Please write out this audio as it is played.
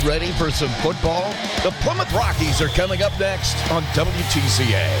Ready for some football? The Plymouth Rockies are coming up next on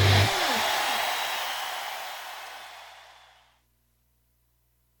WTCA.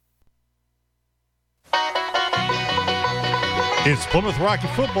 It's Plymouth Rocky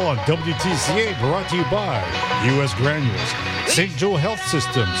football on WTCA, brought to you by U.S. Granules, St. Joe Health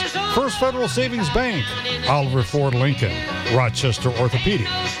Systems, First Federal Savings Bank, Oliver Ford Lincoln, Rochester Orthopedic,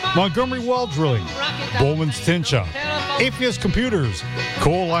 Montgomery Well Drilling, Bowman's Tin Shop, APS Computers,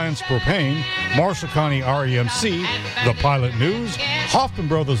 Co-Alliance Propane, Marshall County REMC, The Pilot News, Hoffman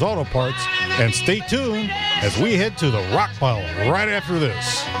Brothers Auto Parts, and stay tuned as we head to the Rock Pile right after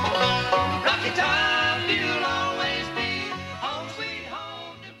this.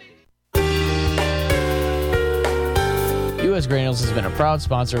 U.S. Granules has been a proud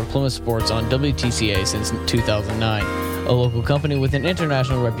sponsor of Plymouth Sports on WTCA since 2009. A local company with an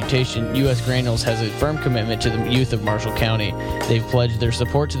international reputation, U.S. Granules has a firm commitment to the youth of Marshall County. They've pledged their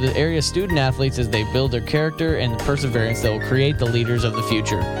support to the area's student athletes as they build their character and the perseverance that will create the leaders of the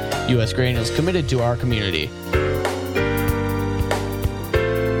future. U.S. Granules committed to our community.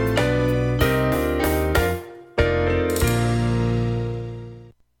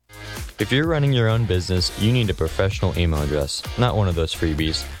 If you're running your own business, you need a professional email address, not one of those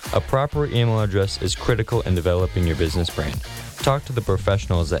freebies. A proper email address is critical in developing your business brand. Talk to the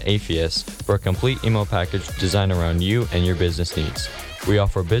professionals at APHIS for a complete email package designed around you and your business needs. We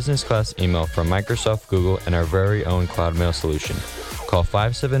offer business class email from Microsoft, Google, and our very own cloud mail solution. Call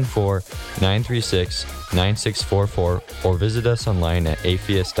 574-936-9644 or visit us online at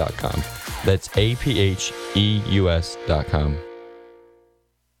apheus.com. That's APHEUS.com.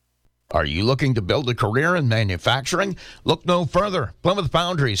 Are you looking to build a career in manufacturing? Look no further. Plymouth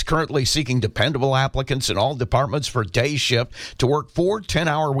Foundry is currently seeking dependable applicants in all departments for day shift to work 4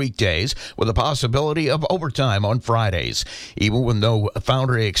 10-hour weekdays with a possibility of overtime on Fridays. Even with no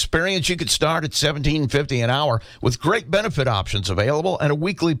foundry experience, you could start at $17.50 an hour with great benefit options available and a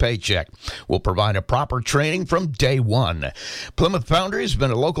weekly paycheck. We'll provide a proper training from day one. Plymouth Foundry has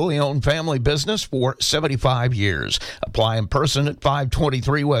been a locally owned family business for 75 years. Apply in person at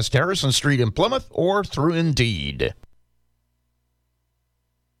 523 West Harrison Street in Plymouth or through Indeed.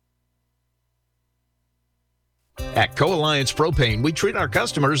 At Co-Alliance Propane, we treat our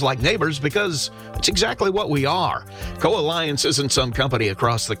customers like neighbors because it's exactly what we are. Co-Alliance isn't some company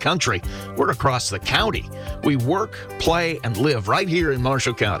across the country. We're across the county. We work, play, and live right here in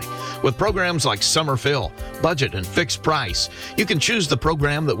Marshall County. With programs like Summer Fill, Budget, and Fixed Price, you can choose the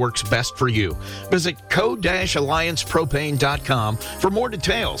program that works best for you. Visit co-alliancepropane.com for more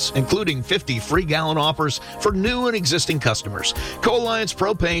details, including 50 free gallon offers for new and existing customers. Co-Alliance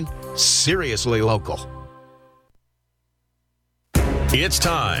Propane, seriously local. It's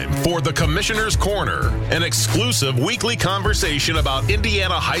time for the Commissioner's Corner, an exclusive weekly conversation about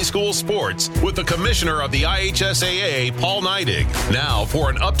Indiana high school sports with the Commissioner of the IHSAA, Paul Neidig. Now for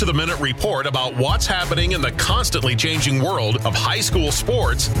an up-to-the-minute report about what's happening in the constantly changing world of high school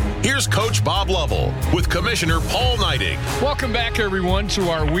sports, here's Coach Bob Lovell with Commissioner Paul Neidig. Welcome back, everyone, to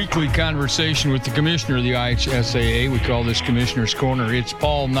our weekly conversation with the Commissioner of the IHSAA. We call this Commissioner's Corner. It's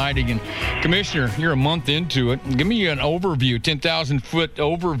Paul Neidig. And Commissioner, you're a month into it. Give me an overview, 10,000-foot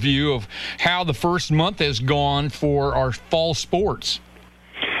overview of how the first month has gone for our fall sports.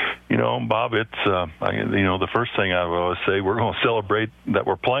 You know, Bob, it's the first thing I would always say, we're going to celebrate that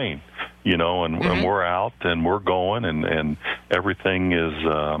we're playing, and we're out and we're going, and everything is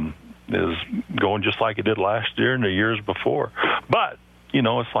going just like it did last year and the years before. But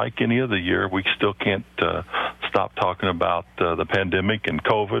it's like any other year. We still can't stop talking about the pandemic and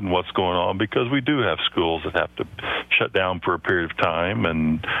COVID and what's going on, because we do have schools that have to shut down for a period of time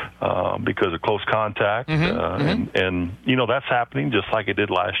and because of close contact. And that's happening just like it did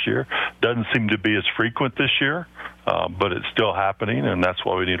last year. Doesn't seem to be as frequent this year, but it's still happening, and that's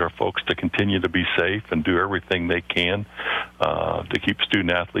why we need our folks to continue to be safe and do everything they can to keep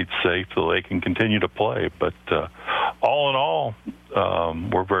student athletes safe so they can continue to play. But all in all,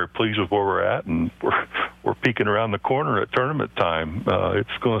 we're very pleased with where we're at, and we're peeking around the corner at tournament time.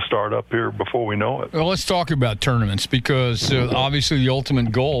 It's going to start up here before we know it. Well, let's talk about tournaments, because obviously the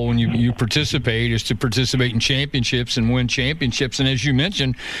ultimate goal when you participate is to participate in championships and win championships. And as you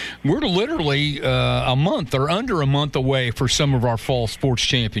mentioned, we're literally a month or under a month away for some of our fall sports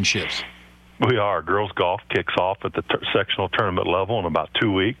championships. We are. Girls golf kicks off at the sectional tournament level in about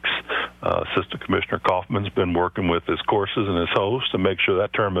 2 weeks. Assistant Commissioner Kaufman's been working with his courses and his hosts to make sure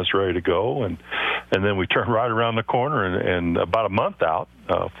that tournament's ready to go. And then we turn right around the corner and about a month out,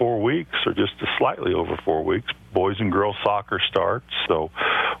 4 weeks, or just slightly over 4 weeks, boys and girls soccer starts. So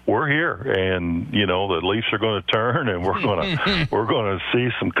we're here, and the leaves are going to turn, and we're going to see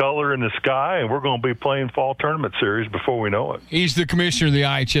some color in the sky, and we're going to be playing fall tournament series before we know it. He's the commissioner of the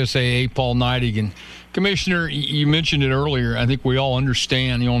IHSAA, Paul Neidig. And Commissioner, you mentioned it earlier. I think we all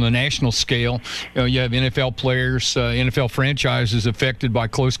understand, on the national scale, you have NFL players, NFL franchises affected by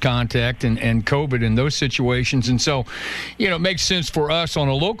close contact and COVID and those situations. And so, it makes sense for us on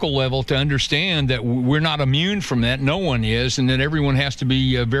a local level to understand that we're not immune from that. No one is, and that everyone has to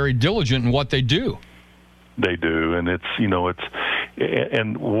be very diligent in what they do. They do, and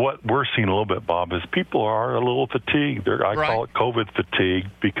and what we're seeing a little bit, Bob, is people are a little fatigued. I call it COVID fatigue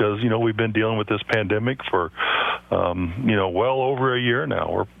because, we've been dealing with this pandemic for, well over a year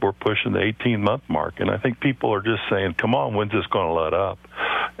now. We're pushing the 18-month mark, and I think people are just saying, come on, when's this going to let up?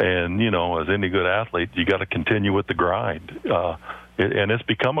 And, as any good athlete, you got to continue with the grind. And it's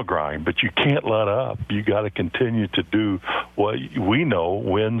become a grind, but you can't let up. You got to continue to do what we know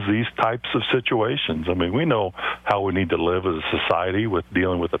wins these types of situations. I mean, we know how we need to live as a society with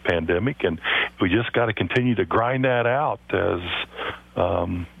dealing with a pandemic, and we just got to continue to grind that out as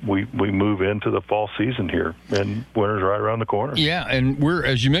we move into the fall season here, and winter's right around the corner. Yeah, and we're,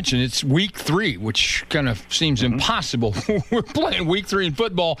 as you mentioned, it's week 3, which kind of seems impossible. We're playing week 3 in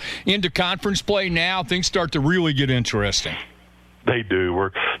football into conference play now. Things start to really get interesting. They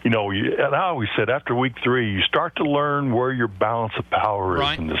do. And I always said after week 3, you start to learn where your balance of power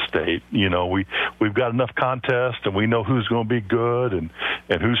is in the state. We've got enough contests, and we know who's going to be good and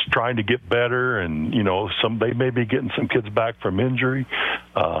who's trying to get better. And they may be getting some kids back from injury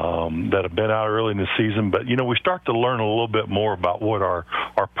that have been out early in the season. But we start to learn a little bit more about what our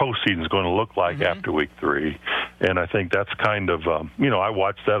postseason is going to look like after week 3. And I think that's kind of I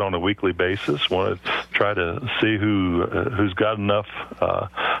watch that on a weekly basis. Want to try to see who's got enough.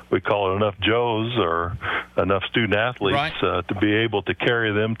 We call it enough Joes or enough student athletes to be able to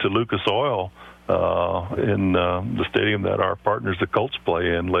carry them to Lucas Oil in the stadium that our partners, the Colts,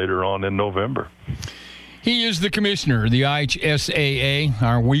 play in later on in November. He is the commissioner of the IHSAA.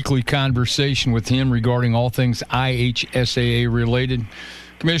 Our weekly conversation with him regarding all things IHSAA related.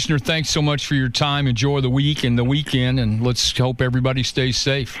 Commissioner, thanks so much for your time. Enjoy the week and the weekend, and let's hope everybody stays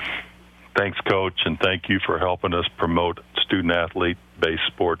safe. Thanks, Coach, and thank you for helping us promote student-athlete-based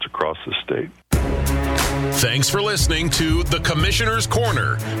sports across the state. Thanks for listening to The Commissioner's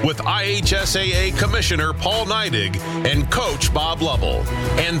Corner with IHSAA Commissioner Paul Neidig and Coach Bob Lovell.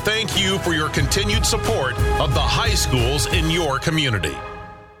 And thank you for your continued support of the high schools in your community.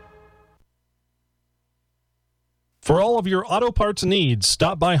 For all of your auto parts needs,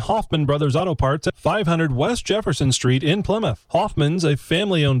 stop by Hoffman Brothers Auto Parts at 500 West Jefferson Street in Plymouth. Hoffman's, a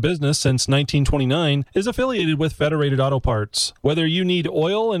family-owned business since 1929, is affiliated with Federated Auto Parts. Whether you need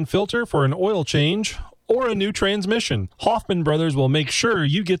oil and filter for an oil change or a new transmission, Hoffman Brothers will make sure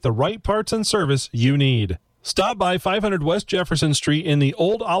you get the right parts and service you need. Stop by 500 West Jefferson Street in the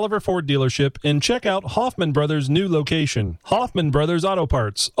old Oliver Ford dealership and check out Hoffman Brothers' new location. Hoffman Brothers Auto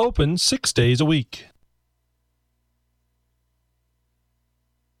Parts, open 6 days a week.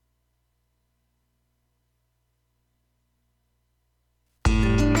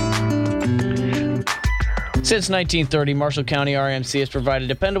 Since 1930, Marshall County RMC has provided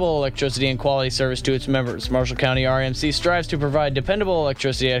dependable electricity and quality service to its members. Marshall County RMC strives to provide dependable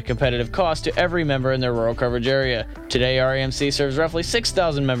electricity at a competitive cost to every member in their rural coverage area. Today, RMC serves roughly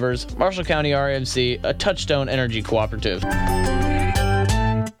 6,000 members. Marshall County RMC, a Touchstone Energy cooperative.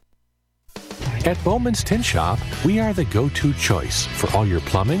 At Bowman's Tin Shop, we are the go-to choice for all your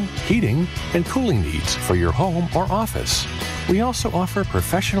plumbing, heating, and cooling needs for your home or office. We also offer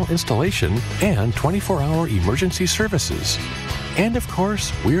professional installation and 24-hour emergency services. And of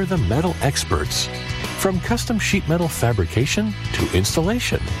course, we're the metal experts. From custom sheet metal fabrication to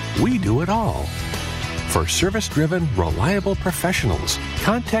installation, we do it all. For service-driven, reliable professionals,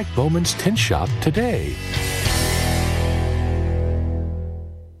 contact Bowman's Tin Shop today.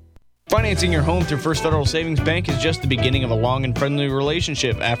 Financing your home through First Federal Savings Bank is just the beginning of a long and friendly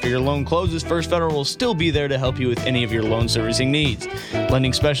relationship. After your loan closes, First Federal will still be there to help you with any of your loan servicing needs.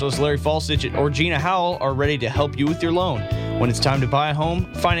 Lending specialists Larry Falstich or Gina Howell are ready to help you with your loan. When it's time to buy a home,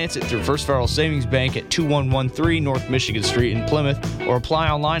 finance it through First Federal Savings Bank at 2113 North Michigan Street in Plymouth, or apply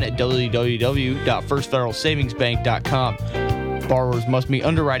online at www.firstfederalsavingsbank.com. Borrowers must meet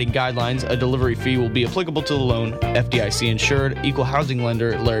underwriting guidelines. A delivery fee will be applicable to the loan. FDIC insured. Equal housing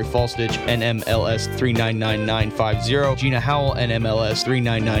lender Larry Falstich, NMLS 399950. Gina Howell, NMLS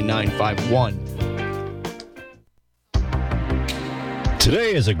 399951.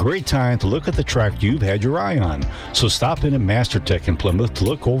 Today is a great time to look at the tractor you've had your eye on. So stop in at MasterTech in Plymouth to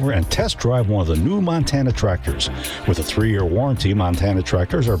look over and test drive one of the new Montana tractors. With a 3-year warranty, Montana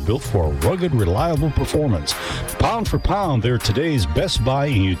tractors are built for rugged, reliable performance. Pound for pound, they're today's best buy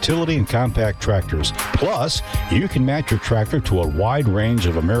in utility and compact tractors. Plus, you can match your tractor to a wide range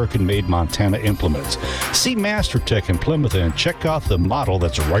of American-made Montana implements. See MasterTech in Plymouth and check out the model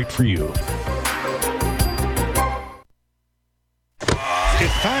that's right for you.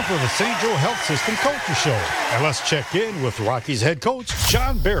 It's time for the St. Joe Health System Culture Show. And let's check in with Rockies head coach,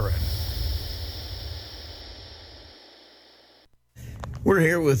 John Barron. We're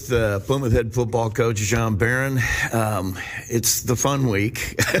here with Plymouth head football coach John Barron. It's the fun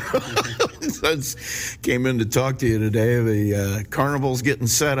week. Came in to talk to you today. The carnival's getting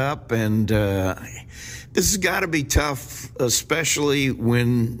set up, and this has got to be tough, especially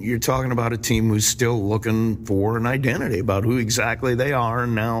when you're talking about a team who's still looking for an identity about who exactly they are,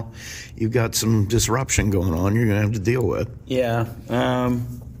 and now you've got some disruption going on you're going to have to deal with. Yeah. I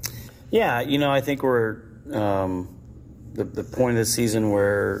think we're the point of the season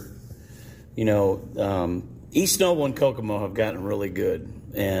where, East Noble and Kokomo have gotten really good.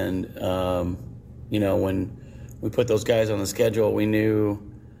 And, when we put those guys on the schedule, we knew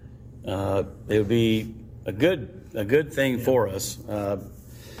it would be a good thing for us. I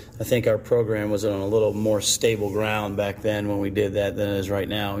think our program was on a little more stable ground back then when we did that than it is right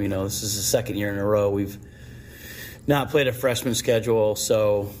now. This is the second year in a row we've not played a freshman schedule,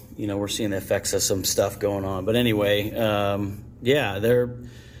 so we're seeing the effects of some stuff going on. But anyway,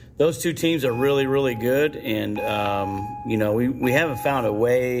 those two teams are really, really good, and we haven't found a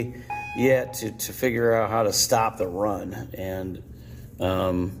way yet to figure out how to stop the run, and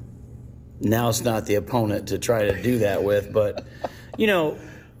now it's not the opponent to try to do that with. But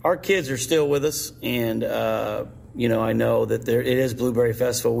our kids are still with us, and I know that it is Blueberry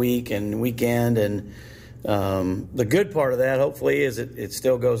Festival week and weekend, and the good part of that, hopefully, is it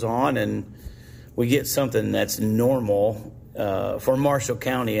still goes on, and we get something that's normal for Marshall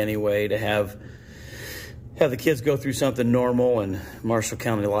County anyway, to have the kids go through something normal, and Marshall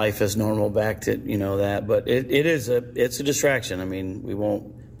County life is normal back to that. But it's a distraction. I mean, we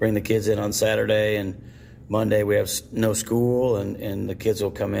won't bring the kids in on Saturday, and Monday we have no school, and the kids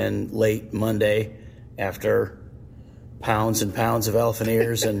will come in late Monday after pounds and pounds of elephant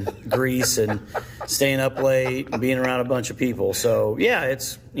ears and grease and staying up late and being around a bunch of people. So,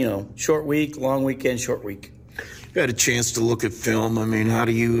 it's, short week, long weekend, short week. You had a chance to look at film. I mean, how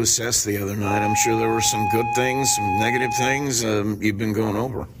do you assess the other night? I'm sure there were some good things, some negative things you've been going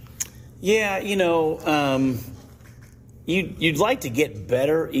over. Yeah, you'd like to get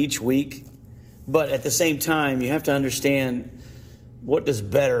better each week, but at the same time, you have to understand, what does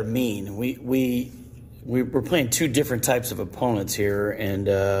better mean? We're playing two different types of opponents here,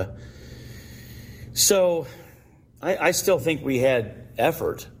 and so I still think we had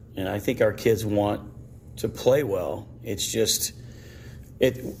effort, and I think our kids want to play well. It's just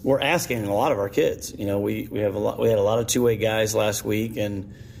we're asking a lot of our kids. We had a lot of two-way guys last week,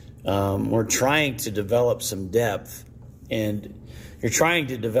 and we're trying to develop some depth, and you're trying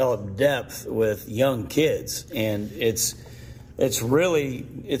to develop depth with young kids, and it's really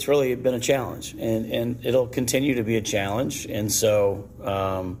been a challenge, and it'll continue to be a challenge. And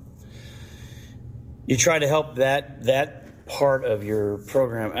so you try to help that part of your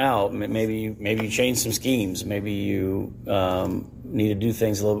program out. Maybe you change some schemes. Maybe you need to do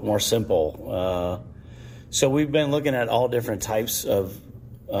things a little bit more simple. So we've been looking at all different types of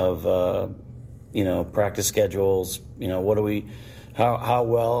practice schedules. What do we?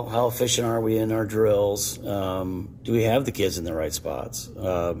 How efficient are we in our drills? Do we have the kids in the right spots?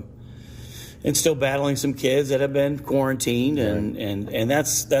 And still battling some kids that have been quarantined, and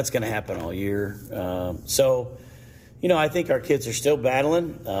that's going to happen all year. So, I think our kids are still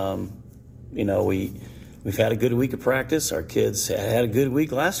battling. We've had a good week of practice. Our kids had a good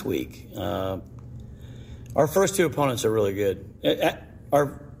week last week. Our first two opponents are really good.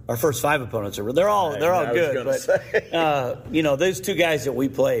 Our first five opponents they're all good, but those two guys that we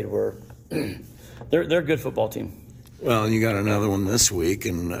played they're a good football team. Well, you got another one this week,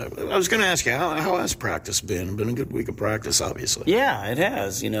 and I was going to ask you, how has practice been? Been a good week of practice, obviously. Yeah, it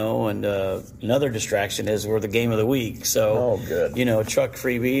has, and another distraction is we're the game of the week. So, good. Chuck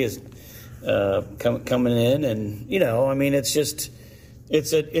Freebie is coming in, and it's just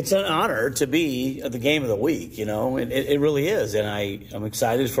it's an honor to be the game of the week. It really is, and I'm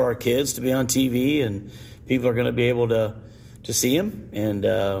excited for our kids to be on TV, and people are going to be able to see them, and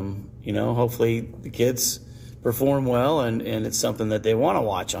hopefully the kids perform well, and it's something that they want to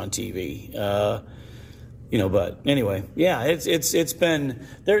watch on TV. But anyway, yeah, it's been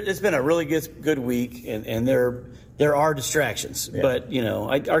a really good week, and there are distractions, but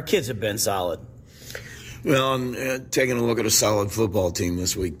our kids have been solid. Well, I'm taking a look at a solid football team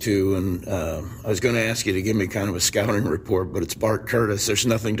this week, too, and I was going to ask you to give me kind of a scouting report, but it's Bart Curtis. There's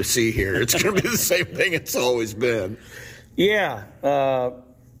nothing to see here. It's going to be the same thing it's always been. Yeah.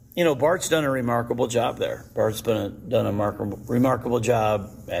 Bart's done a remarkable job there. Bart's done a remarkable job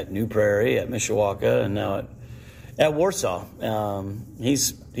at New Prairie, at Mishawaka, and now at Warsaw.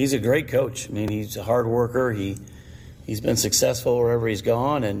 He's a great coach. I mean, he's a hard worker. He's been successful wherever he's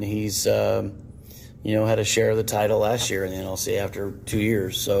gone, and he's had a share of the title last year in the NLC after 2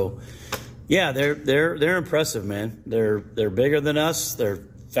 years. So, yeah, they're impressive, man. They're bigger than us. They're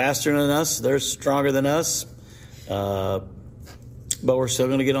faster than us. They're stronger than us. But we're still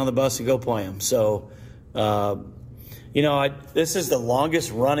going to get on the bus and go play them. So, this is the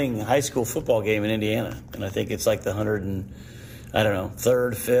longest running high school football game in Indiana, and I think it's like the 3rd, 5th,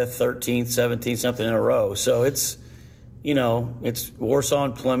 13th, 17th, something in a row. So it's Warsaw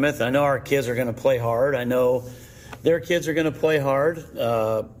and Plymouth. I know our kids are going to play hard. I know their kids are going to play hard.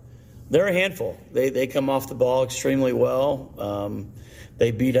 They're a handful. They come off the ball extremely well.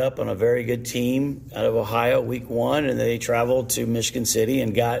 They beat up on a very good team out of Ohio week 1, and they traveled to Michigan City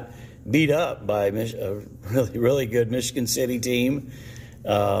and got beat up by a really, really good Michigan City team.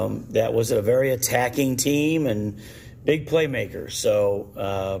 That was a very attacking team and big playmakers.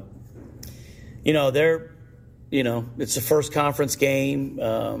 So, it's the first conference game.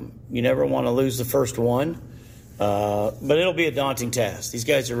 You never want to lose the first one, but it'll be a daunting task. These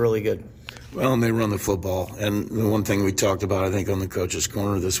guys are really good. Well, and they run the football. And the one thing we talked about, I think, on the Coach's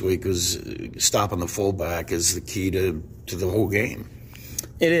Corner this week was stopping the fullback is the key to the whole game.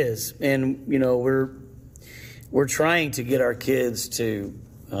 It is. And, we're trying to get our kids to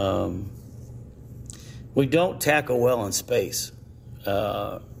we don't tackle well in space.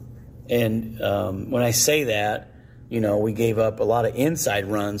 And when I say that, we gave up a lot of inside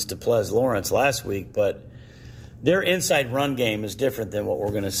runs to Ples Lawrence last week, but their inside run game is different than what we're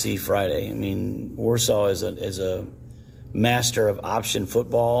going to see Friday. I mean, Warsaw is a master of option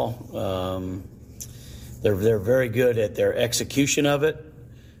football. They're very good at their execution of it.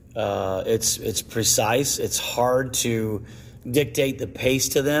 It's precise. It's hard to dictate the pace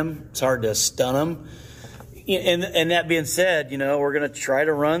to them. It's hard to stun them. And that being said, we're going to try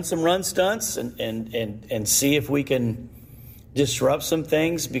to run some run stunts and see if we can disrupt some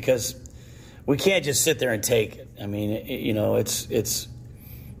things, because we can't just sit there and take it. I mean, it's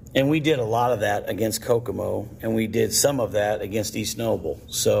and we did a lot of that against Kokomo, and we did some of that against East Noble.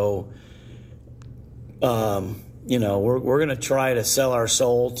 So, we're going to try to sell our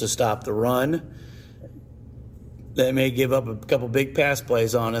soul to stop the run. They may give up a couple big pass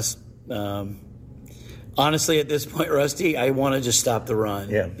plays on us. Honestly, at this point, Rusty, I want to just stop the run.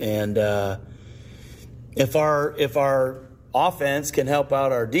 Yeah. And if our offense can help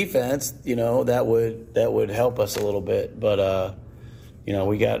out our defense, that would help us a little bit. But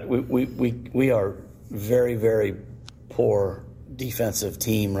we are very, very poor defensive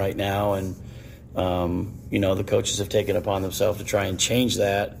team right now, and the coaches have taken upon themselves to try and change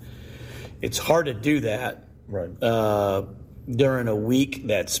that. It's hard to do that during a week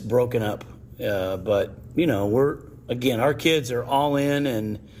that's broken up. But our kids are all in,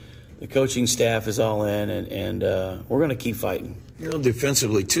 and the coaching staff is all in, and we're going to keep fighting.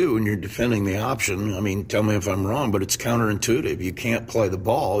 Defensively, too, when you're defending the option, I mean, tell me if I'm wrong, but it's counterintuitive. You can't play the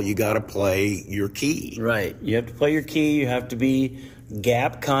ball. You got to play your key. Right. You have to play your key. You have to be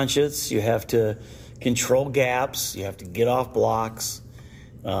gap conscious. You have to control gaps. You have to get off blocks.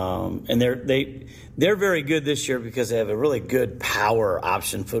 And they're very good this year because they have a really good power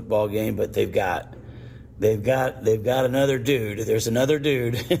option football game, but they've got another dude. There's another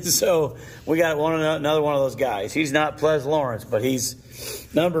dude. So we got another one of those guys. He's not Ples Lawrence, but he's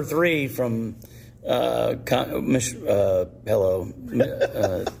number 3 from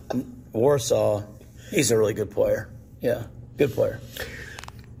Warsaw. He's a really good player. Yeah, good player.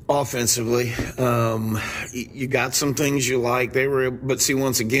 Offensively, you got some things you like. But see,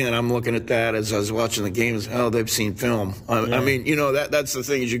 once again, I'm looking at that as I was watching the games. Oh, they've seen film. I mean, that's the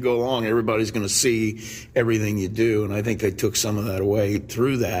thing as you go along. Everybody's going to see everything you do, and I think they took some of that away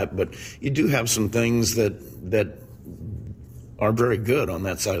through that. But you do have some things that are very good on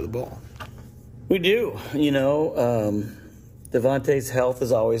that side of the ball. We do. Devontae's health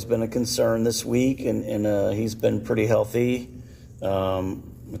has always been a concern this week, and he's been pretty healthy.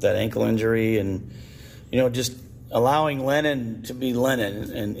 With that ankle injury, and just allowing Lennon to be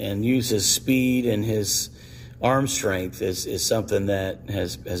Lennon and use his speed and his arm strength is something that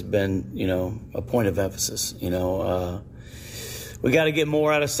has been, a point of emphasis. We got to get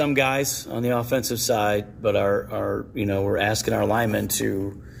more out of some guys on the offensive side, but we're asking our linemen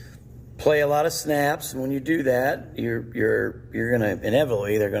to play a lot of snaps. And when you do that, you're going to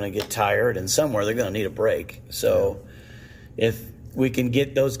inevitably they're going to get tired, and somewhere they're going to need a break. So if we can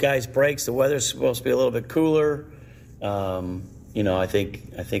get those guys breaks, the weather's supposed to be a little bit cooler. I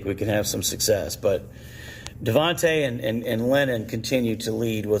think we can have some success. But Devontae and Lennon continue to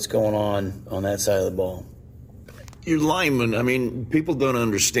lead what's going on that side of the ball. Your linemen, people don't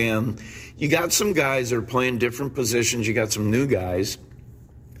understand. You got some guys that are playing different positions. You got some new guys.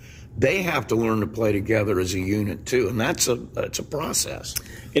 They have to learn to play together as a unit too, and that's a process.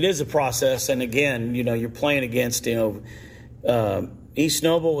 It is a process, and again, you're playing against, East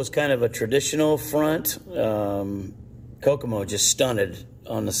Noble was kind of a traditional front. Kokomo just stunted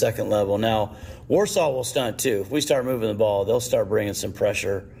on the second level. Now, Warsaw will stunt too. If we start moving the ball, they'll start bringing some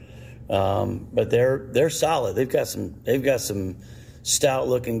pressure. But they're solid. They've got some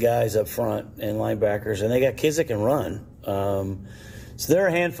stout-looking guys up front and linebackers, and they got kids that can run. So they're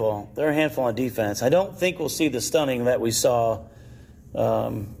a handful. They're a handful on defense. I don't think we'll see the stunning that we saw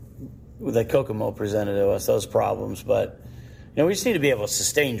that Kokomo presented to us, those problems. But we just need to be able to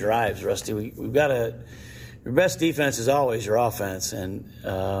sustain drives, Rusty. We've got to. Your best defense is always your offense, and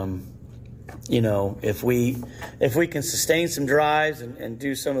if we can sustain some drives and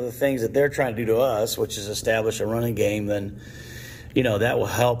do some of the things that they're trying to do to us, which is establish a running game, then that will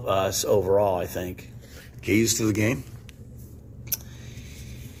help us overall, I think. Keys to the game?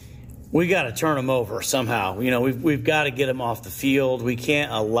 We got to turn them over somehow. We've got to get them off the field. We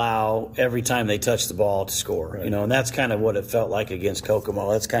can't allow every time they touch the ball to score. Right. And that's kind of what it felt like against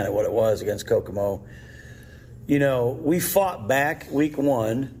Kokomo. That's kind of what it was against Kokomo. We fought back week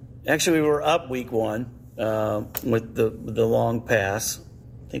one. Actually, we were up week one with the long pass.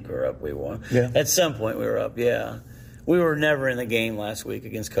 I think we were up week one. Yeah. At some point, we were up. Yeah. We were never in the game last week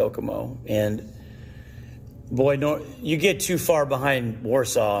against Kokomo, and boy, you get too far behind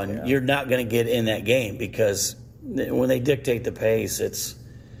Warsaw, and you're not going to get in that game because when they dictate the pace,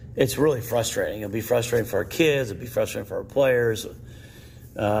 it's really frustrating. It'll be frustrating for our kids. It'll be frustrating for our players.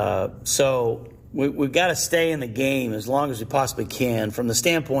 So we've got to stay in the game as long as we possibly can from the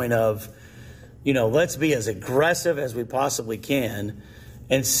standpoint of, let's be as aggressive as we possibly can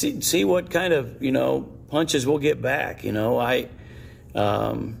and see what kind of, punches we'll get back. I'm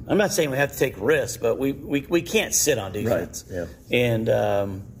not saying we have to take risks, but we can't sit on defense. Right. Yeah.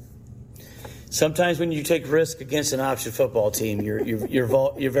 And sometimes when you take risk against an option football team,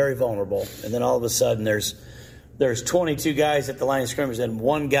 you're very vulnerable. And then all of a sudden there's 22 guys at the line of scrimmage, and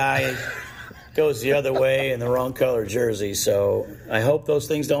one guy goes the other way in the wrong color jersey. So I hope those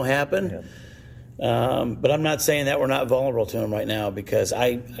things don't happen. Yeah. But I'm not saying that we're not vulnerable to them right now, because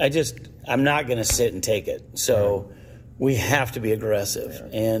I'm not going to sit and take it. So. Right. We have to be aggressive,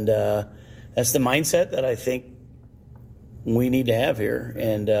 and that's the mindset that I think we need to have here.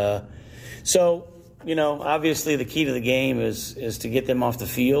 And so, obviously the key to the game is to get them off the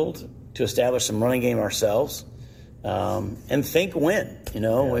field, to establish some running game ourselves, and think win. We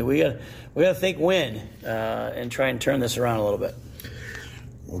got to think win and try and turn this around a little bit.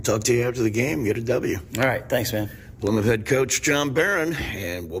 We'll talk to you after the game. Get a W. All right, thanks, man. Plymouth head coach John Barron,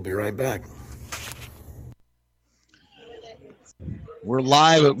 and we'll be right back. We're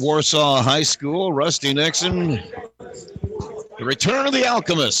live at Warsaw High School. Rusty Nixon, the return of the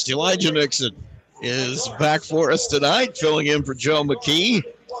alchemist, Elijah Nixon, is back for us tonight, filling in for Joe McKee.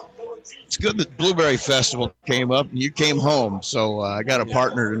 It's good that Blueberry Festival came up and you came home, so I got a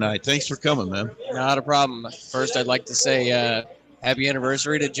partner tonight. Thanks for coming, man. Not a problem. First, I'd like to say happy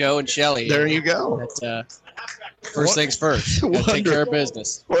anniversary to Joe and Shelly. There you go. First things first. Take care of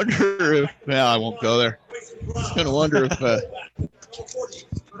business. Wonder if, I won't go there. I was going to wonder if...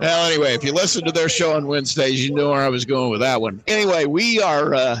 Well, anyway, if you listen to their show on Wednesdays, you know where I was going with that one. Anyway, we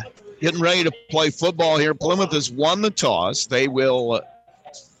are getting ready to play football here. Plymouth has won the toss. They will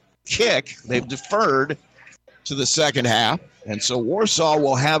kick. They've deferred to the second half, and so Warsaw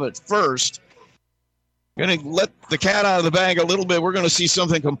will have it first. Going to let the cat out of the bag a little bit. We're going to see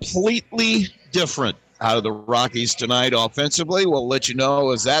something completely different out of the Rockies tonight offensively. We'll let you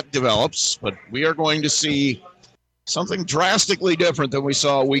know as that develops, but we are going to see something drastically different than we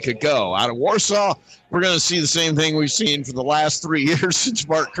saw a week ago. Out of Warsaw, we're going to see the same thing we've seen for the last 3 years since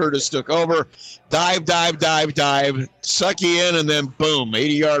Mark Curtis took over. Dive, suck you in, and then boom,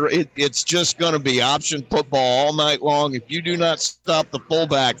 80-yard. It's just going to be option football all night long. If you do not stop the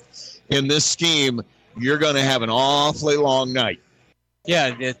fullback in this scheme, you're going to have an awfully long night.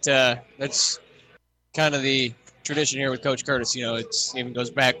 Yeah, that's kind of the tradition here with Coach Curtis. You know, it even goes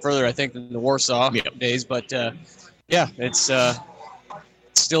back further, I think, than the Warsaw days. But, it's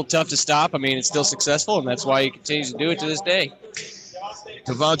still tough to stop. I mean, it's still successful, and that's why he continues to do it to this day.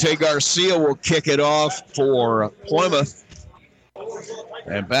 Devontae Garcia will kick it off for Plymouth.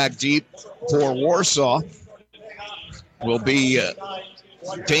 And back deep for Warsaw will be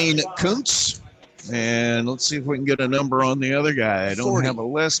Dane Kuntz. And let's see if we can get a number on the other guy. I don't have a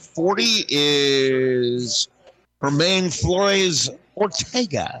list. 40 is Hermain Flores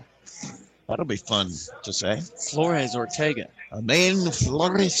Ortega. That'll be fun to say. Flores Ortega. Hermain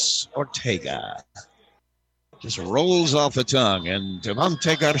Flores Ortega. Just rolls off the tongue. And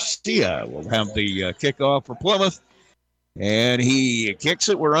Devontae Garcia will have the kickoff for Plymouth. And he kicks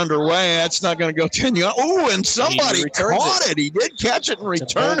it. We're underway. That's not going to go 10 yards. Oh, and somebody caught it. He did catch it and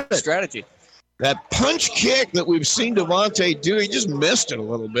return it. Strategy. That punch kick that we've seen Devontae do, he just missed it a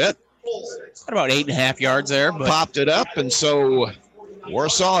little bit. About 8.5 yards there. But popped it up, and so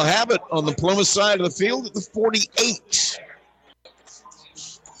Warsaw have it on the Plymouth side of the field at the 48.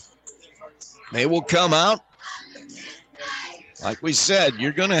 They will come out. Like we said,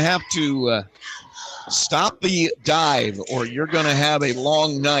 you're going to have to stop the dive, or you're going to have a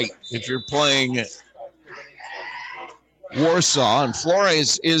long night if you're playing Warsaw. And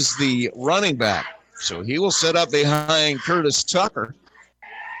Flores is the running back, so he will set up behind Curtis Tucker.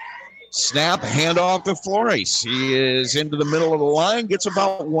 Snap, handoff to Flores. He is into the middle of the line, gets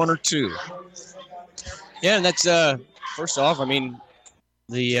about 1 or 2. Yeah, and that's, first off, I mean,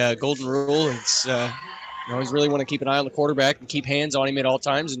 the golden rule, it's you always really want to keep an eye on the quarterback and keep hands on him at all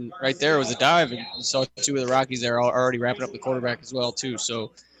times. And right there was a dive, and you saw 2 of the Rockies there already wrapping up the quarterback as well, too.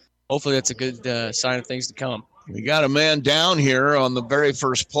 So hopefully that's a good sign of things to come. We got a man down here on the very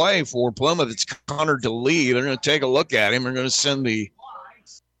first play for Plymouth. It's Connor DeLee. They're going to take a look at him. They're going to send the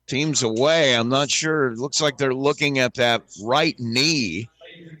teams away. I'm not sure. It looks like they're looking at that right knee.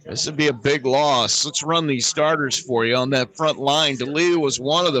 This would be a big loss. Let's run these starters for you on that front line. DeLee was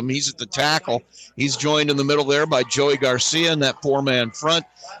one of them. He's at the tackle. He's joined in the middle there by Joey Garcia in that 4-man front.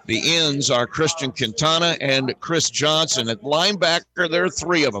 The ends are Christian Quintana and Chris Johnson. At linebacker, there are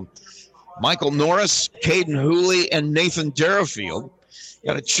 3 of them. Michael Norris, Caden Hooley, and Nathan Derafield.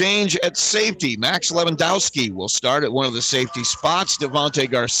 Got a change at safety. Max Lewandowski will start at one of the safety spots. Devontae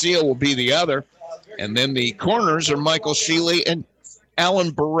Garcia will be the other. And then the corners are Michael Shealy and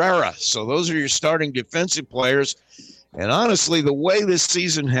Alan Barrera. So those are your starting defensive players. And honestly, the way this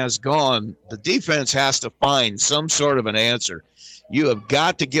season has gone, the defense has to find some sort of an answer. You have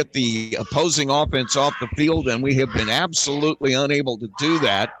got to get the opposing offense off the field, and we have been absolutely unable to do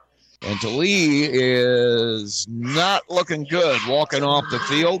that. And DeLee is not looking good walking off the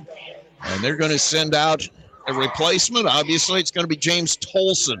field. And they're going to send out a replacement. Obviously, it's going to be James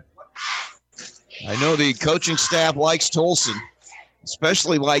Tolson. I know the coaching staff likes Tolson,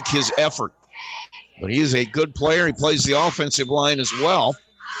 especially like his effort. But he is a good player. He plays the offensive line as well.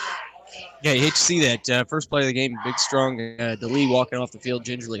 Yeah, you hate to see that. First play of the game, big, strong DeLee walking off the field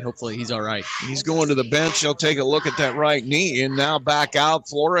gingerly. Hopefully he's all right. He's going to the bench. He'll take a look at that right knee. And now back out,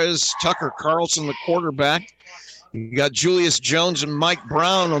 Flores, Tucker Carlson, the quarterback. You got Julius Jones and Mike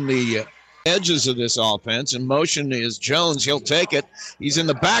Brown on the edges of this offense. In motion is Jones. He'll take it. He's in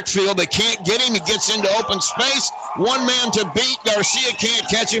the backfield. They can't get him. He gets into open space. One man to beat. Garcia can't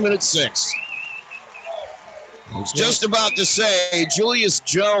catch him, and it's 6. I was just about to say, Julius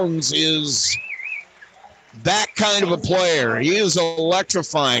Jones is that kind of a player. He is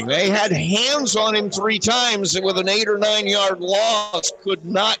electrifying. They had hands on him 3 times with an 8 or 9 yard loss. Could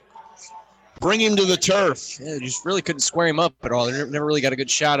not bring him to the turf. Yeah, they just really couldn't square him up at all. They never really got a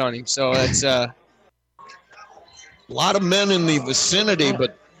good shot on him. So it's a lot of men in the vicinity,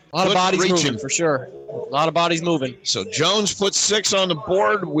 but a lot of bodies moving for sure. A lot of bodies moving. So Jones puts 6 on the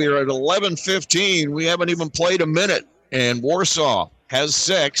board. We're at 11:15. We haven't even played a minute. And Warsaw has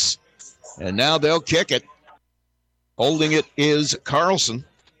 6. And now they'll kick it. Holding it is Carlson.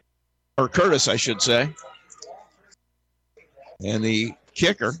 Or Curtis, I should say. And the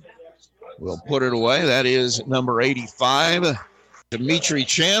kicker will put it away. That is number 85, Dimitri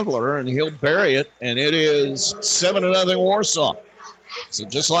Chandler. And he'll bury it. And it is 7-0 Warsaw. So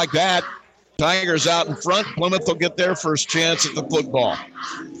just like that, Tigers out in front. Plymouth will get their first chance at the football.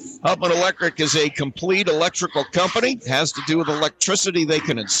 Huffman Electric is a complete electrical company. It has to do with electricity. They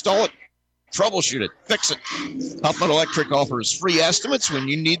can install it, troubleshoot it, fix it. Huffman Electric offers free estimates when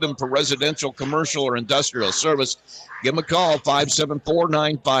you need them for residential, commercial, or industrial service. Give them a call,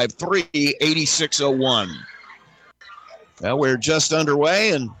 574-953-8601. Well, we're just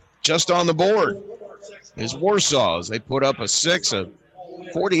underway and just on the board is Warsaw as they put up a 6, a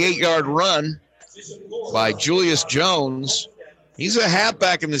 48-yard run by Julius Jones. He's a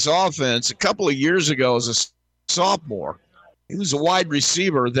halfback in this offense. A couple of years ago as a sophomore, he was a wide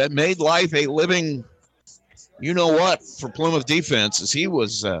receiver that made life a living, you-know-what, for Plymouth defenses. He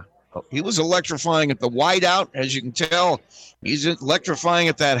was electrifying at the wideout. As you can tell, he's electrifying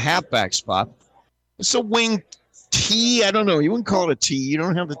at that halfback spot. It's a wing T. I don't know. You wouldn't call it a T. You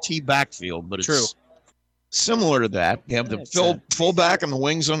don't have the T backfield, but it's similar to that. You have the fullback and the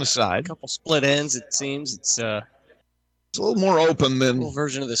wings on the side. A couple split ends, it seems. It's a little more open than... a little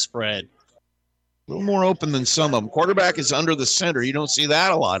version of the spread. A little more open than some of them. Quarterback is under the center. You don't see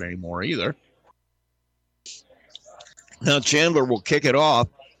that a lot anymore either. Now Chandler will kick it off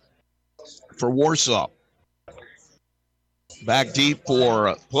for Warsaw. Back deep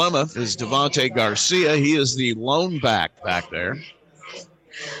for Plymouth is Devontae Garcia. He is the lone back there.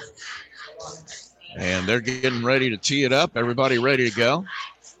 And they're getting ready to tee it up. Everybody ready to go.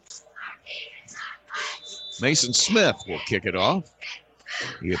 Mason Smith will kick it off.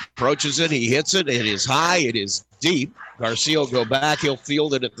 He approaches it. He hits it. It is high. It is deep. Garcia will go back. He'll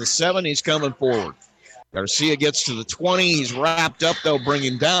field it at the 7. He's coming forward. Garcia gets to the 20. He's wrapped up. They'll bring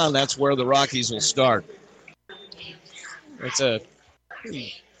him down. That's where the Rockies will start. It's a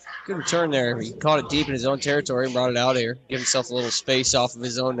good return there. He caught it deep in his own territory and brought it out here. Give himself a little space off of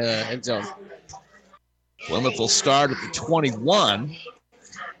his own end zone. Plymouth will start at the 21.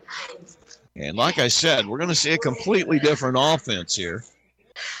 And like I said, we're going to see a completely different offense here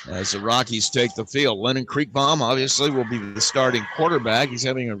as the Rockies take the field. Lennon Kriegbaum obviously will be the starting quarterback. He's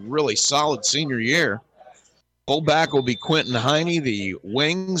having a really solid senior year. Fullback will be Quentin Heine. The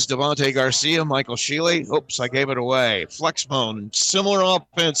wings, Devontae Garcia, Michael Shealy. Oops, I gave it away. Flexbone. Similar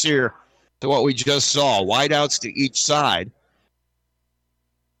offense here to what we just saw. Wideouts to each side.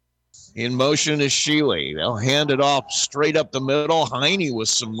 In motion is Shealy. They'll hand it off straight up the middle. Heine with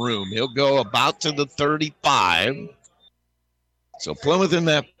some room. He'll go about to the 35. So Plymouth in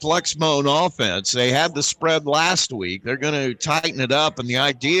that flex mode offense, they had the spread last week. They're going to tighten it up, and the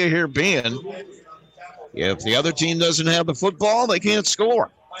idea here being if the other team doesn't have the football, they can't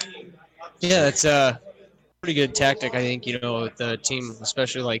score. Yeah, that's a pretty good tactic, I think. You know, with the team,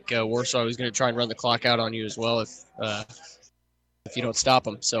 especially like Warsaw, is going to try and run the clock out on you as well if you don't stop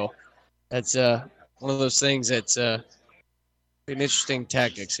them. So that's one of those things that's an interesting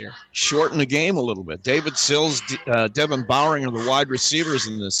tactics here. Shorten the game a little bit. David Sills, Devin Bowering are the wide receivers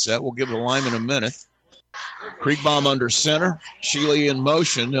in this set. We'll give the lineman a minute. Kriegbaum under center. Shealy in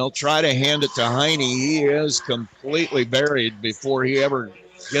motion. They'll try to hand it to Heine. He is completely buried before he ever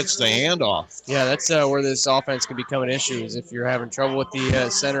gets the handoff. Yeah, that's where this offense can become an issue, is if you're having trouble with the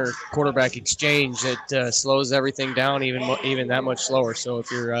center quarterback exchange, it slows everything down even that much slower. So if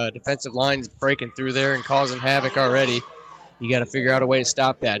your defensive line's breaking through there and causing havoc already, you got to figure out a way to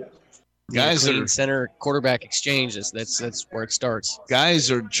stop that. Guys that are center quarterback exchanges, that's where it starts.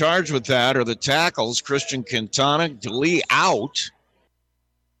 Guys are charged with that are the tackles. Christian Quintana, DeLee out.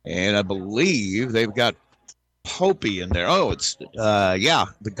 And I believe they've got Popey in there. Oh, it's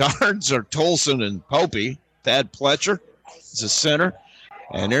the guards are Tolson and Popey. Thad Pletcher is a center.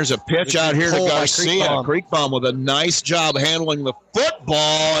 And there's a pitch out here to Garcia. Kriegbaum with a nice job handling the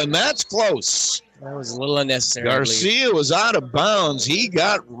football, and that's close. That was a little unnecessary. Garcia was out of bounds. He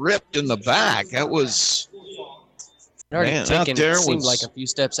got ripped in the back. That was seemed like a few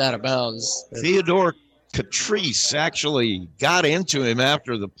steps out of bounds. Theodore Catrice actually got into him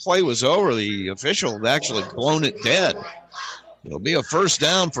after the play was over. The official had actually blown it dead. It'll be a first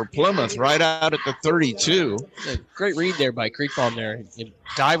down for Plymouth right out at the 32. A great read there by Kriegbaum there. The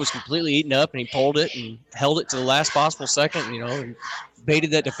dive was completely eaten up, and he pulled it and held it to the last possible second, and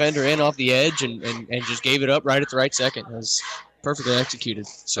baited that defender in off the edge and just gave it up right at the right second. It was perfectly executed.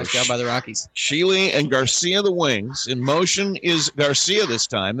 Nice job by the Rockies. Shealy and Garcia the wings. In motion is Garcia this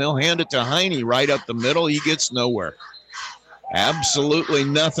time. They'll hand it to Heine right up the middle. He gets nowhere. Absolutely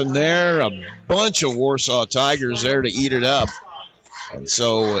nothing there. A bunch of Warsaw Tigers there to eat it up. And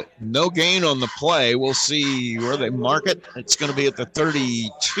so no gain on the play. We'll see where they mark it. It's going to be at the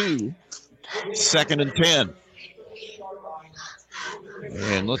 32, 2nd and 10.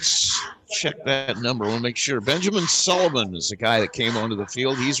 And let's check that number. We'll make sure. Benjamin Sullivan is the guy that came onto the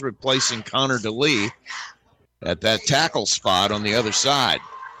field. He's replacing Connor DeLee at that tackle spot on the other side.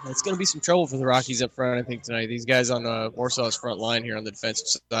 It's going to be some trouble for the Rockies up front, I think, tonight. These guys on Warsaw's front line here on the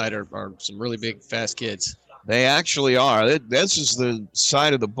defensive side are some really big, fast kids. They actually are. This is the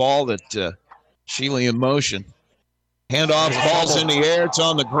side of the ball that Shealy in motion. Handoff, ball's in the air. It's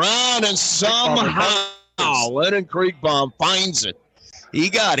on the ground, and somehow Lennon Kriegbaum finds it. He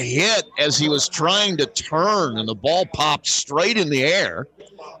got hit as he was trying to turn, and the ball popped straight in the air.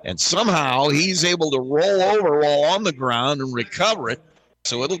 And somehow he's able to roll over while on the ground and recover it.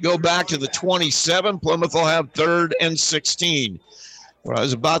 So it'll go back to the 27. Plymouth will have 3rd and 16. What I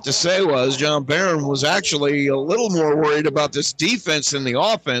was about to say was John Barron was actually a little more worried about this defense than the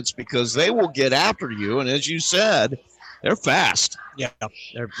offense because they will get after you. And as you said, they're fast. Yeah,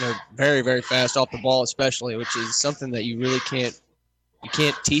 they're very, very fast off the ball, especially, which is something that you really can't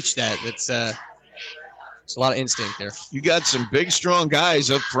teach that. It's a lot of instinct there. You got some big, strong guys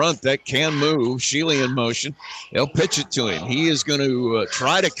up front that can move. Shealy in motion. They'll pitch it to him. He is going to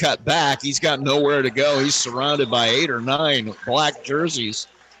try to cut back. He's got nowhere to go. He's surrounded by 8 or 9 black jerseys.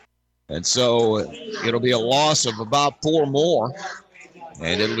 And so it'll be a loss of about 4 more.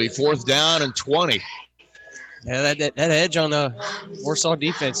 And it'll be 4th down and 20. Yeah, that edge on the Warsaw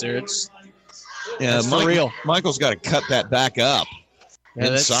defense there, it's for real. Michael's got to cut that back up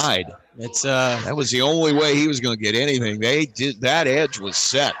inside. That was the only way he was going to get anything. That edge was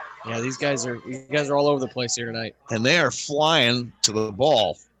set. Yeah, these guys are all over the place here tonight. And they are flying to the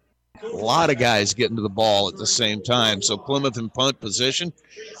ball. A lot of guys getting to the ball at the same time. So Plymouth in punt position.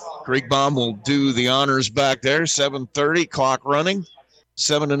 Kriegbaum will do the honors back there. 7:30, clock running.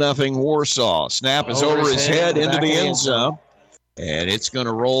 7-0 Warsaw. Snap is over his head into the end zone. And it's going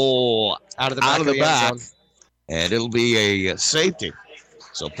to roll out of the back. And it'll be a safety.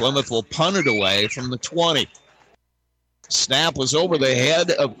 So Plymouth will punt it away from the 20. Snap was over the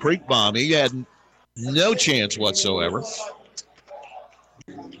head of Kriegbaum. He had no chance whatsoever.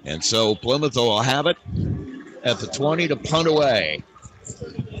 And so Plymouth will have it at the 20 to punt away.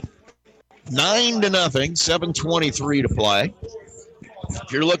 9-0, 7:23 to play. If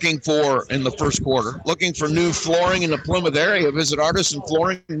you're looking for, in the first quarter, looking for new flooring in the Plymouth area, visit Artisan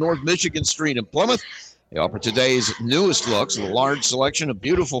Flooring, North Michigan Street in Plymouth. They offer today's newest looks with a large selection of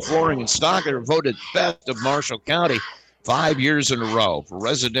beautiful flooring in stock and are voted best of Marshall County 5 years in a row. For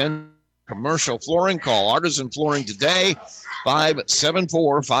residential commercial flooring, call Artisan Flooring today,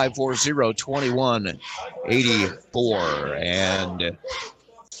 574-540-2184. And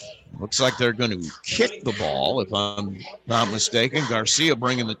looks like they're going to kick the ball, if I'm not mistaken. Garcia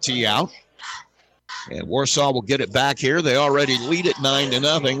bringing the tee out. And Warsaw will get it back here. They already lead it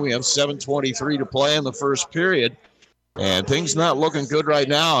 9-0. We have 7:23 to play in the first period. And things not looking good right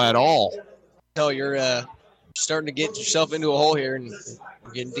now at all. No, you're starting to get yourself into a hole here and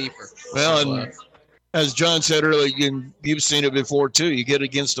you're getting deeper. Well, and as John said earlier, you've seen it before too. You get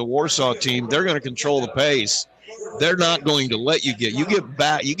against a Warsaw team, they're going to control the pace. They're not going to let you get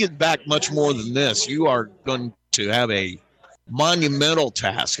back much more than this. You are going to have a monumental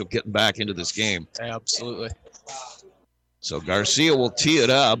task of getting back into this game. Absolutely. So Garcia will tee it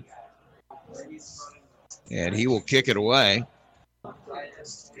up, and he will kick it away.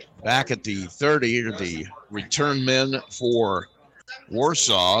 Back at the 30 are the return men for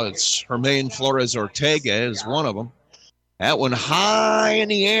Warsaw. It's Hermain Flores Ortega is one of them. That one high in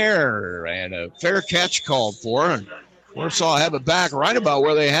the air, and a fair catch called for. And Warsaw have it back right about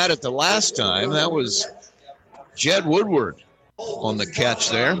where they had it the last time. That was Jed Woodward on the catch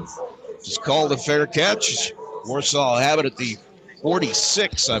there. Just called a fair catch. Warsaw have it at the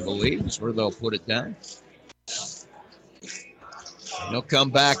 46, I believe, is where they'll put it down. And they'll come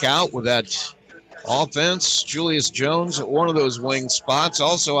back out with that offense. Julius Jones at one of those wing spots.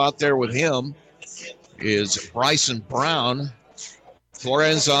 Also out there with him is Bryson Brown.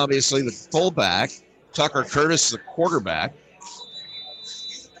 Flores, obviously, the fullback. Tucker Curtis, the quarterback.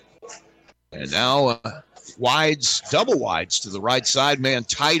 And now double wides to the right side, man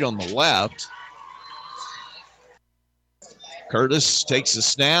tight on the left. Curtis takes the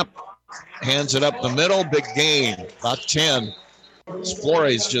snap, hands it up the middle, big gain, about 10.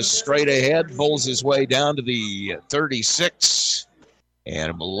 Flores just straight ahead, bowls his way down to the 36.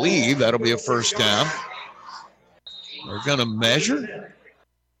 And I believe that'll be a first down. They're going to measure.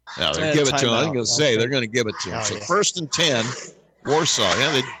 No, they'll give it to him. I was going to say they're going to give it to him. So 1st and 10, Warsaw.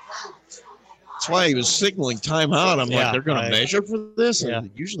 Yeah, that's why he was signaling timeout. I'm like, they're going to measure for this? And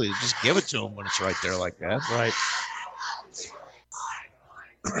usually they just give it to him when it's right there like that. Right.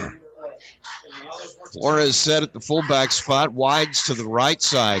 Flores set at the fullback spot. Wides to the right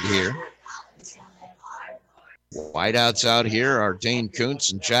side here. Wideouts out here are Dane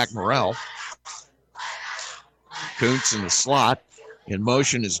Kuntz and Jack Morrell. Kuntz in the slot. In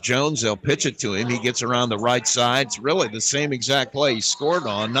motion is Jones. They'll pitch it to him. He gets around the right side. It's really the same exact play he scored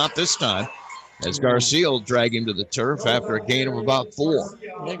on, not this time, as Garcia will drag him to the turf after a gain of about 4.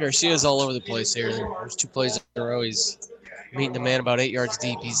 Yeah, Garcia's all over the place here. There's 2 plays in a row. He's meeting the man about 8 yards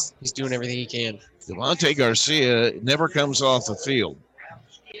deep. He's doing everything he can. Devontae Garcia never comes off the field.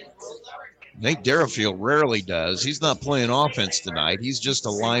 Nate Derifield rarely does. He's not playing offense tonight. He's just a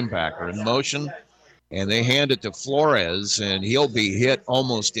linebacker in motion, and they hand it to Flores, and he'll be hit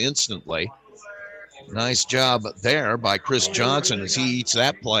almost instantly. Nice job there by Chris Johnson as he eats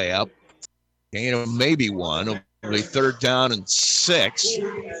that play up. Gain of maybe one. It'll be 3rd down and 6.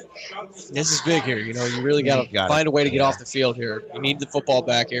 This is big here. You really got to find a way to get off the field here. You need the football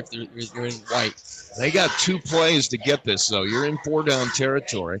back here if you're in white. They got 2 plays to get this, though. You're in 4-down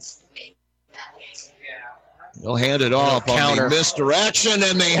territory. They'll hand it off on the misdirection,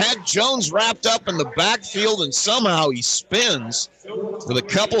 and they had Jones wrapped up in the backfield, and somehow he spins with a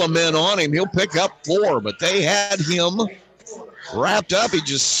couple of men on him. He'll pick up 4, but they had him wrapped up. He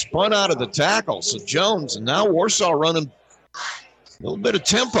just spun out of the tackle. So Jones, and now Warsaw running a little bit of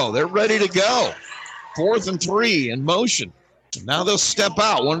tempo. They're ready to go. 4th and 3 in motion. Now they'll step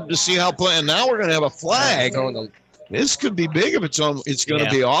out. Wanted to see how play. And now we're going to have a flag. This could be big if it's on. It's going to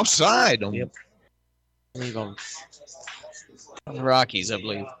be offside. Yep. I believe on the Rockies, I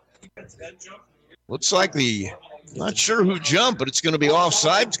believe. Looks like not sure who jumped, but it's going to be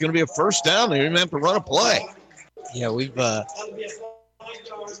offside. It's going to be a 1st down. They didn't have to run a play. Yeah, we've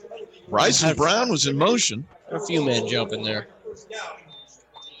Bryson Brown was in motion. A few men jumping there.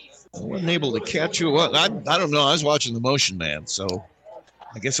 I wasn't able to catch you. I don't know. I was watching the motion man, so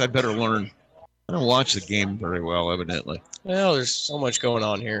I guess I better learn. I don't watch the game very well, evidently. Well, there's so much going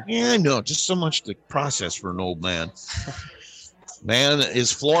on here. Yeah, I know. Just so much to process for an old man. Man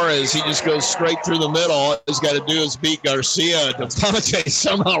is Flores. He just goes straight through the middle. All he's got to do is beat Garcia. Devontae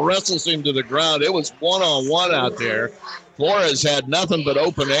somehow wrestles him to the ground. It was one-on-one out there. Flores had nothing but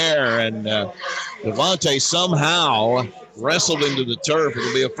open air, and Devontae somehow wrestled into the turf.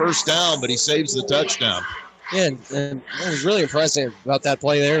 It'll be a 1st down, but he saves the touchdown. Yeah, and what was really impressive about that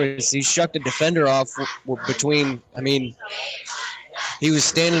play there is he shucked a defender off between, he was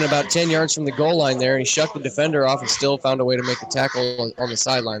standing about 10 yards from the goal line there, and he shucked the defender off and still found a way to make a tackle on the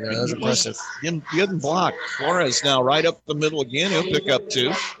sideline there. That was impressive. He didn't block. Flores now right up the middle again. He'll pick up 2.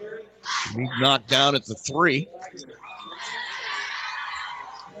 He's knocked down at the 3.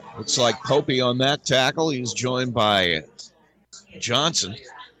 Looks like Popey on that tackle. He's joined by Johnson.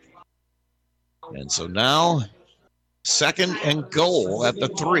 And so now 2nd and goal at the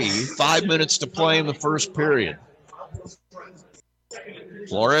 3. 5 minutes to play in the 1st period.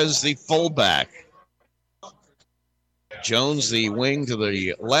 Flores, the fullback. Jones, the wing to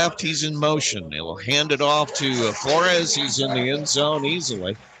the left. He's in motion. He'll hand it off to Flores. He's in the end zone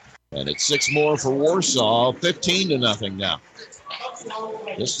easily. And it's 6 more for Warsaw. 15-0 now.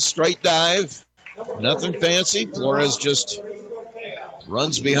 Just a straight dive. Nothing fancy. Flores just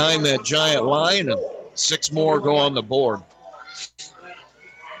runs behind that giant line, and 6 more go on the board.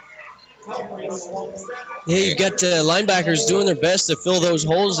 Yeah, you've got linebackers doing their best to fill those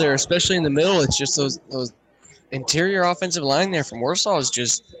holes there, especially in the middle. It's just those interior offensive line there from Warsaw is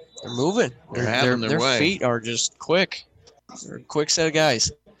just they're moving. They're having their way. Their feet are just quick. They're a quick set of guys.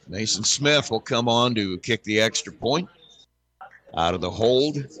 Mason Smith will come on to kick the extra point out of the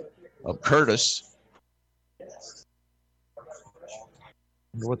hold of Curtis.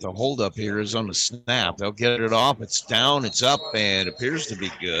 I wonder what the holdup here is on the snap. They'll get it off. It's down, it's up, and appears to be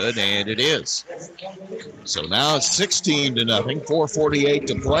good, and it is. So now it's 16-0, 4:48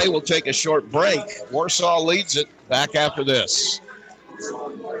 to play. We'll take a short break. Warsaw leads it. Back after this.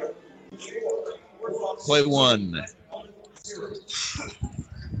 Play 1.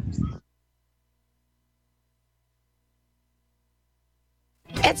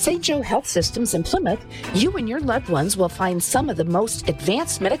 At St. Joe Health Systems in Plymouth, you and your loved ones will find some of the most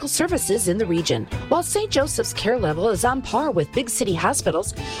advanced medical services in the region. While St. Joseph's care level is on par with big city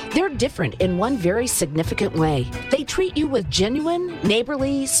hospitals, they're different in one very significant way. They treat you with genuine,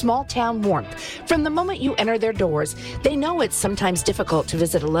 neighborly, small-town warmth. From the moment you enter their doors, they know it's sometimes difficult to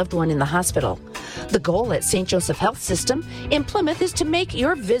visit a loved one in the hospital. The goal at St. Joseph Health System in Plymouth is to make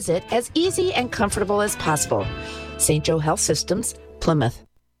your visit as easy and comfortable as possible. St. Joe Health Systems, Plymouth.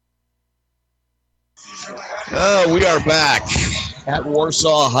 We are back at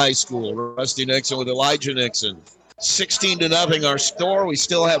Warsaw High School. Rusty Nixon with Elijah Nixon. 16-0 our score. We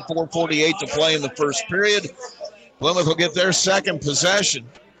still have 4:48 to play in the 1st period. Plymouth will get their 2nd possession.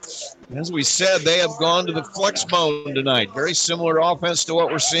 As we said, they have gone to the flex bone tonight. Very similar offense to what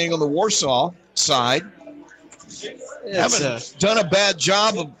we're seeing on the Warsaw side. Haven't done a bad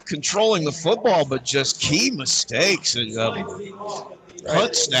job of controlling the football, but just key mistakes.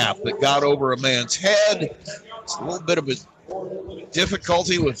 Punt snap that got over a man's head. It's a little bit of a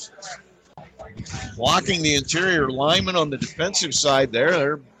difficulty with blocking the interior lineman on the defensive side there.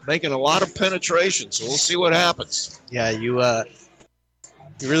 They're making a lot of penetration, so we'll see what happens. Yeah,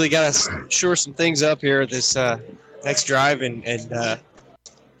 you really got to shore some things up here this next drive and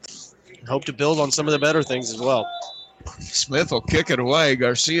hope to build on some of the better things as well. Smith will kick it away.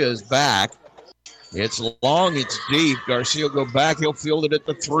 Garcia is back. It's long, it's deep. Garcia will go back. He'll field it at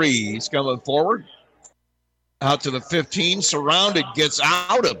the 3. He's coming forward. Out to the 15. Surrounded, gets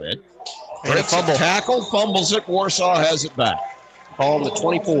out of it. And a fumble. Tackle, fumbles it. Warsaw has it back. Ball on the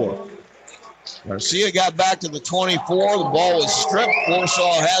 24. Garcia got back to the 24. The ball was stripped.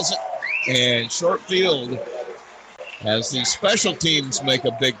 Warsaw has it. And short field as the special teams make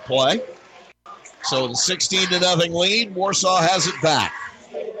a big play. So the 16-0 lead, Warsaw has it back.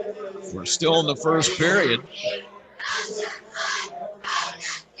 We're still in the first period.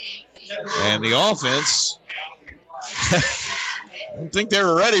 And the offense, I don't think they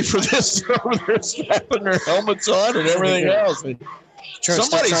were ready for this. They're strapping their helmets on and everything else.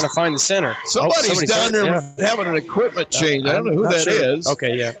 Somebody's trying to find the center. Somebody's down there having an equipment change. I don't know who that is.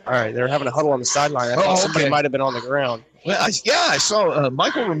 Okay, yeah. All right, they're having a huddle on the sideline. I thought somebody might have been on the ground. Well, I saw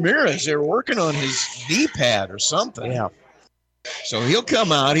Michael Ramirez. They were working on his knee pad or something. Yeah. So he'll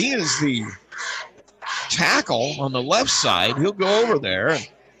come out. He is the tackle on the left side. He'll go over there.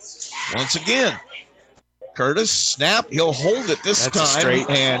 Once again, Curtis, snap. He'll hold it this time.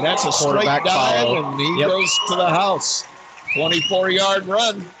 And that's a straight dive, and he goes to the house. 24-yard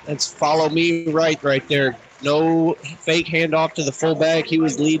run. That's follow me right there. No fake handoff to the fullback. He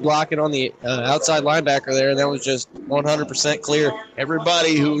was lead blocking on the outside linebacker there, and that was just 100% clear.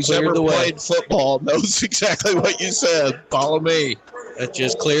 Everybody who's ever played football knows exactly what you said. Follow me. That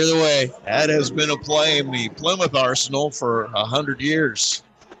just clear the way. That has been a play in the Plymouth Arsenal for 100 years.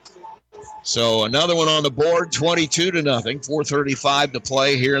 So another one on the board, 22-0. 4:35 to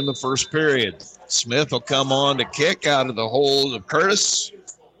play here in the first period. Smith will come on to kick out of the hold of Curtis.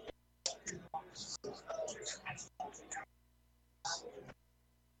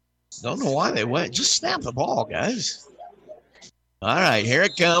 Don't know why they went. Just snap the ball, guys. All right, here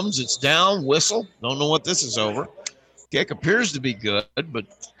it comes. It's down, whistle. Don't know what this is over. Kick appears to be good, but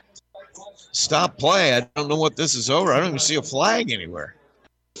stop play. I don't know what this is over. I don't even see a flag anywhere.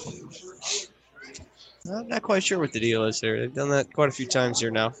 I'm not quite sure what the deal is here. They've done that quite a few times here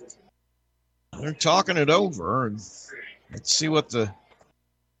now. They're talking it over, and let's see what the...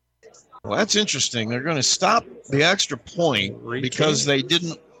 Well, that's interesting. They're going to stop the extra point because they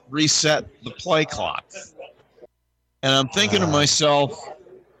didn't reset the play clock. And I'm thinking to myself,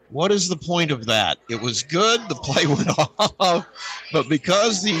 what is the point of that? It was good. The play went off. But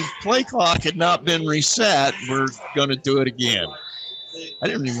because the play clock had not been reset, we're going to do it again. I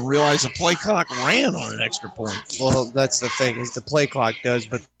didn't even realize the play clock ran on an extra point. Well, that's the thing, is the play clock does,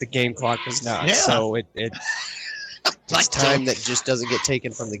 but the game clock does not. Yeah. So it's time that just doesn't get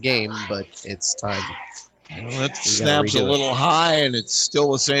taken from the game, but it's time. Well, that snaps a little high, and it's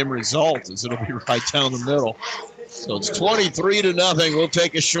still the same result, as it'll be right down the middle. So it's 23-0. We'll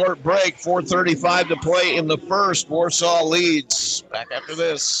take a short break. 4:35 to play in the first. Warsaw leads. Back after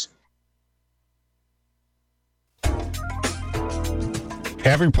this.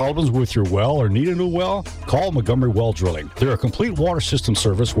 Having problems with your well or need a new well? Call Montgomery Well Drilling. They're a complete water system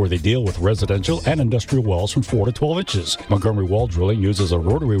service where they deal with residential and industrial wells from 4 to 12 inches. Montgomery Well Drilling uses a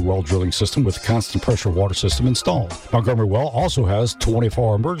rotary well drilling system with constant pressure water system installed. Montgomery Well also has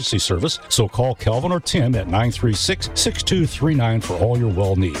 24-hour emergency service, so call Calvin or Tim at 936-6239 for all your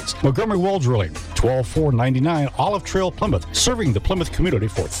well needs. Montgomery Well Drilling, 12499 Olive Trail, Plymouth, serving the Plymouth community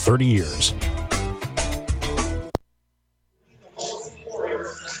for 30 years.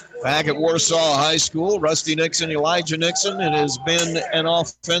 Back at Warsaw High School, Rusty Nixon, Elijah Nixon. It has been an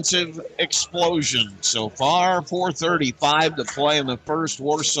offensive explosion so far. 4:35 to play in the first.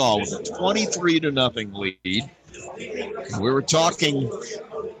 Warsaw with a 23-0 lead. We were talking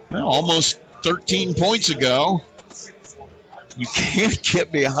almost 13 points ago. You can't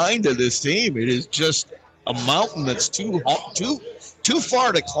get behind to this team. It is just a mountain that's too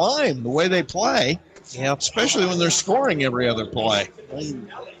far to climb the way they play. Yeah, especially when they're scoring every other play.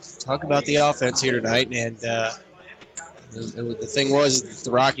 Talk about the offense here tonight, and the thing was the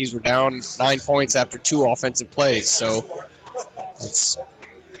Rockies were down 9 points after 2 offensive plays, so it's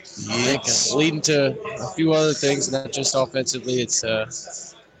leading to a few other things, not just offensively. It's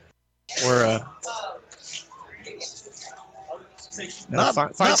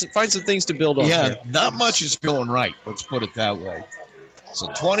find some things to build on. Yeah, here. Not much is going right. Let's put it that way. So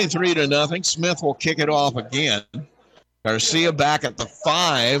 23-0. Smith will kick it off again. Garcia back at the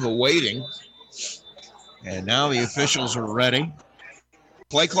 5, awaiting. And now the officials are ready.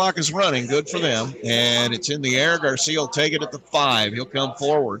 Play clock is running. Good for them. And it's in the air. Garcia will take it at the 5. He'll come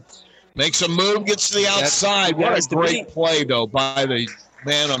forward. Makes a move, gets to the outside. What a great play, though, by the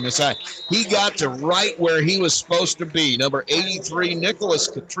man on the side. He got to right where he was supposed to be. Number 83, Nicholas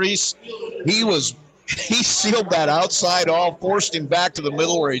Catrice. He sealed that outside off, forced him back to the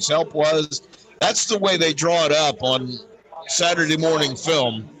middle where his help was. That's the way they draw it up on Saturday morning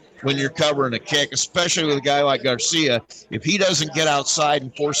film when you're covering a kick, especially with a guy like Garcia. If he doesn't get outside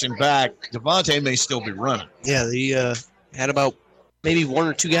and force him back, Devontae may still be running. Yeah, he had about maybe one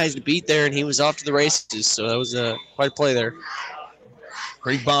or two guys to beat there, and he was off to the races. So that was quite a play there.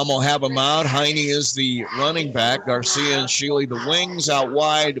 Kriegbaum will have him out. Heine is the running back. Garcia and Shealy the wings out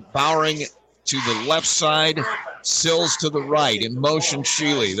wide. Bowering to the left side. Sills to the right. In motion,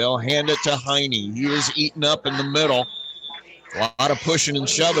 Shealy. They'll hand it to Heine. He is eaten up in the middle. A lot of pushing and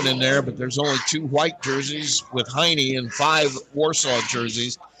shoving in there, but there's only 2 white jerseys with Heine and 5 Warsaw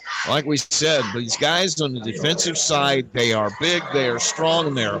jerseys. Like we said, these guys on the defensive side, they are big, they are strong,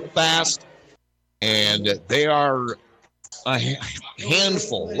 and they are fast, and they are a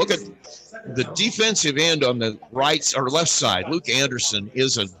handful. Look at the defensive end on the right or left side. Luke Anderson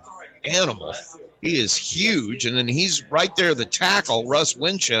is an animal. He is huge, and then he's right there, the tackle, Russ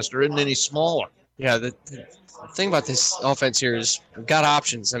Winchester, and then he's smaller. Yeah, the thing about this offense here is we've got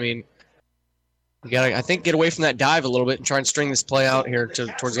options. I mean, we got to, I think, get away from that dive a little bit and try and string this play out here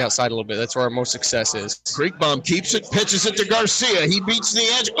towards the outside a little bit. That's where our most success is. Kriegbaum keeps it, pitches it to Garcia. He beats the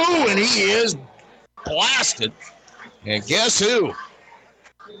edge. Ooh, and he is blasted. And guess who?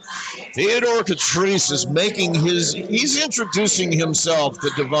 Theodore Catrice is he's introducing himself to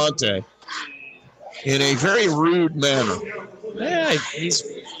Devontae in a very rude manner. Yeah, he's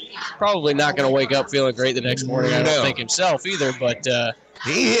probably not going to wake up feeling great the next morning. I don't think himself either, but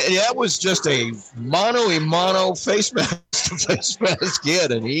that was just a mano-a-mano face mask to face mask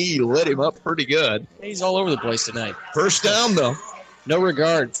kid, and he lit him up pretty good. He's all over the place tonight. First down, though. No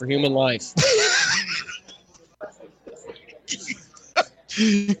regard for human life.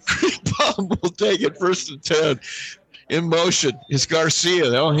 Kriegbaum will take it 1st and 10. In motion is Garcia.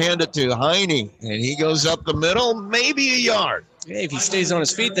 They'll hand it to Heine, and he goes up the middle, maybe a yard. Hey, if he stays on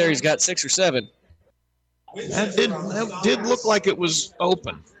his feet there, he's got 6 or 7. That did look like it was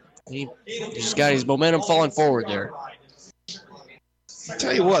open. He's got his momentum falling forward there. I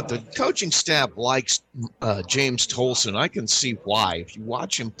tell you what, the coaching staff likes James Tolson. I can see why. If you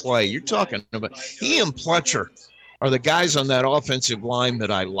watch him play, you're talking about he and Pletcher are the guys on that offensive line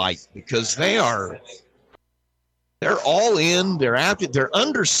that I like because they're all in. They're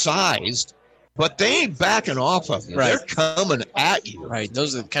undersized, but they ain't backing off of you. Right. They're coming at you. Right.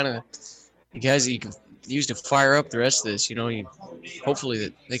 Those are the kind of the guys that you can use to fire up the rest of this. Hopefully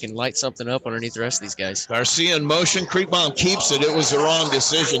that they can light something up underneath the rest of these guys. Garcia in motion. Kriegbaum keeps it. It was the wrong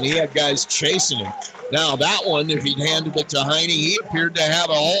decision. He had guys chasing him. Now that one, if he'd handed it to Heine, he appeared to have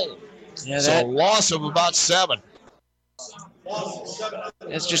a hole. Yeah, so a loss of about 7.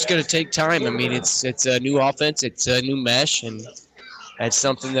 It's just going to take time. I mean, it's a new offense. It's a new mesh, and that's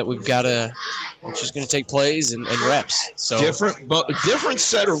something that we've got to – it's just going to take plays and reps. So different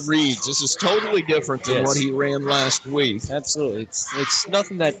set of reads. This is totally different than what he ran last week. Absolutely. It's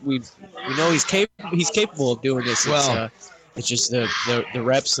nothing that we know he's capable of doing this. It's just the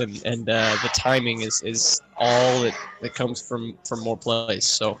reps and the timing is all that comes from more plays.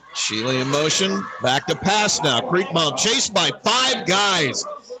 So Shealy in motion, back to pass now. Kriegbaum chased by 5 guys.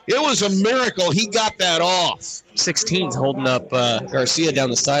 It was a miracle he got that off. 16's holding up Garcia down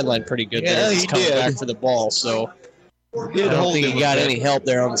the sideline pretty good. Yeah, he's coming back for the ball. So I don't think he got any help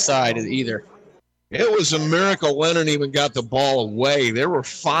there on the side either. It was a miracle Lennon even got the ball away. There were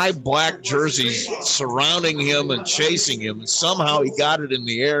 5 black jerseys surrounding him and chasing him, and somehow he got it in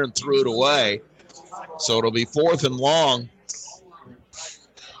the air and threw it away. So it'll be 4th and long,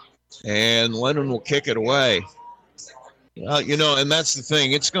 and Lennon will kick it away. And that's the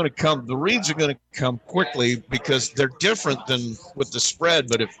thing. It's going to come. The reads are going to come quickly because they're different than with the spread.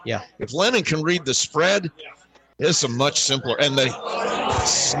 But if Lennon can read the spread, it's a much simpler. And the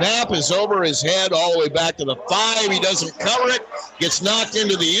snap is over his head all the way back to the 5. He doesn't cover it. Gets knocked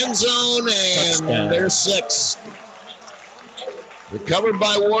into the end zone, and there's 6. Recovered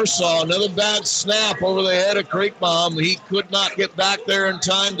by Warsaw. Another bad snap over the head of Kriegbaum. He could not get back there in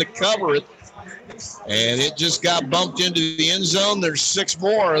time to cover it. And it just got bumped into the end zone. There's 6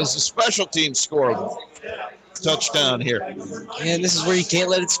 more as the special teams score touchdown here. And this is where you can't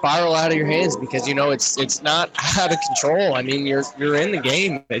let it spiral out of your hands because it's not out of control. I mean, you're in the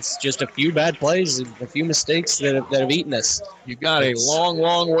game. It's just a few bad plays and a few mistakes that have eaten us. You got a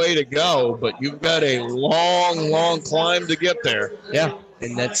long way to go, but you've got a long climb to get there. Yeah,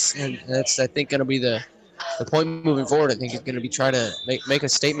 and that's I think going to be the point moving forward. I think it's going to be try to make a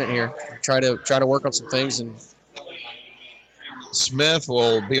statement here. Try to work on some things and Smith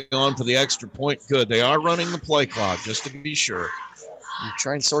will be on for the extra point. Good. They are running the play clock, just to be sure. You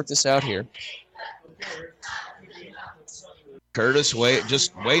try and sort this out here. Curtis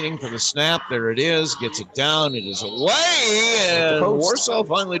just waiting for the snap. There it is. Gets it down. It is away. And Warsaw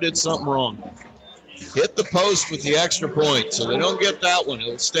finally did something wrong. Hit the post with the extra point, so they don't get that one.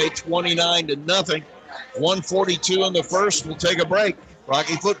 It'll stay 29-0. 1:42 in the first. We'll take a break.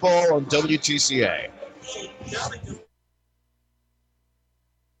 Rocky Football on WTCA.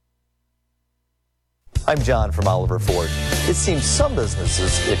 I'm John from Oliver Ford. It seems some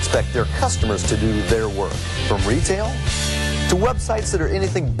businesses expect their customers to do their work, from retail to websites that are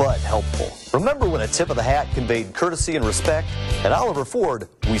anything but helpful. Remember when a tip of the hat conveyed courtesy and respect? At Oliver Ford,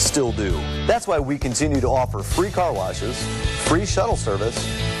 we still do. That's why we continue to offer free car washes, free shuttle service,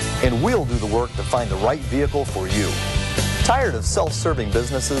 and we'll do the work to find the right vehicle for you. Tired of self-serving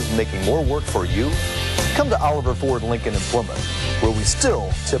businesses making more work for you? Come to Oliver Ford Lincoln in Plymouth, where we still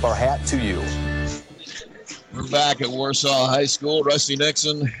tip our hat to you. We're back at Warsaw High School. Rusty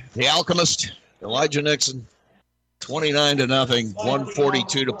Nixon, the Alchemist, Elijah Nixon, 29-0,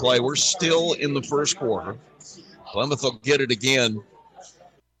 1:42 to play. We're still in the first quarter. Plymouth will get it again.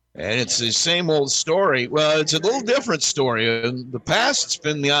 And it's the same old story. Well, it's a little different story. In the past, it's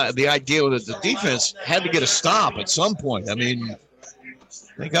been the idea that the defense had to get a stop at some point. I mean,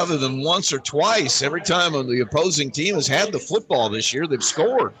 I think other than once or twice, every time the opposing team has had the football this year, they've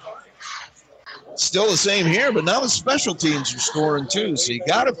scored. Still the same here, but now the special teams are scoring too. So you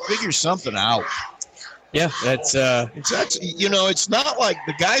got to figure something out. Yeah, that's it's not like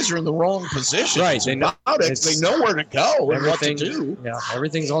the guys are in the wrong position. Right, they know where to go and what to do. Yeah,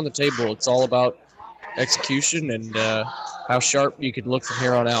 everything's on the table. It's all about execution and how sharp you could look from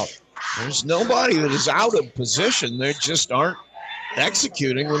here on out. There's nobody that is out of position. They just aren't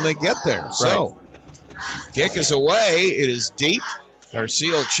executing when they get there. Right. So, kick is away. It is deep.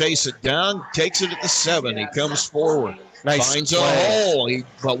 Garcia will chase it down, takes it at the 7. He comes forward. Nice finds play. A hole.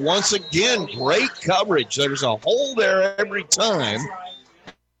 But once again, great coverage. There's a hole there every time.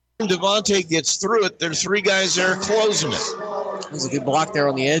 Devontae gets through it. There's 3 guys there closing it. There's a good block there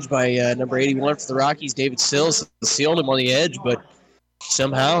on the edge by number 81 for the Rockies, David Sills. Sealed him on the edge, but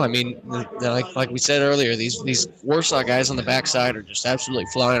somehow, I mean, like we said earlier, these Warsaw guys on the backside are just absolutely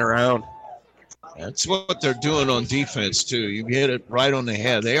flying around. That's what they're doing on defense, too. You hit it right on the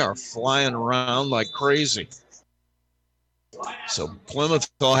head. They are flying around like crazy. So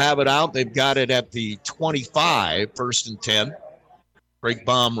Plymouth will have it out. They've got it at the 25, 1st and 10. Break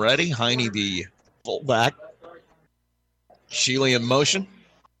bomb ready. Heine, the fullback. Shealy in motion.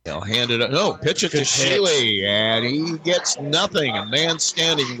 They'll hand it up. No, pitch it to Shealy, and he gets nothing. A man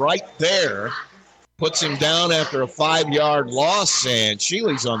standing right there puts him down after a 5-yard loss, and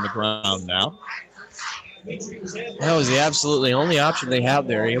Shealy's on the ground now. That was the absolutely only option they have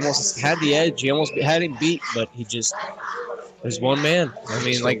there. He almost had the edge. He almost had him beat, but there's one man. I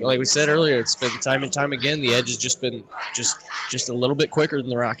mean, like we said earlier, it's been time and time again. The edge has just been just a little bit quicker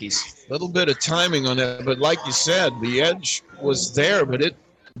than the Rockies. A little bit of timing on it, but like you said, the edge was there, but it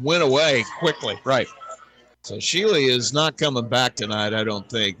went away quickly. Right. So Shealy is not coming back tonight, I don't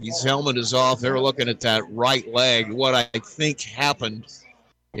think. His helmet is off. They're looking at that right leg. What I think happened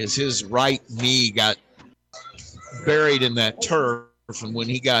is his right knee got buried in that turf, and when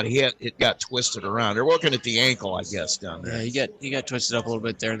he got hit, it got twisted around. They're looking at the ankle, I guess, down there. Yeah, he got twisted up a little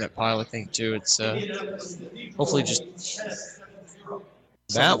bit there in that pile, I think, too. It's hopefully just...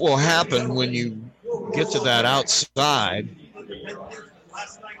 That will happen when you get to that outside.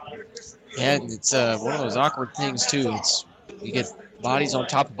 Yeah, it's one of those awkward things, too. You get bodies on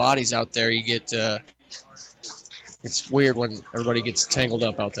top of bodies out there. You get... it's weird when everybody gets tangled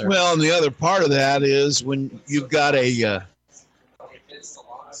up out there. Well, and the other part of that is when you've got a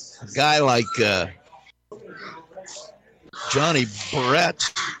guy like Johnny Barrett.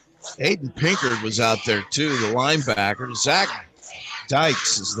 Aiden Pinkard was out there, too, the linebacker. Zach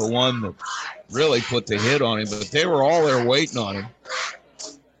Dykes is the one that really put the hit on him, but they were all there waiting on him.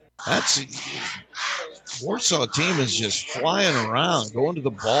 Warsaw team is just flying around, going to the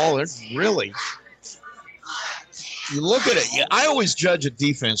ball. They're really... You look at it, I always judge a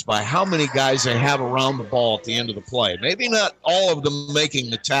defense by how many guys they have around the ball at the end of the play. Maybe not all of them making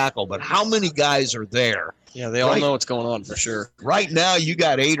the tackle, but how many guys are there? Yeah, they all know what's going on for sure. Right now, you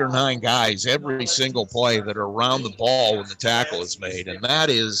got 8 or 9 guys every single play that are around the ball when the tackle is made, and that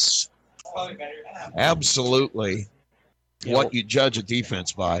is absolutely what you judge a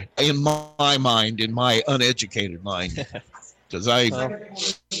defense by, in my mind, in my uneducated mind, because I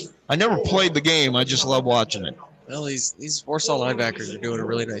never played the game. I just love watching it. Well, these Warsaw linebackers are doing a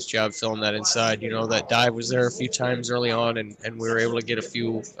really nice job filling that inside. You know, that dive was there a few times early on, and we were able to get a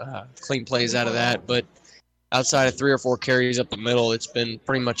few clean plays out of that. But outside of 3 or 4 carries up the middle, it's been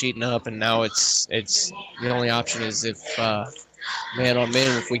pretty much eaten up, and now it's the only option is if man on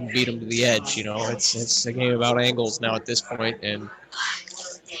man, if we can beat them to the edge. You know, it's a game about angles now at this point, and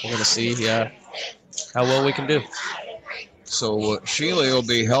we're going to see how well we can do. So Shealy will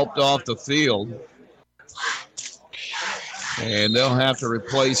be helped off the field, and they'll have to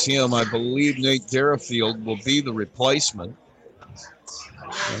replace him. I believe Nate Derifield will be the replacement.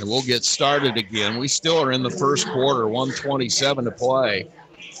 And we'll get started again. We still are in the first quarter, 1:27 to play.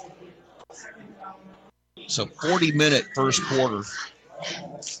 So 40-minute first quarter,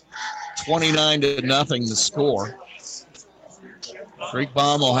 29-0 the score.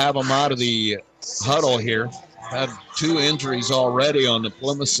 Kriegbaum will have them out of the huddle here. Had 2 injuries already on the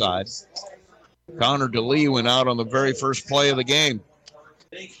Plymouth side. Connor DeLee went out on the very first play of the game.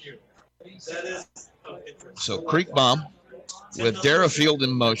 So Kriegbaum with Derifield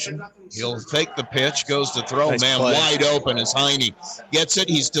in motion. He'll take the pitch, goes to throw. Nice play. Wide open as Heine gets it.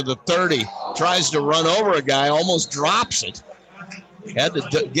 He's to the 30. Tries to run over a guy, almost drops it. Had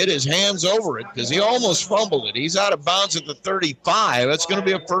to get his hands over it because he almost fumbled it. He's out of bounds at the 35. That's going to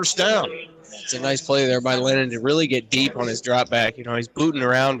be a first down. It's a nice play there by Lennon to really get deep on his drop back. You know, he's booting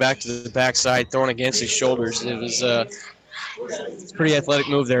around back to the backside, throwing against his shoulders. It was a pretty athletic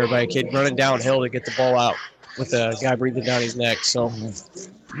move there by a kid running downhill to get the ball out with a guy breathing down his neck. So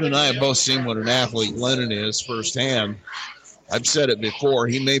you and I have both seen what an athlete Lennon is firsthand. I've said it before.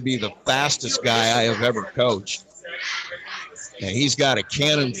 He may be the fastest guy I have ever coached. And he's got a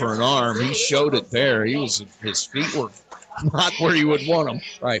cannon for an arm. He showed it there. His feet were not where you would want them.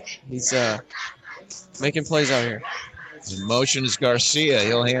 Right. He's making plays out here. In motion is Garcia.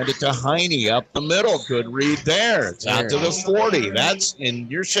 He'll hand it to Heine up the middle. Good read there. It's out to the 40. And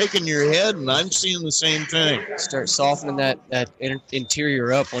you're shaking your head, and I'm seeing the same thing. Start softening that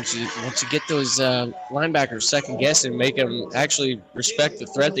interior up once you get those linebackers second guessing, make them actually respect the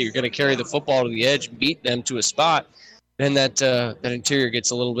threat that you're going to carry the football to the edge, and beat them to a spot. Then that interior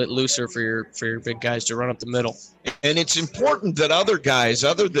gets a little bit looser for your big guys to run up the middle. And it's important that other guys,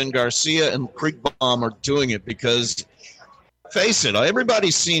 other than Garcia and Kriegbaum, are doing it because, face it,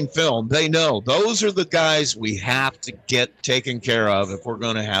 everybody's seen film. They know those are the guys we have to get taken care of if we're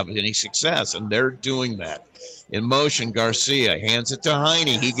going to have any success, and they're doing that. In motion, Garcia hands it to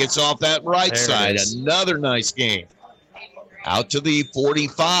Heine. He gets off that right side. Another nice game. Out to the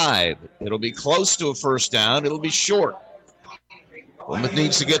 45. It'll be close to a first down. It'll be short. Plymouth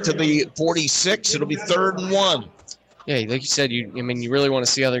needs to get to the 46. It'll be 3rd and 1. Yeah, like you said, you really want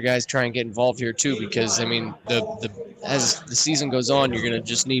to see other guys try and get involved here too, because as the season goes on, you're going to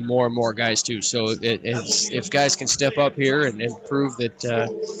just need more and more guys too. So if guys can step up here and prove that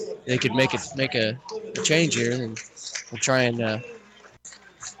they could make a change here, then we'll try and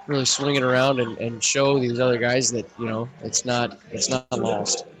really swing it around and show these other guys that it's not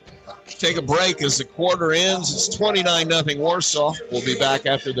lost. Take a break as the quarter ends. It's 29-0 Warsaw. We'll be back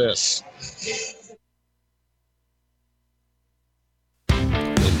after this.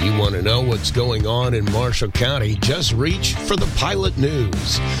 If you want to know what's going on in Marshall County, just reach for the Pilot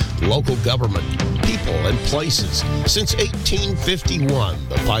News. Local government, people, and places. Since 1851,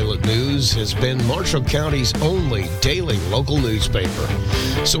 the Pilot News has been Marshall County's only daily local newspaper.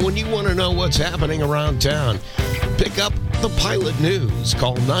 So when you want to know what's happening around town, pick up the Pilot News.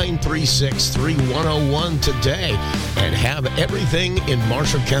 Call 936-3101 today and have everything in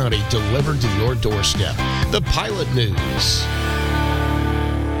Marshall County delivered to your doorstep. The Pilot News.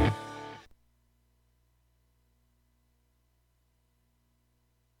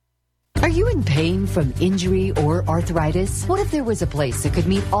 Are you in pain from injury or arthritis? What if there was a place that could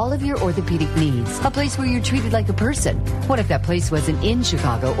meet all of your orthopedic needs? A place where you're treated like a person? What if that place wasn't in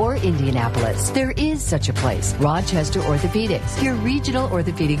Chicago or Indianapolis? There is such a place. Rochester Orthopedics, your regional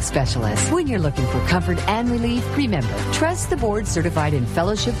orthopedic specialist. When you're looking for comfort and relief, remember, trust the board-certified and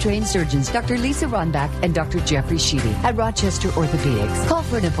fellowship-trained surgeons Dr. Lisa Ronbach and Dr. Jeffrey Sheedy at Rochester Orthopedics. Call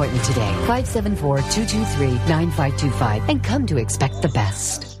for an appointment today, 574-223-9525, and come to expect the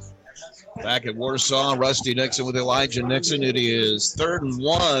best. Back at Warsaw, Rusty Nixon with Elijah Nixon. It is 3rd and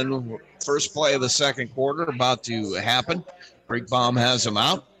 1. First play of the second quarter about to happen. Kriegbaum has him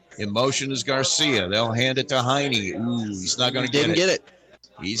out. In motion is Garcia. They'll hand it to Heine. Ooh, he's not going to get it.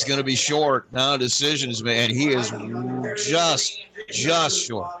 He's going to be short. Now decision is made, and he is just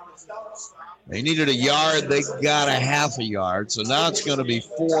short. They needed a yard. They got a half a yard. So now it's going to be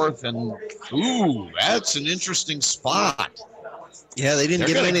 4th. And, ooh, that's an interesting spot. Yeah, they didn't They're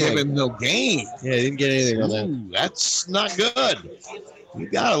get going to anything. give him no gain. Yeah, they didn't get anything on that. Ooh, that's not good. You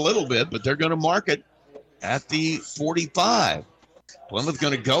got a little bit, but they're going to mark it at the 45. Plymouth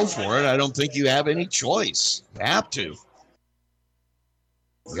going to go for it. I don't think you have any choice. You have to.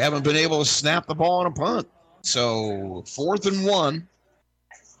 You haven't been able to snap the ball on a punt. So 4th and 1.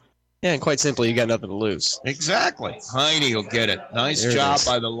 Yeah, and quite simply, you got nothing to lose. Exactly. Heine will get it. Nice There it job is.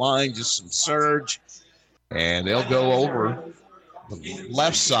 by the line. Just some surge. And they'll go over the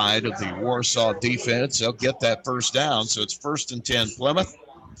left side of the Warsaw defense. They'll get that first down. So it's 1st and 10 Plymouth.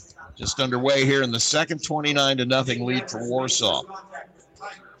 Just underway here in the second, 29-0 lead for Warsaw.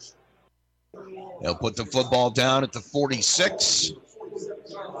 They'll put the football down at the 46.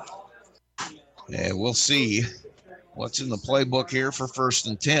 And we'll see what's in the playbook here for 1st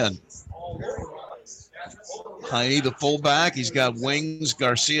and 10. Heine, the fullback. He's got wings.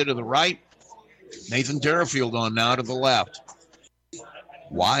 Garcia to the right. Nathan Derifield on now to the left.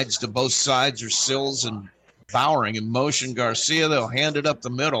 Wides to both sides are Sills and Bowering in motion. Garcia, they'll hand it up the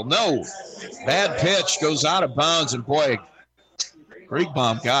middle. No. Bad pitch, goes out of bounds, and boy,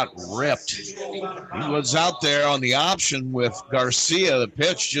 Kriegbaum got ripped. He was out there on the option with Garcia. The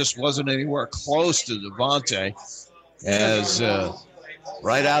pitch just wasn't anywhere close to Devontae. As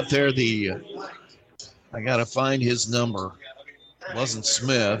right out there, I got to find his number. It wasn't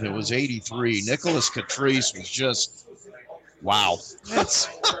Smith. It was 83. Nicholas Catrice was just, wow.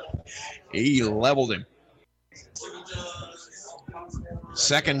 He leveled him.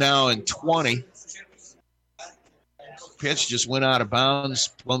 2nd now and 20. Pitch just went out of bounds.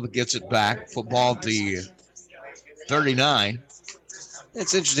 Plymouth gets it back. Football at the 39.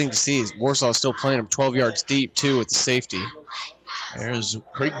 It's interesting to see. Warsaw still playing him 12 yards deep, too, with the safety. There's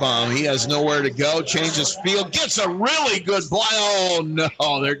Kriegbaum. He has nowhere to go. Changes field. Gets a really good fly. Oh,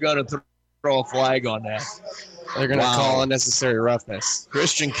 no. They're going to throw a flag on that. They're going to call unnecessary roughness.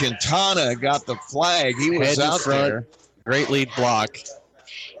 Christian Quintana got the flag. He was Head in out front. there. Great lead block.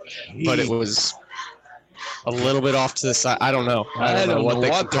 But it was a little bit off to the side. I don't know. I don't know what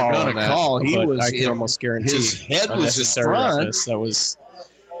they're going to call. He was I can almost guarantee his head was in unnecessary front. roughness. That was.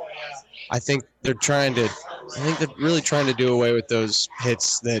 I think they're really trying to do away with those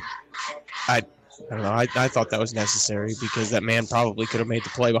hits that I don't know. I thought that was necessary because that man probably could have made the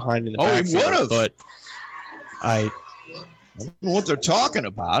play behind in the backfield. He would have. But I don't know what they're talking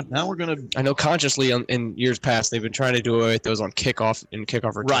about. Now we're going to. I know consciously in years past they've been trying to do away with those on kickoff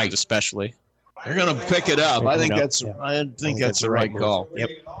returns, Right. especially. They're going to pick it up. I think that's the right call. Yep.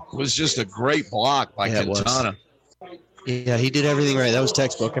 It was just a great block by Quintana. Yeah, he did everything right. That was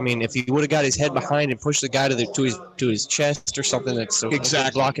textbook. I mean, if he would have got his head behind and pushed the guy to his chest or something, that's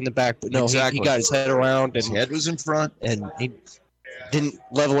Exactly. blocking the back. But no, he got his head around and His head was in front. and he didn't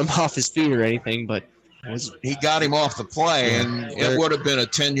level him off his feet or anything. But He got him off the play, and it would have been a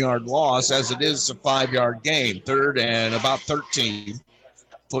 10-yard loss, as it is a 5-yard gain. 3rd and about 13.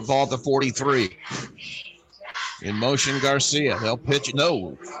 Football at the 43. In motion, Garcia. They'll pitch it.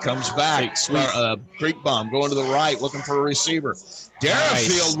 No. Comes back. Kriegbaum going to the right, looking for a receiver.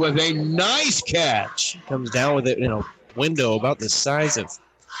 Derifield with a nice catch. comes down with it in a window about the size of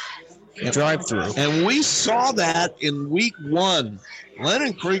a drive-through. And we saw that in week 1.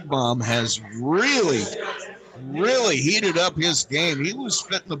 Lennon Kriegbaum has really heated up his game. He was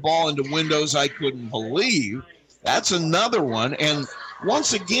fitting the ball into windows I couldn't believe. That's another one. And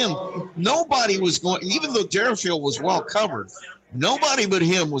once again, nobody was going, even though Derifield was well covered, nobody but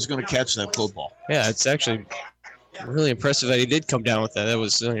him was going to catch that football. Yeah, it's actually really impressive that he did come down with that. That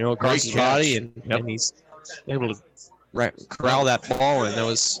was across Great his catch. body, and he's able to corral that ball, and that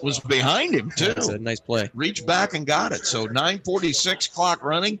was behind him too. It's a nice play. Reached back and got it. So 9:46 clock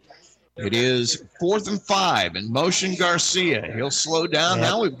running. It is 4th and 5 in motion. Garcia. He'll slow down. Yep.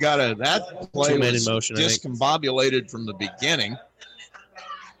 Now we've got that play 2 men was in motion, I think. discombobulated from the beginning.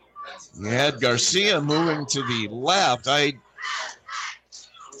 You had Garcia moving to the left. Looks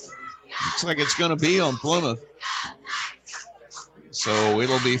like it's going to be on Plymouth. So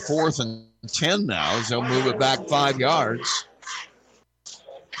it'll be 4th and 10 now as they'll move it back 5 yards.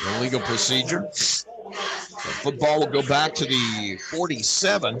 Illegal procedure. The football will go back to the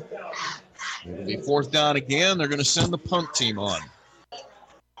 47. It'll be 4th down again. They're going to send the punt team on.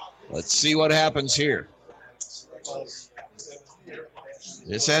 Let's see what happens here.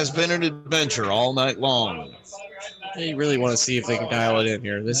 This has been an adventure all night long. You really want to see if they can dial it in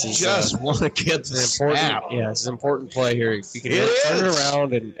here. This is Just want to get the snap. Yeah, it's an important play here. If you can It turn it is.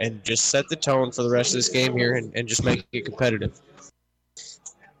 around and just set the tone for the rest of this game here and just make it competitive.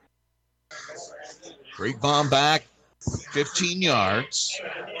 Great bomb back, 15 yards.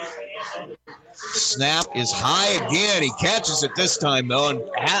 Snap is high again. He catches it this time, though. And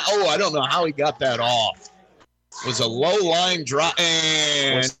I don't know how he got that off. It was a low line drop,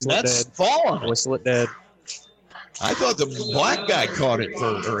 and that's fallen. Whistle it dead. I thought the black guy caught it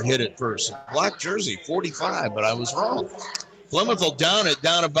or hit it first. Black jersey, 45, but I was wrong. Plymouth will down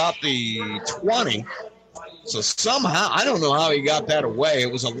about the 20. So somehow, I don't know how he got that away.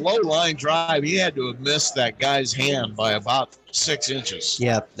 It was a low line drive. He had to have missed that guy's hand by about 6 inches.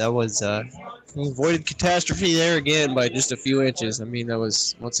 Yeah, that was he avoided catastrophe there again by just a few inches. I mean, that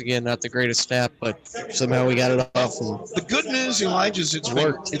was, once again, not the greatest snap, but somehow we got it off. And the good news, Elijah, is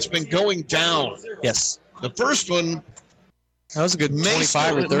it's been going down. Yes. The first one, that was a good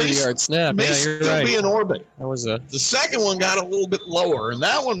 25 or 30-yard snap. May still be in orbit. That was the second one got a little bit lower, and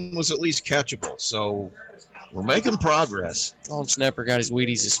that one was at least catchable. So we're making progress. Long snapper got his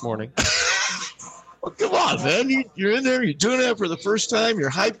Wheaties this morning. Well, come on, man. You're in there. You're doing that for the first time. You're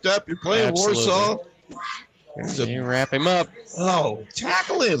hyped up. You're playing Warsaw. You wrap him up. Oh,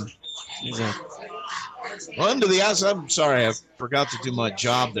 tackle him. Run to the outside. I'm sorry, I forgot to do my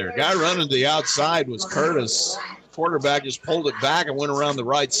job there. Guy running to the outside was Curtis. Quarterback just pulled it back and went around the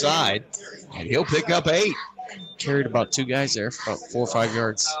right side, and he'll pick up 8. Carried about 2 guys there for about 4 or 5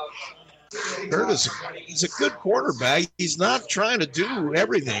 yards. Curtis, he's a good quarterback. He's not trying to do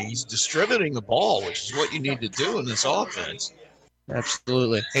everything. He's distributing the ball, which is what you need to do in this offense.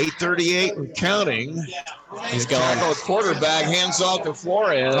 Absolutely. 8:38 and counting. He's gone. The quarterback hands off to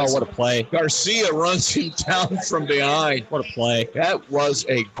Flores. Oh, what a play. Garcia runs him down from behind. What a play. That was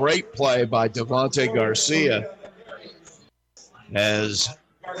a great play by Devontae Garcia. As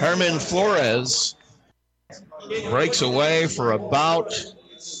Herman Flores breaks away for about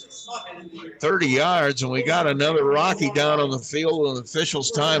 30 yards, and we got another Rocky down on the field with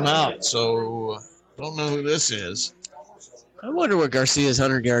officials timeout. So don't know who this is. I wonder what Garcia's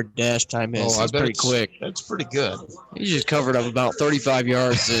 100-yard dash time is. Oh, it's pretty quick. That's pretty good. He just covered up about 35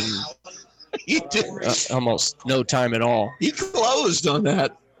 yards in he did. Almost no time at all. He closed on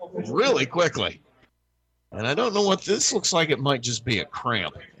that really quickly. And I don't know what this looks like. It might just be a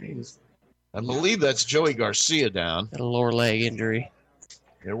cramp. I believe that's Joey Garcia down. Got a lower leg injury.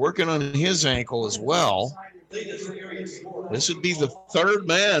 They're working on his ankle as well. This would be the third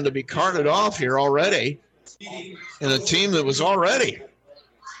man to be carted off here already in a team that was already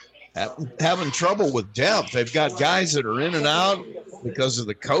having trouble with depth. They've got guys that are in and out because of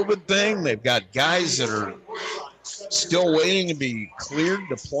the COVID thing. They've got guys that are still waiting to be cleared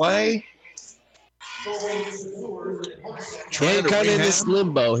to play. Trying kind of in this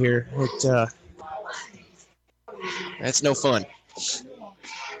limbo here. That's no fun.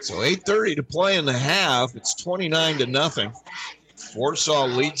 So 8:30 to play in the half. It's 29-0. Warsaw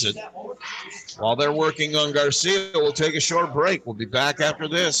leads it. While they're working on Garcia, we'll take a short break. We'll be back after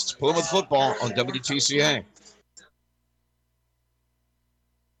this. It's Plymouth football on WTCA.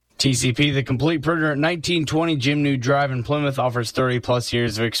 TCP, the complete printer at 1920 Jim New Drive in Plymouth, offers 30-plus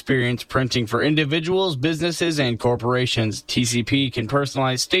years of experience printing for individuals, businesses, and corporations. TCP can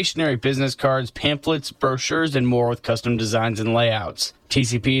personalize stationery business cards, pamphlets, brochures, and more with custom designs and layouts.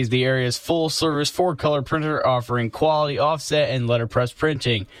 TCP is the area's full-service four-color printer offering quality offset and letterpress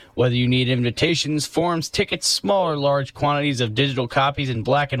printing. Whether you need invitations, forms, tickets, small or large quantities of digital copies in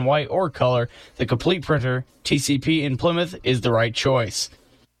black and white or color, the complete printer, TCP in Plymouth, is the right choice.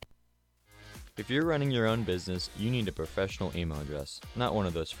 If you're running your own business, you need a professional email address, not one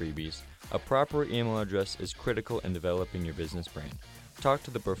of those freebies. A proper email address is critical in developing your business brand. Talk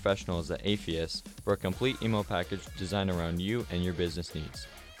to the professionals at AFIS for a complete email package designed around you and your business needs.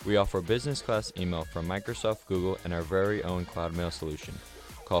 We offer business class email from Microsoft, Google, and our very own Cloud Mail solution.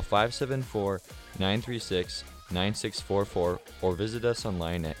 Call 574-936-9644 or visit us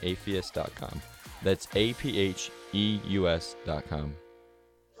online at afius.com. That's APHEUS.com.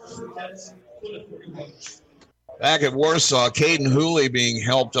 Back at Warsaw, Caden Hooley being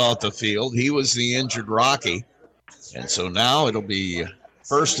helped off the field. He was the injured Rocky. And so now it'll be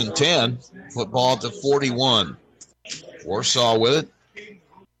 1st and 10, football at the 41. Warsaw with it.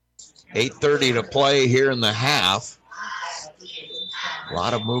 8:30 to play here in the half. A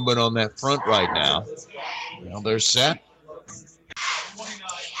lot of movement on that front right now. Well, they're set.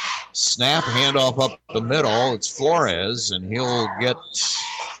 Snap, handoff up the middle. It's Flores, and he'll get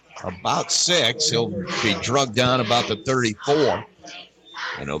about 6. He'll be drugged down about the 34.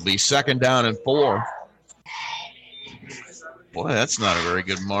 And it'll be 2nd down and 4. Boy, that's not a very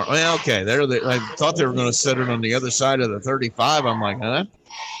good mark. Well, okay, I thought they were going to set it on the other side of the 35. I'm like, huh?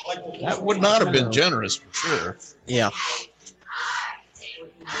 That would not have been generous for sure. Yeah.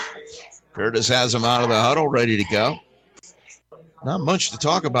 Curtis has him out of the huddle, ready to go. not much to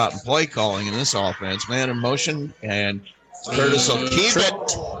talk about in play calling in this offense. Man in motion, and Curtis will keep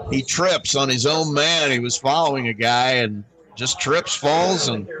it. He trips on his own man. He was following a guy and just trips, falls,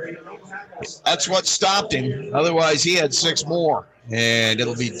 and that's what stopped him. Otherwise, he had 6 more. And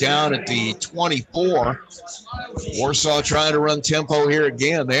it'll be down at the 24. Warsaw trying to run tempo here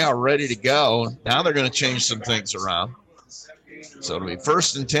again. They are ready to go. Now they're going to change some things around. So it'll be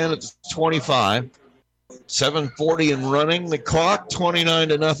 1st and 10 at the 25. 7:40 and running the clock.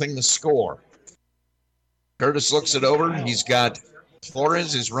 29-0 the score. Curtis looks it over. He's got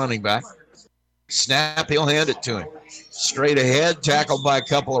Flores, his running back. Snap, he'll hand it to him. Straight ahead, tackled by a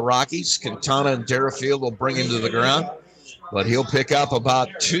couple of Rockies. Quintana and Derafield will bring him to the ground. But he'll pick up about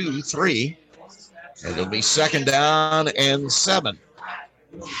 2-3. And it'll be 2nd down and 7.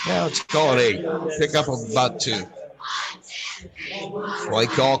 Yeah, let's call it 8. Pick up about 2. Play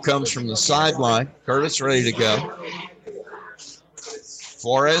call comes from the sideline. Curtis ready to go.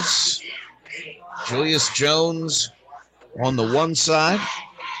 Flores, Julius Jones on the one side.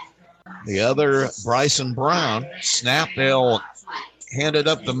 The other, Bryson Brown. Snap, they'll hand it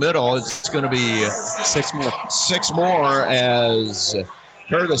up the middle. It's going to be 6 more. 6 more as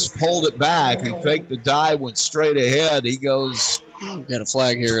Curtis pulled it back. He faked the dive, went straight ahead. He goes got a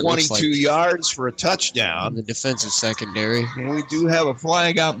flag here. 22 yards for a touchdown. The defensive secondary. And we do have a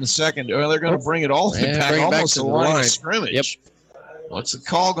flag out in the second. Well, they're going to bring it all the way back, almost to the line of scrimmage. Yep. What's the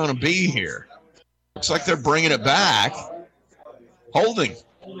call going to be here? Looks like they're bringing it back. Holding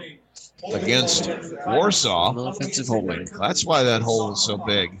against Warsaw. Offensive holding. That's why that hole is so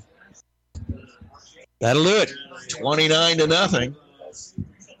big. That'll do it. 29-0.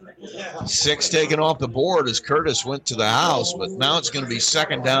 6 taken off the board as Curtis went to the house, but now it's going to be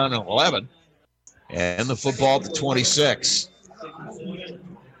 2nd down and 11. And the football at the 26.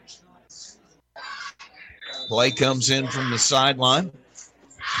 Play comes in from the sideline.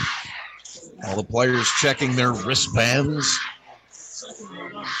 All the players checking their wristbands.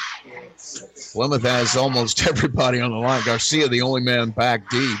 Plymouth has almost everybody on the line. Garcia, the only man back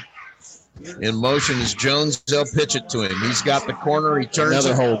deep. In motion is Jones. They'll pitch it to him. He's got the corner. He turns.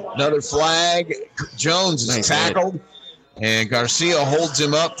 Another hold. Another flag. Jones is tackled. And Garcia holds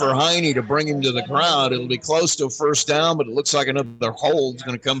him up for Heine to bring him to the ground. It'll be close to a 1st down, but it looks like another hold's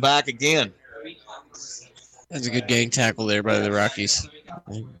going to come back again. That's a good gang tackle there by the Rockies.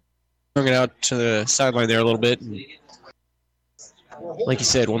 Bring it out to the sideline there a little bit. And like you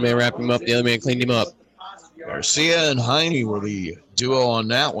said, one man wrapped him up, the other man cleaned him up. Garcia and Heine were the duo on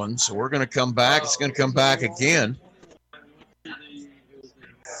that one, so we're going to come back. It's going to come back again.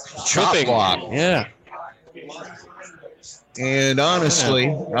 Chop block. Yeah. And honestly,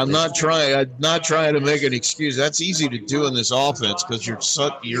 I'm not trying to make an excuse. That's easy to do in this offense because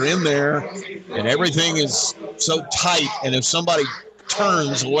you're in there and everything is so tight. And if somebody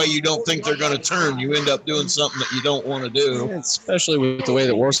turns the way you don't think they're going to turn, you end up doing something that you don't want to do. Yeah, especially with the way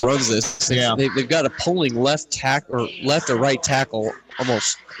that Warsaw runs this. They've got a pulling left or right tackle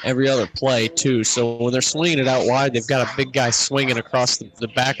almost every other play too. So when they're swinging it out wide, they've got a big guy swinging across the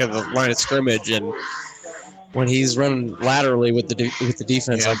back of the line of scrimmage, and when he's running laterally with the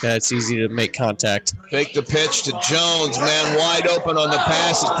defense like that, it's easy to make contact. Fake the pitch to Jones, man wide open on the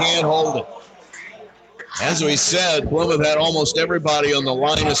pass. He can't hold it. As we said, Plymouth had almost everybody on the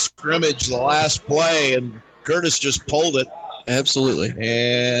line of scrimmage the last play, and Curtis just pulled it. Absolutely.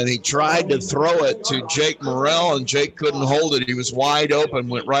 And he tried to throw it to Jake Morrell, and Jake couldn't hold it. He was wide open,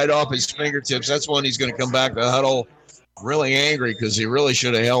 went right off his fingertips. That's when he's going to come back to the huddle really angry because he really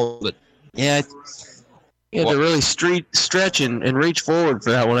should have held it. Yeah, he had to really stretch and reach forward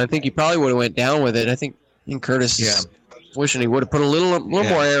for that one. I think he probably would have went down with it. I think Curtis is wishing he would have put a little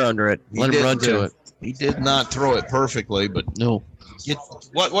more air under it, let him run to it. He did not throw it perfectly, but no.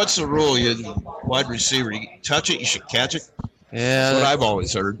 What's the rule? You wide receiver, you touch it, you should catch it. Yeah, that's what I've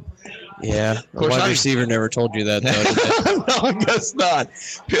always heard. Yeah, the wide receiver never told you that, though, did they? No, I guess not.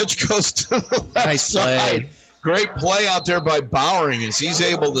 Pitch goes to the left side. Great play out there by Bowering as he's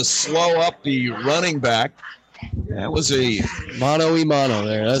able to slow up the running back. That was a mano-a-mano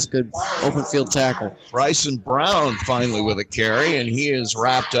there. That's good open field tackle. Bryson Brown finally with a carry, and he is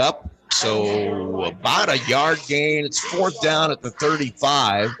wrapped up. So about a yard gain. It's 4th down at the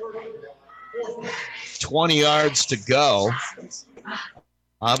 35. 20 yards to go.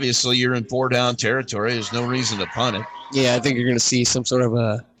 Obviously, you're in 4-down territory. There's no reason to punt it. Yeah, I think you're going to see some sort of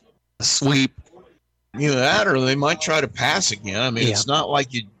a sweep. Either that or they might try to pass again. I mean, it's not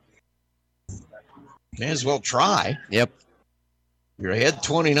like you may as well try. Yep. You're ahead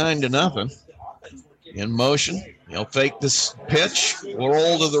 29-0. In motion He'll fake this pitch,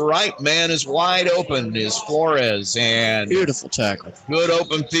 roll to the right. Man is wide open, is Flores. And beautiful tackle. Good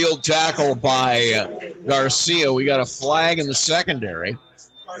open field tackle by Garcia. We got a flag in the secondary.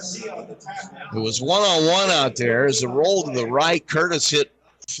 It was one-on-one out there. As a roll to the right, Curtis hit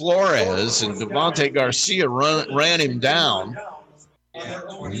Flores, and Devontae Garcia ran him down.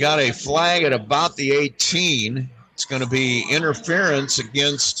 We got a flag at about the 18. It's going to be interference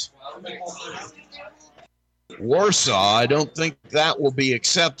against Warsaw. I don't think that will be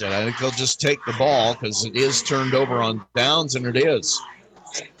accepted. I think they'll just take the ball because it is turned over on downs, and it is.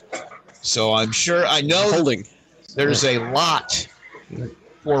 So I'm sure, I know holding. There's a lot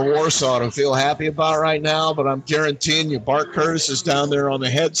for Warsaw to feel happy about right now, but I'm guaranteeing you Bart Curtis is down there on the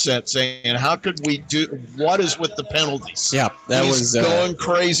headset saying, how could we do, what is with the penalties? Yeah, that He's was going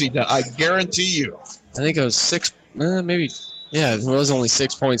crazy. I guarantee you. I think it was 6, maybe, yeah, it was only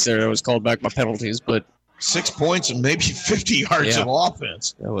 6 points there that was called back by penalties, but 6 points and maybe 50 yards of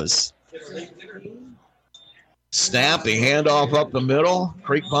offense. That was. Snap, the handoff up the middle.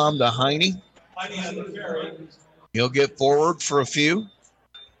 Creek bomb to Heine. He'll get forward for a few.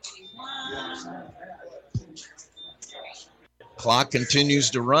 Clock continues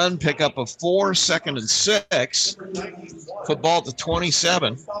to run. Pick up a 4, 2nd and 6. Football to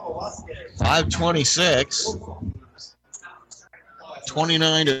 27. 5:26.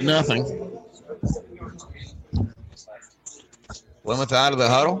 29-0. Plymouth out of the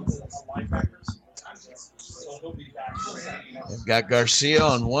huddle. They've got Garcia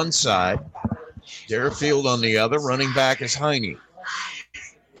on one side. Deerfield on the other. Running back is Heine.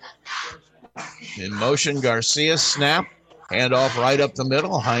 In motion, Garcia, snap. Handoff right up the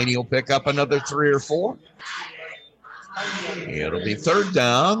middle. Heine will pick up another 3 or 4. It'll be 3rd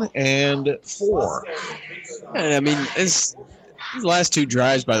down and 4. And I mean, these last 2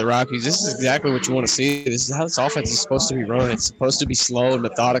 drives by the Rockies, this is exactly what you want to see. This is how this offense is supposed to be run. It's supposed to be slow and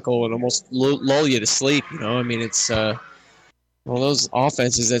methodical and almost lull you to sleep. You know, I mean, it's one of those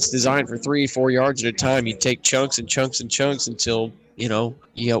offenses that's designed for 3-4 yards at a time. You take chunks and chunks and chunks until, you know,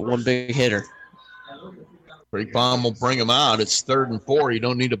 you got one big hitter. Creek bomb will bring him out. It's 3rd and 4. You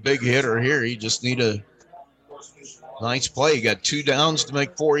don't need a big hitter here. You just need a nice play. You got 2 downs to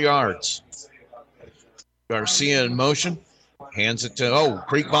make 4 yards. Garcia in motion. Hands it to,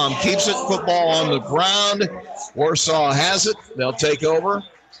 Creek bomb keeps it. Football on the ground. Warsaw has it. They'll take over.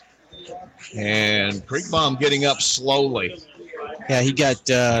 And Creek bomb getting up slowly. Yeah, he got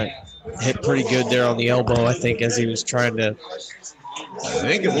hit pretty good there on the elbow, I think, as he was trying to. I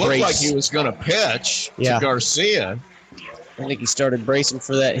think it looked like he was going to pitch to Garcia. I think he started bracing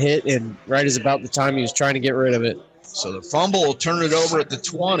for that hit, and right as about the time he was trying to get rid of it. So the fumble will turn it over at the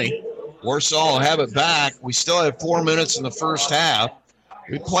 20. Warsaw will have it back. We still have 4 minutes in the first half.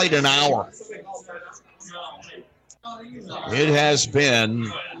 We played an hour. It has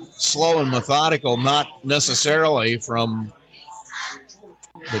been slow and methodical, not necessarily from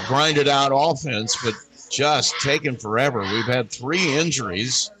the grinded out offense, but just taken forever. We've had 3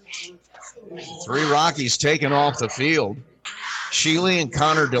 injuries, 3 Rockies taken off the field. Shealy and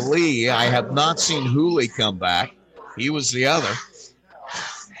Connor DeLee. I have not seen Hooley come back. He was the other.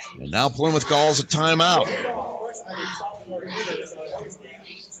 And now Plymouth calls a timeout.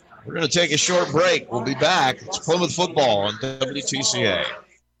 We're going to take a short break. We'll be back. It's Plymouth football on WTCA.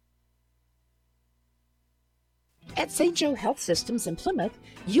 At St. Joe Health Systems in Plymouth,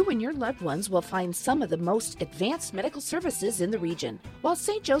 you and your loved ones will find some of the most advanced medical services in the region. While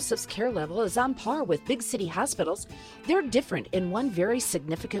St. Joseph's care level is on par with big city hospitals, they're different in one very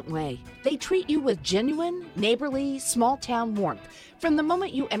significant way. They treat you with genuine, neighborly, small-town warmth. From the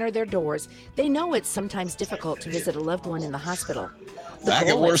moment you enter their doors, they know it's sometimes difficult to visit a loved one in the hospital. Back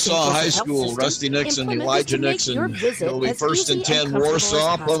at Warsaw High School, Rusty Nixon, Elijah Nixon. It'll be 1st and 10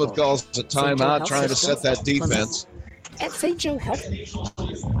 Warsaw. Plymouth calls a timeout, trying to set that defense. At St. Joe Health.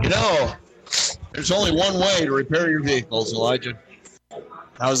 You know, there's only one way to repair your vehicles, Elijah.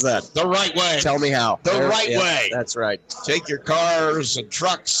 How's that? The right way. Tell me how. The right way. That's right. Take your cars and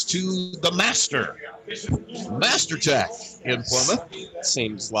trucks to the Master. Master Tech in Plymouth.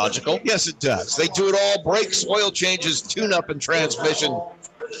 Seems logical. Yes, it does. They do it all. Brakes, oil changes, tune-up, and transmission.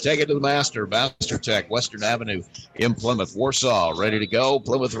 Take it to the Master. Master Tech, Western Avenue in Plymouth. Warsaw ready to go.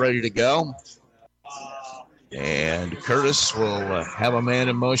 Plymouth ready to go. And Curtis will have a man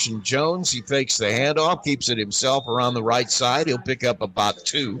in motion. Jones, he fakes the handoff, keeps it himself around the right side. He'll pick up about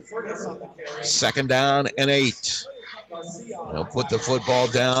 2. 2nd down and 8. They'll put the football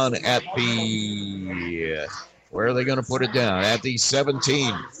down at the, where are they going to put it down? At the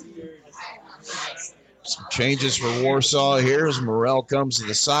 17. Some changes for Warsaw here as Morrell comes to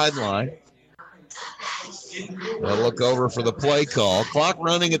the sideline. They'll look over for the play call. Clock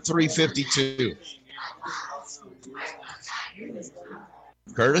running at 3:52.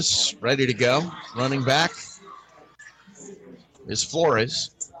 Curtis ready to go. Running back is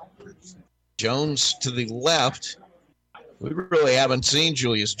Flores. Jones to the left. We really haven't seen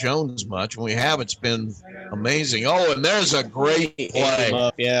Julius Jones much. When we have, it's been amazing. Oh, and there's a great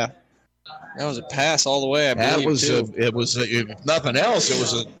play. Yeah. That was a pass all the way. It was, if nothing else, it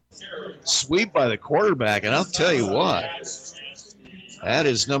was a sweep by the quarterback. And I'll tell you what, that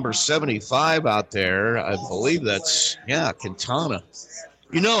is number 75 out there. I believe that's, Quintana.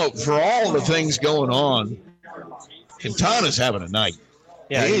 You know, for all the things going on, Quintana's having a night.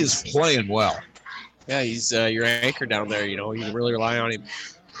 Yeah, he is playing well. Yeah, he's your anchor down there. You know, you can really rely on him.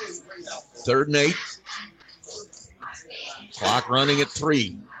 3rd and 8. Clock running at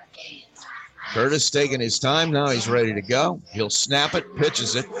 3. Curtis taking his time. Now he's ready to go. He'll snap it,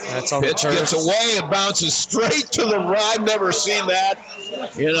 pitches it. That's on Pitch gets away. It bounces straight to the right. I've never seen that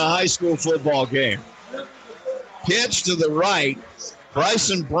in a high school football game. Pitch to the right.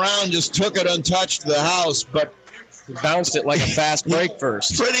 Bryson Brown just took it untouched to the house, but he bounced it like a fast break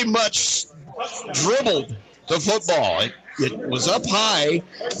first. Pretty much dribbled the football. It was up high.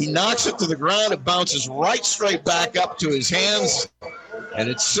 He knocks it to the ground. It bounces right straight back up to his hands. And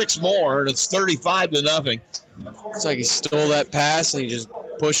it's 6 more, and it's 35-0. It's like he stole that pass, and he just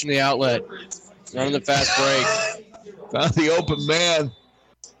pushing the outlet. Running the fast break. Found the open man.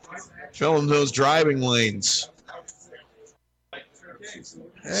 Filling those driving lanes.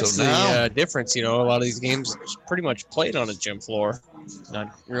 That's so now, the difference, you know. A lot of these games are pretty much played on a gym floor.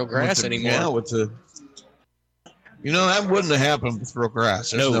 Not real grass anymore. Yeah, that wouldn't have happened with real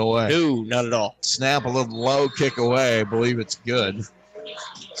grass. There's no way. No, not at all. Snap a little low, kick away. I believe it's good.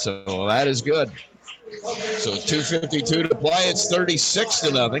 So that is good. So 2:52 to play. It's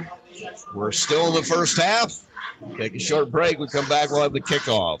 36-0. We're still in the first half. Take a short break. We come back. We'll have the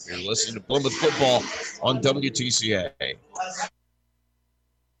kickoff. You're listening to Plymouth Football on WTCA.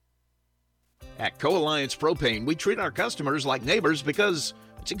 At Co-Alliance Propane, we treat our customers like neighbors because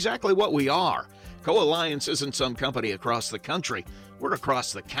it's exactly what we are. Co-Alliance isn't some company across the country. We're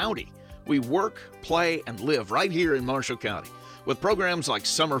across the county. We work, play, and live right here in Marshall County. With programs like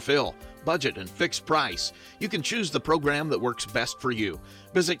Summer Fill, Budget, and Fixed Price, you can choose the program that works best for you.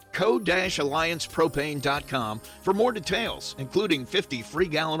 Visit co-alliancepropane.com for more details, including 50 free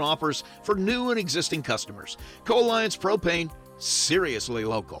gallon offers for new and existing customers. Co-Alliance Propane, seriously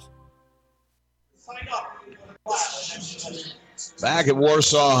local. Back at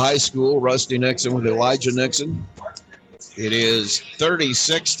Warsaw High School, Rusty Nixon with Elijah Nixon. It is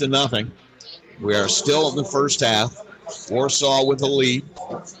 36-0. We are still in the first half. Warsaw with the lead.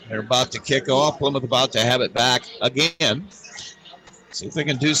 They're about to kick off. Plymouth about to have it back again. See if they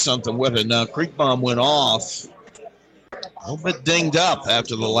can do something with it. Now, Creekbaum went off. A little bit dinged up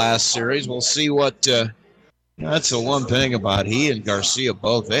after the last series. We'll see what... that's the one thing about he and Garcia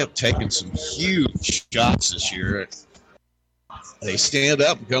both. They have taken some huge shots this year. They stand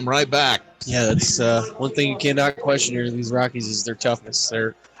up and come right back. Yeah, that's one thing you cannot question here. These Rockies is their toughness.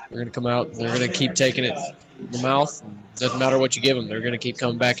 They're going to come out. They're going to keep taking it in the mouth. Doesn't matter what you give them. They're going to keep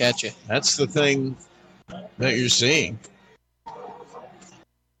coming back at you. That's the thing that you're seeing.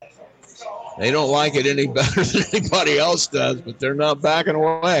 They don't like it any better than anybody else does, but they're not backing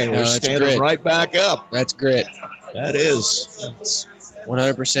away. They're standing right back up. That's grit. That is. That's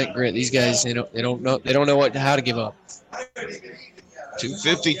 100% grit. These guys, they don't know how to give up.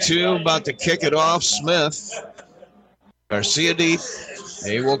 2:52, about to kick it off. Smith. Garcia deep.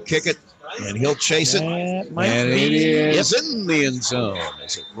 They will kick it, and he'll chase it. And it is in the end zone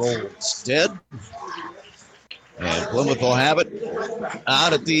as it rolls dead. And Plymouth will have it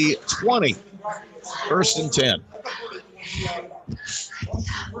out at the 20. 1st and 10.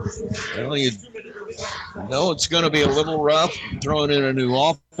 Well, you know it's going to be a little rough throwing in a new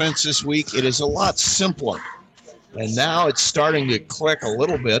offense this week. It is a lot simpler. And now it's starting to click a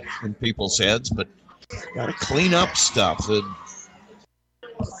little bit in people's heads, but got to clean up stuff. The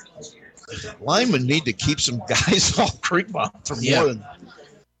linemen need to keep some guys off Creekbaum for more than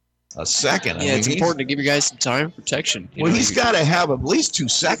a second. Yeah, it's important to give your guys some time protection. He's got to have at least 2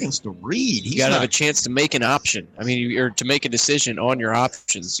 seconds to read. You got to have a chance to make an option. I mean, or to make a decision on your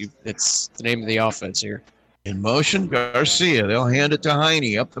options. It's the name of the offense here. In motion, Garcia. They'll hand it to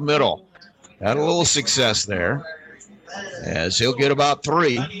Heine up the middle. Had a little success there, as he'll get about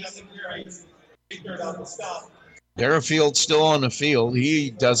 3. Derrifield's still on the field.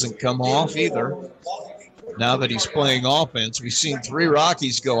 He doesn't come off either. Now that he's playing offense, we've seen 3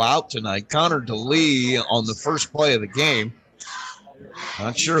 Rockies go out tonight. Connor DeLee on the first play of the game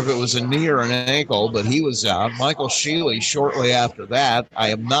Not sure if it was a knee or an ankle, but he was out. Michael Shealy shortly after that. I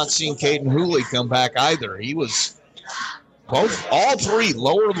have not seen Caden Hooley come back either. He was all three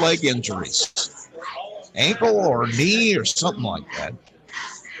lower leg injuries. Ankle or knee or something like that.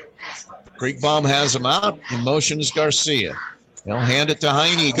 Kriegbaum has him out. In motion is Garcia. He'll hand it to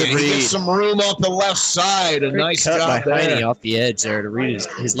Heine. He gets some room off the left side. A nice job by there. Heine off the edge there to read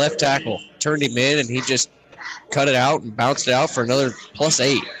his left tackle. Turned him in, and he just cut it out and bounced it out for another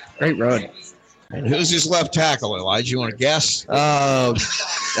 +8. Great run. And who's his left tackle, Elijah? You want to guess? I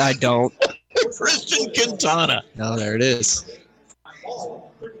don't. Christian Quintana. No, there it is.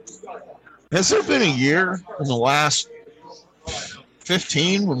 Has there been a year in the last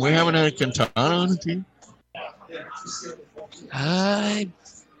 15 when we haven't had a Quintana on the team?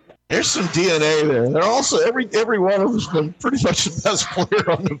 There's some DNA there. They're also every one of them's been pretty much the best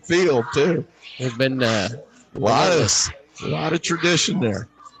player on the field too. There's been a lot of tradition there.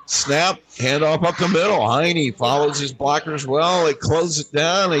 Snap, handoff up the middle. Heine follows his blockers well. They close it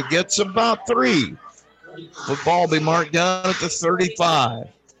down. He gets about 3. Football will be marked down at the 35.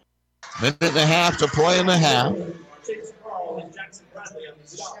 Minute and a half to play in the half.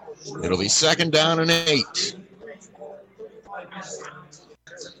 It'll be 2nd down and 8.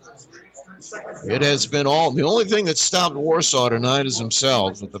 It has been all. The only thing that stopped Warsaw tonight is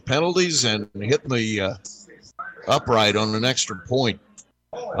themselves with the penalties and hitting the upright on an extra point.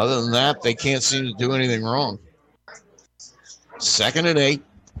 Other than that, they can't seem to do anything wrong. 2nd and 8.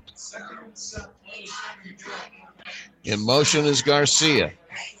 In motion is Garcia.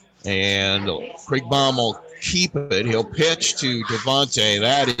 And Kriegbaum will keep it. He'll pitch to Devontae.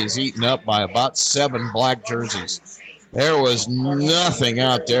 That is eaten up by about 7 black jerseys. There was nothing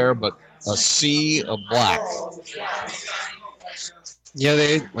out there but a sea of black. Yeah,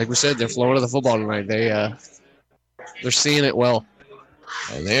 they, like we said, they're flowing to the football tonight. They're seeing it well.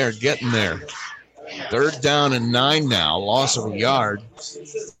 And they are getting there. 3rd down and 9 now. Loss of a yard.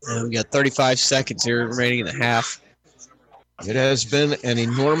 And we got 35 seconds here remaining in the half. It has been an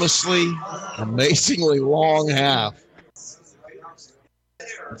enormously, amazingly long half.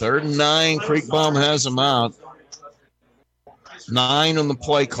 3rd and 9. Kriegbaum has them out. 9 on the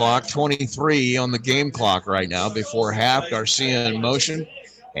play clock, 23 on the game clock right now before half. Garcia in motion.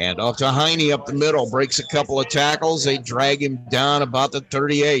 And off to Heine up the middle. Breaks a couple of tackles. They drag him down about the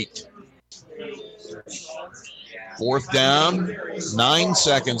 38. 4th down, 9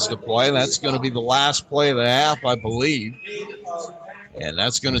 seconds to play. That's going to be the last play of the half, I believe. And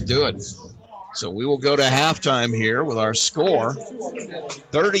that's going to do it. So we will go to halftime here with our score,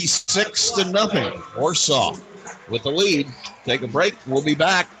 36-0. Warsaw with the lead. Take a break. We'll be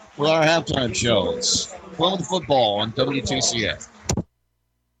back with our halftime show. It's Plymouth Football on WTCA.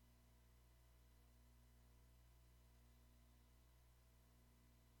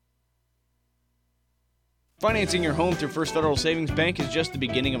 Financing your home through First Federal Savings Bank is just the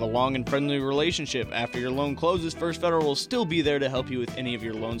beginning of a long and friendly relationship. After your loan closes, First Federal will still be there to help you with any of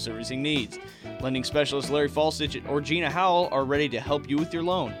your loan servicing needs. Lending specialists Larry Falstich or Gina Howell are ready to help you with your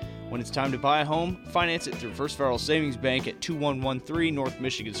loan. When it's time to buy a home, finance it through First Federal Savings Bank at 2113 North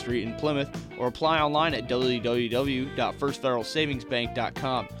Michigan Street in Plymouth, or apply online at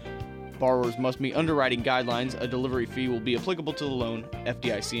www.firstfederalsavingsbank.com. Borrowers must meet underwriting guidelines. A delivery fee will be applicable to the loan.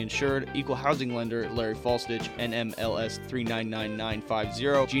 FDIC insured. Equal housing lender Larry Falstich, NMLS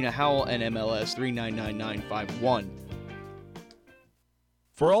 399950. Gina Howell, NMLS 399951.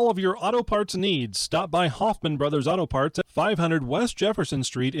 For all of your auto parts needs, stop by Hoffman Brothers Auto Parts at 500 West Jefferson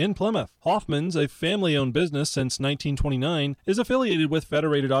Street in Plymouth. Hoffman's, a family-owned business since 1929, is affiliated with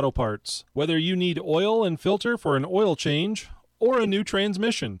Federated Auto Parts. Whether you need oil and filter for an oil change or a new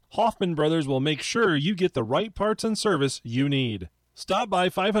transmission, Hoffman Brothers will make sure you get the right parts and service you need. Stop by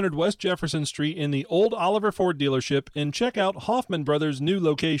 500 West Jefferson Street in the old Oliver Ford dealership and check out Hoffman Brothers' new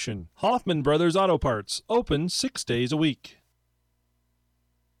location. Hoffman Brothers Auto Parts, open 6 days a week.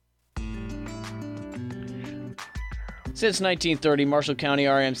 Since 1930, Marshall County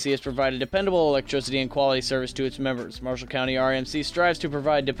RMC has provided dependable electricity and quality service to its members. Marshall County RMC strives to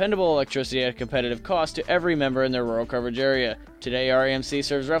provide dependable electricity at a competitive cost to every member in their rural coverage area. Today, RMC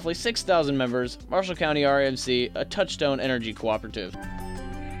serves roughly 6,000 members. Marshall County RMC, a Touchstone Energy cooperative.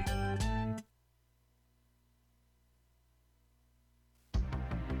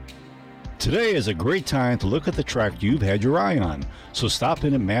 Today is a great time to look at the tractor you've had your eye on. So stop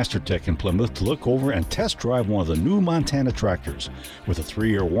in at MasterTech in Plymouth to look over and test drive one of the new Montana tractors. With a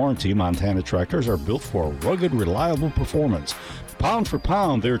 3-year warranty, Montana tractors are built for rugged, reliable performance. Pound for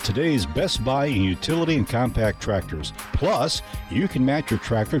pound, they're today's best buy in utility and compact tractors. Plus, you can match your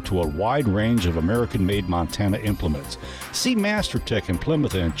tractor to a wide range of American-made Montana implements. See MasterTech in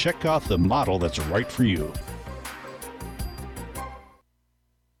Plymouth and check out the model that's right for you.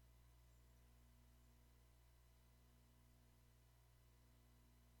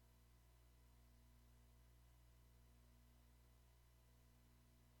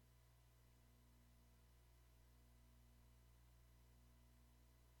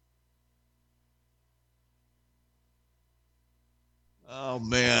 Oh,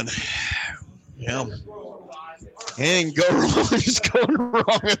 man. Yeah. Anything go wrong is going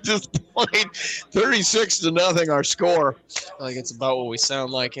wrong at this point. 36-0, our score. Like it's about what we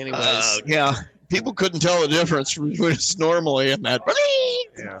sound like anyways. Yeah. People couldn't tell the difference between us normally and that.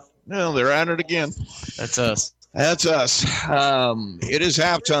 Yeah. No, they're at it again. That's us. That's us. It is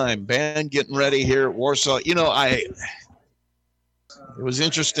halftime. Band getting ready here at Warsaw. You know, it was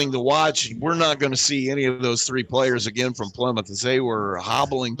interesting to watch. We're not going to see any of those three players again from Plymouth as they were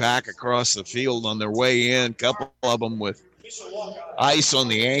hobbling back across the field on their way in. A couple of them with ice on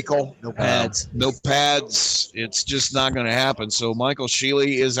the ankle. No pads. No pads. It's just not going to happen. So Michael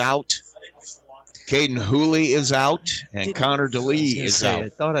Sheely is out. Caden Hooley is out. And Connor DeLee is out. I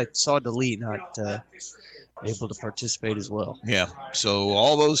thought I saw DeLee not able to participate as well. Yeah. So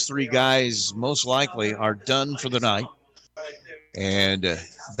all those three guys most likely are done for the night. And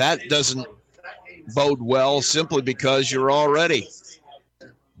that doesn't bode well simply because you're already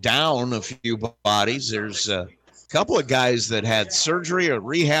down a few bodies. There's a couple of guys that had surgery or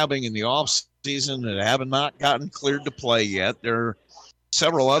rehabbing in the offseason that have not gotten cleared to play yet. There are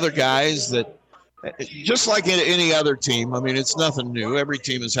several other guys that, just like any other team, I mean, it's nothing new. Every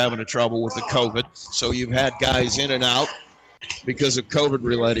team is having a trouble with the COVID. So you've had guys in and out because of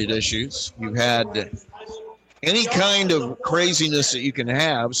COVID-related issues. You've had any kind of craziness that you can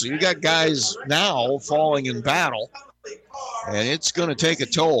have. So you got guys now falling in battle, and it's going to take a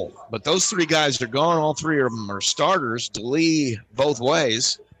toll. But those three guys are gone. All three of them are starters. DeLee both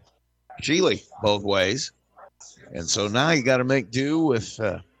ways, Sheely both ways. And so now you got to make do with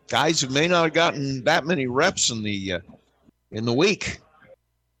guys who may not have gotten that many reps in the week.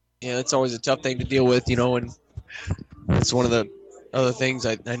 Yeah, that's always a tough thing to deal with, you know, and it's one of the other things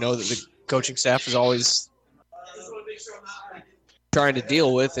I know that the coaching staff is always trying to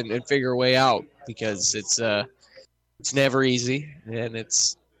deal with and figure a way out, because it's never easy, and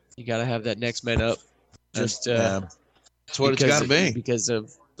you got to have that next man up. Just that's what it's got to be, because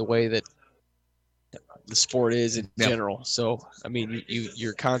of the way that the sport is in general. So I mean,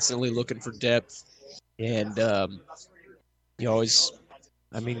 you're constantly looking for depth, and you always,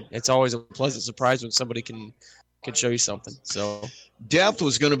 I mean, it's always a pleasant surprise when somebody can show you something. So depth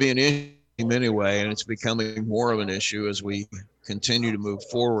was going to be an issue anyway, and it's becoming more of an issue as we continue to move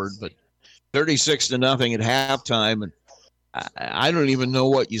forward. But 36-0 at halftime, and I don't even know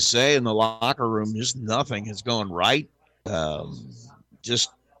what you say in the locker room. Just nothing has gone right.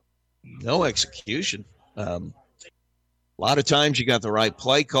 Just no execution. A lot of times you got the right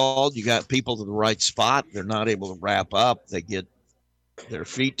play called, you got people to the right spot, they're not able to wrap up, they get their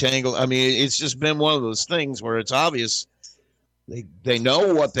feet tangled. I mean, it's just been one of those things where it's obvious they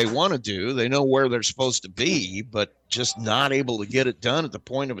know what they want to do, they know where they're supposed to be, but just not able to get it done at the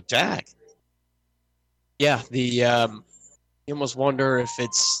point of attack. Yeah, you almost wonder if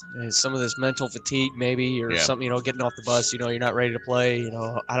it's some of this mental fatigue maybe, or something, you know, getting off the bus, you know, you're not ready to play, you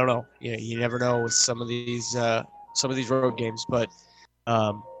know, I don't know. You never know with some of these road games, but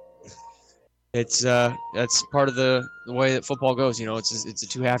that's part of the way that football goes. You know, it's a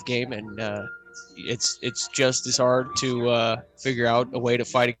 2-half game, and it's just as hard to figure out a way to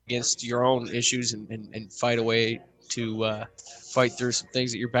fight against your own issues and fight a way to fight through some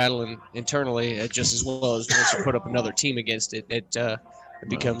things that you're battling internally, just as well as once you put up another team against it. It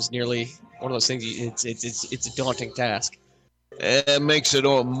becomes nearly one of those things. It's a daunting task. It makes it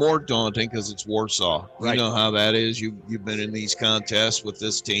more daunting because it's Warsaw. Right. You know how that is. You've been in these contests with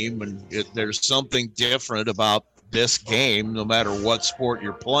this team, and there's something different about this game, no matter what sport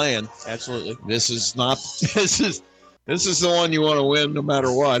you're playing. Absolutely. This is the one you want to win no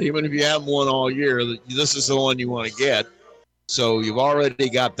matter what. Even if you haven't won all year, this is the one you want to get. So you've already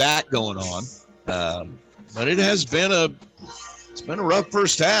got that going on. But it has been a rough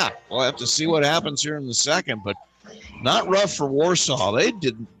first half. We'll have to see what happens here in the second, but not rough for Warsaw. They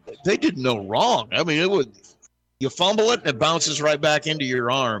did no wrong. I mean, you fumble it and it bounces right back into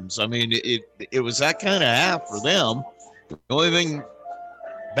your arms. I mean, it was that kind of half for them. The only thing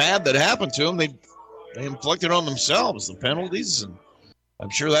bad that happened to them, they inflicted on themselves, the penalties, and I'm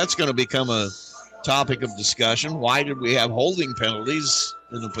sure that's going to become a topic of discussion. Why did we have holding penalties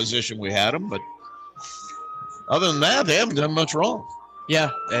in the position we had them? But other than that, they haven't done much wrong. Yeah.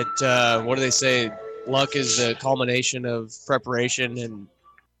 What do they say? Luck is the culmination of preparation, and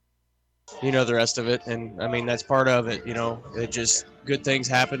the rest of it. And I mean, that's part of it. It just good things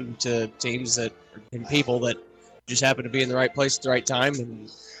happen to teams and people that just happen to be in the right place at the right time.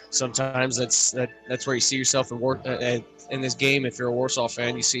 And sometimes that's where you see yourself in this game. If you're a Warsaw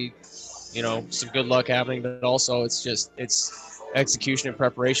fan, you see, some good luck happening, but also it's execution and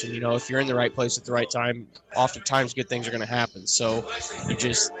preparation. If you're in the right place at the right time, oftentimes good things are going to happen. So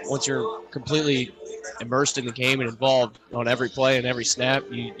once you're completely immersed in the game and involved on every play and every snap,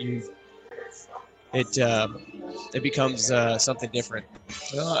 it becomes something different.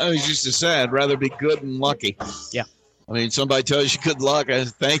 Well, I was used to say I'd rather be good than lucky. Yeah. I mean, somebody tells you good luck, I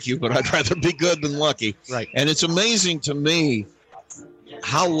say, thank you, but I'd rather be good than lucky. Right. And it's amazing to me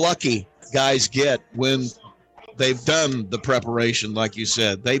how lucky guys get when they've done the preparation, like you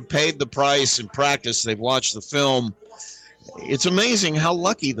said. They've paid the price in practice. They've watched the film. It's amazing how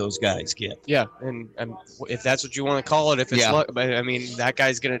lucky those guys get. Yeah, and if that's what you want to call it, if it's luck, I mean, that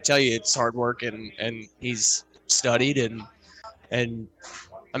guy's going to tell you it's hard work and he's studied and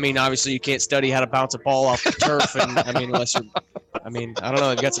I mean, obviously you can't study how to bounce a ball off the turf, and I mean, I don't know.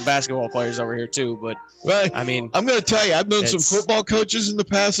 They've got some basketball players over here too, but I mean, I'm going to tell you, I've known some football coaches in the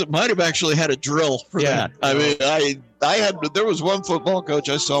past that might have actually had a drill for that. I mean, there was one football coach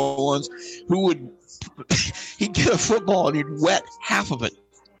I saw once who he'd get a football and he'd wet half of it.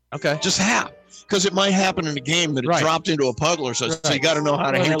 Okay, just half. Because it might happen in a game that it dropped into a puddle or something. So you got to know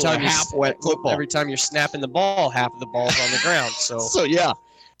how to handle a half-wet football. Every time you're snapping the ball, half of the ball's on the ground.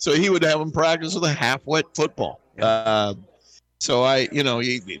 So he would have them practice with a half-wet football. One of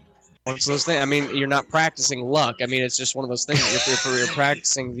those things. I mean, you're not practicing luck. I mean, it's just one of those things. If you're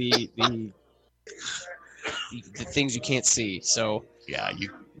practicing the things you can't see. So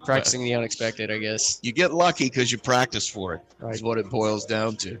practicing the unexpected, I guess. You get lucky because you practice for it. Is what it boils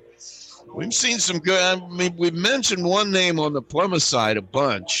down to. We've seen some good. I mean, we've mentioned one name on the Plymouth side a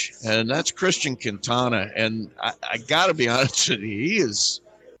bunch, and that's Christian Quintana. And I got to be honest with you,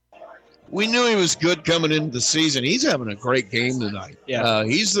 we knew he was good coming into the season. He's having a great game tonight. Yeah.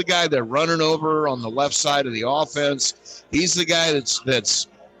 He's the guy they're running over on the left side of the offense. He's the guy that's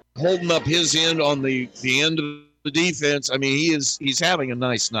holding up his end on the end of the defense. I mean, he's having a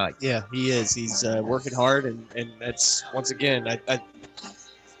nice night. Yeah, he is. He's working hard, and that's once again,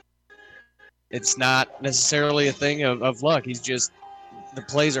 it's not necessarily a thing of luck. He's just the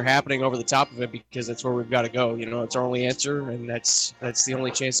plays are happening over the top of it because that's where we've got to go. It's our only answer, and that's the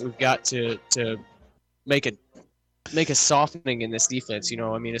only chance that we've got to make a softening in this defense.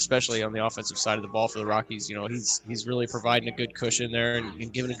 I mean, especially on the offensive side of the ball for the Rockies. He's really providing a good cushion there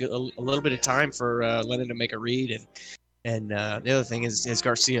and giving a little bit of time for Lennon to make a read. And the other thing is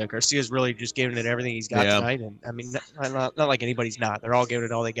Garcia. Garcia's really just giving it everything he's got tonight. And I mean, not like anybody's not. They're all giving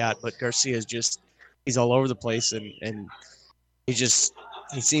it all they got. But Garcia's he's all over the place, and he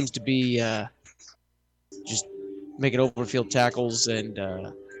seems to be just making overfield tackles. And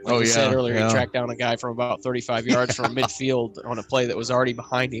like you said earlier, he tracked down a guy from about 35 yards from midfield on a play that was already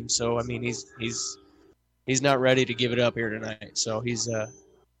behind him. So I mean, he's not ready to give it up here tonight. So he's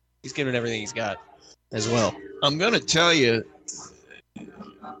giving it everything he's got as well. I'm going to tell you,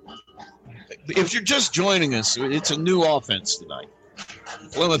 if you're just joining us, it's a new offense tonight.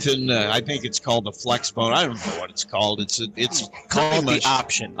 Plymouth, I think it's called the flex bone. I don't know what it's called. It's called the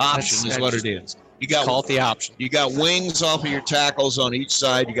option. Option is what it is. You got call it the option. You got wings off of your tackles on each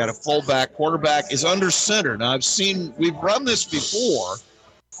side. You got a fullback. Quarterback is under center. Now we've run this before,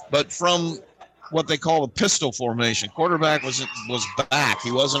 but from what they call the pistol formation. Quarterback was back.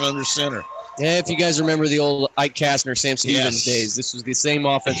 He wasn't under center. Yeah, if you guys remember the old Ike Kastner, Sam Stevens days, this was the same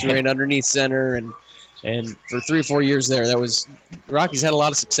offense. We ran underneath center, and for 3 or 4 years there, the Rockies had a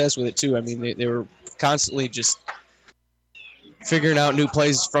lot of success with it too. I mean, they were constantly just figuring out new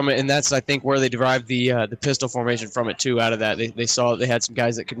plays from it, and that's, I think, where they derived the pistol formation from it too. Out of that, they saw they had some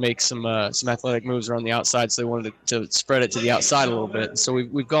guys that could make some athletic moves around the outside, so they wanted to spread it to the outside a little bit. So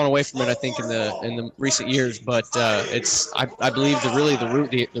we've gone away from it, I think, in the recent years. But it's I believe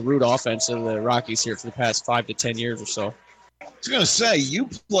the root offense of the Rockies here for the past 5 to 10 years or so. I was going to say, you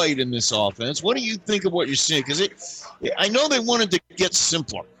played in this offense. What do you think of what you're seeing? Because I know they wanted to get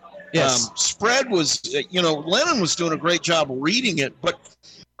simpler. Yes. Spread was, Lennon was doing a great job of reading it, but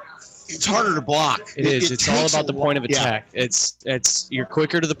it's harder to block. It is. It's all about the point of attack. Yeah. It's you're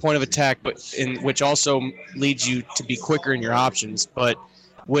quicker to the point of attack, but which also leads you to be quicker in your options. But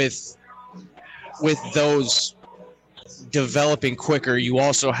with those developing quicker, you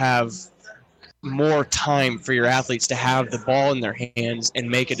also have more time for your athletes to have the ball in their hands and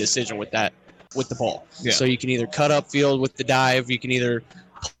make a decision with the ball. Yeah. So you can either cut upfield with the dive, you can either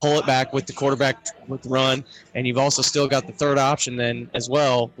pull it back with the quarterback with the run, and you've also still got the third option then as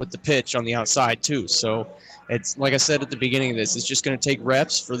well with the pitch on the outside too. So it's like I said at the beginning of this, it's just going to take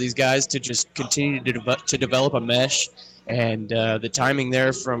reps for these guys to just continue to develop a mesh, and the timing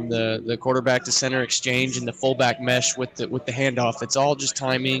there from the quarterback to center exchange and the fullback mesh with the handoff. It's all just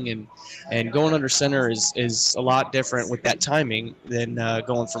timing, and going under center is a lot different with that timing than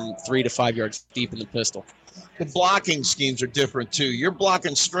going from 3 to 5 yards deep in the pistol. The blocking schemes are different too. You're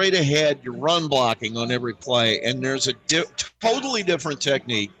blocking straight ahead, you're run blocking on every play, and there's a totally different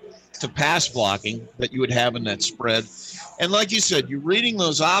technique to pass blocking that you would have in that spread. And like you said, you're reading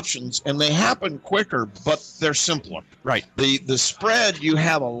those options, and they happen quicker, but they're simpler. Right. The spread, you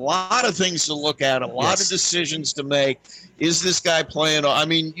have a lot of things to look at, a lot of decisions to make. Is this guy playing? I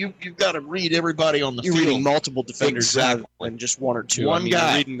mean, you've got to read everybody on the field. You're reading multiple defenders rather than just one or two. One guy.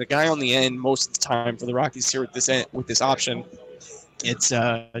 You're reading the guy on the end most of the time for the Rockies here with this option. It's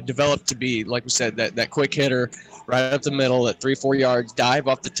developed to be, like we said, that quick hitter right up the middle at 3-4 yards, dive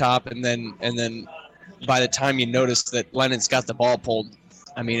off the top, and then by the time you notice that Lennon's got the ball pulled,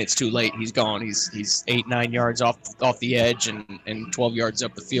 I mean, it's too late. He's gone. He's 8-9 yards off the edge and 12 yards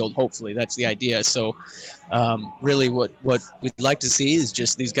up the field. Hopefully, that's the idea. So, really, what we'd like to see is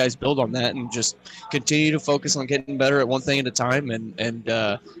just these guys build on that and just continue to focus on getting better at one thing at a time. And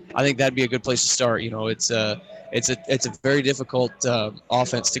I think that'd be a good place to start. You know, it's a very difficult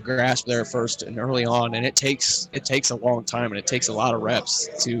offense to grasp there first and early on, and it takes a long time, and it takes a lot of reps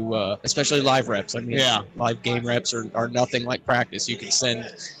to, especially live reps. I mean, live game reps are nothing like practice. You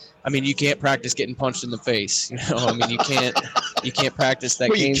can't practice getting punched in the face. You know, I mean, you can't practice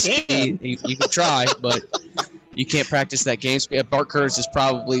that game speed. You can try, but you can't practice that game speed. Bart Curtis is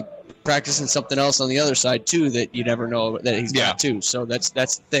probably practicing something else on the other side too that you never know that he's got too. So that's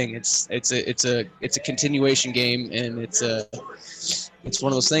the thing. It's a continuation game, and it's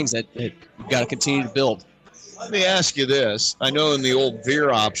one of those things that you've got to continue to build. Let me ask you this. I know in the old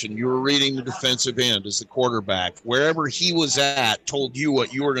Veer option, you were reading the defensive end as the quarterback. Wherever he was at told you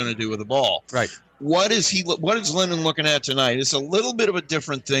what you were going to do with the ball. Right. What is Lennon looking at tonight? It's a little bit of a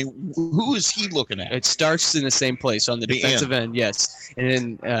different thing. Who is he looking at? It starts in the same place on the defensive end, yes.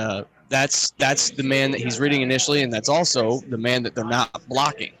 And then that's the man that he's reading initially, and that's also the man that they're not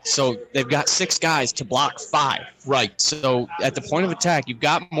blocking. So they've got 6 guys to block 5. Right. So at the point of attack, you've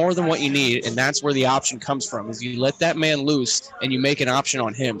got more than what you need, and that's where the option comes from, is you let that man loose and you make an option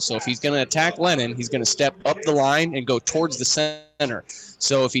on him. So if he's going to attack Lennon, he's going to step up the line and go towards the center.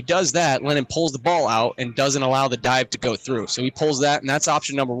 So if he does that, Lennon pulls the ball out and doesn't allow the dive to go through. So he pulls that, and that's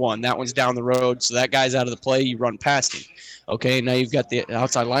option number 1. That one's down the road, so that guy's out of the play. You run past him. Okay, now you've got the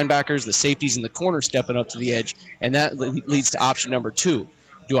outside linebackers, the safeties in the corner stepping up to the edge, and that leads to option number 2.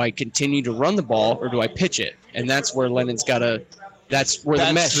 Do I continue to run the ball, or do I pitch it? And that's where Lennon's got to – that's where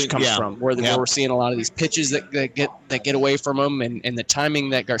the mesh comes from, where we're seeing a lot of these pitches that get away from him, and the timing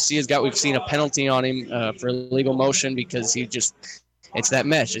that Garcia's got. We've seen a penalty on him for illegal motion because he just – it's that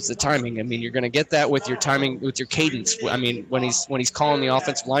mesh. It's the timing. I mean, you're going to get that with your timing, with your cadence. I mean, when he's calling the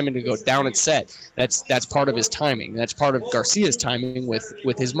offensive lineman to go down and set, that's part of his timing. That's part of Garcia's timing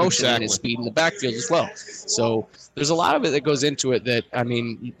with his motion and his speed in the backfield as well. So there's a lot of it that goes into it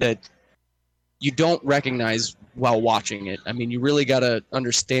that you don't recognize while watching it. I mean, you really got to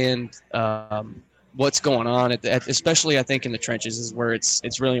understand what's going on especially I think in the trenches is where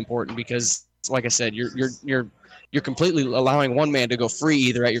it's really important, because like I said, you're completely allowing one man to go free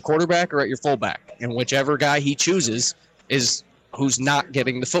either at your quarterback or at your fullback, and whichever guy he chooses is who's not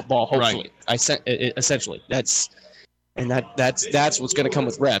getting the football. Hopefully, essentially that's what's going to come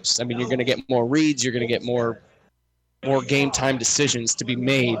with reps. I mean, you're going to get more reads, you're going to get more game time decisions to be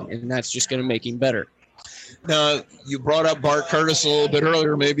made, and that's just going to make him better. Now, you brought up Bart Curtis a little bit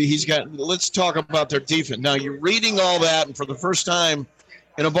earlier. Maybe let's talk about their defense. Now, you're reading all that, and for the first time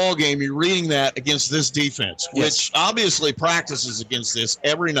in a ball game, you're reading that against this defense, which obviously practices against this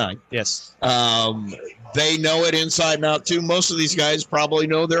every night. Yes. They know it inside and out too. Most of these guys probably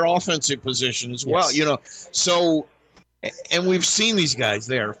know their offensive position as well. You know, so, and we've seen these guys.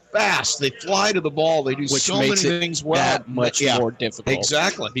 They are fast. They fly to the ball. They do so many things well. That much more difficult.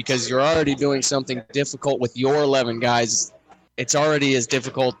 Exactly. Because you're already doing something difficult with your 11 guys. It's already as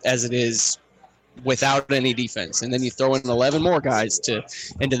difficult as it is without any defense, and then you throw in 11 more guys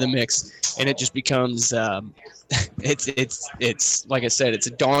into the mix, and it just becomes it's like I said, it's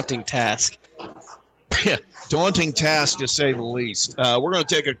a daunting task. Daunting task to say the least. We're going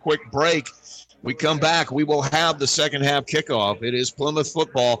to take a quick break. We come back, we will have the second half kickoff. It is Plymouth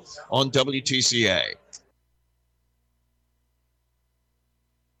football on WTCA.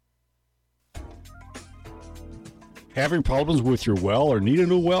 Having problems with your well or need a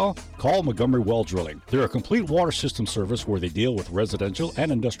new well? Call Montgomery Well Drilling. They're a complete water system service where they deal with residential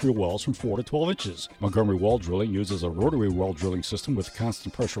and industrial wells from 4 to 12 inches. Montgomery Well Drilling uses a rotary well drilling system with a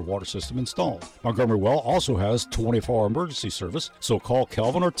constant pressure water system installed. Montgomery Well also has 24-hour emergency service, so call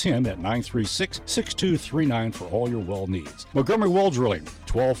Calvin or Tim at 936-6239 for all your well needs. Montgomery Well Drilling,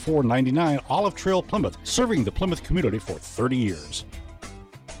 12499 Olive Trail, Plymouth, serving the Plymouth community for 30 years.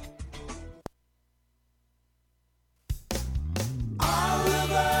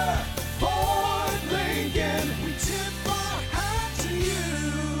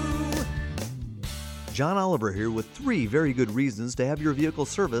 John Oliver here with 3 very good reasons to have your vehicle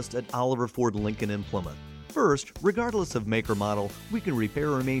serviced at Oliver Ford Lincoln in Plymouth. First, regardless of make or model, we can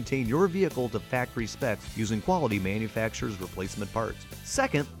repair or maintain your vehicle to factory specs using quality manufacturer's replacement parts.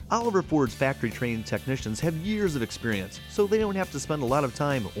 Second, Oliver Ford's factory-trained technicians have years of experience, so they don't have to spend a lot of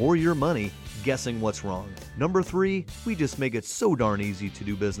time or your money guessing what's wrong. Number 3, we just make it so darn easy to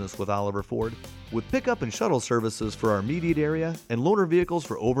do business with Oliver Ford. With pickup and shuttle services for our immediate area and loaner vehicles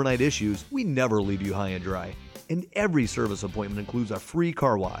for overnight issues, we never leave you high and dry. And every service appointment includes a free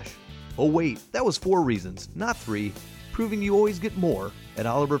car wash. Oh wait, that was 4 reasons, not 3, proving you always get more at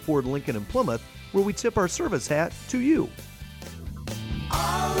Oliver Ford Lincoln in Plymouth, where we tip our service hat to you.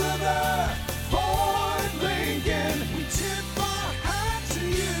 Oliver Ford Lincoln, we tip our hat to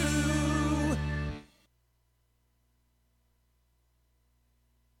you.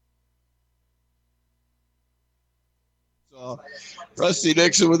 So, Rusty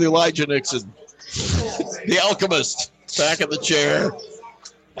Nixon with Elijah Nixon, the alchemist, back in the chair.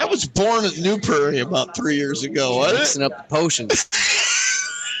 I was born at New Prairie about 3 years ago, wasn't it? Mixing up the potions.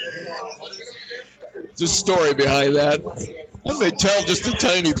 There's a story behind that. I may tell just a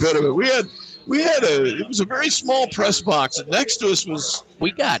tiny bit of it. It was a very small press box, and next to us was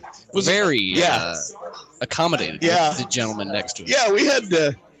very accommodated. The gentleman next to us. Yeah, we had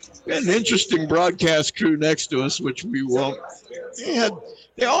an interesting broadcast crew next to us, which we won't.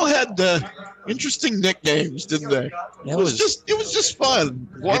 They all had interesting nicknames, didn't they? It was just fun.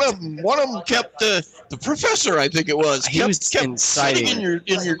 One of them kept the professor, I think it was. He was kept sitting in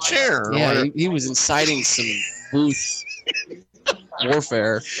your chair. Yeah, he was inciting some booth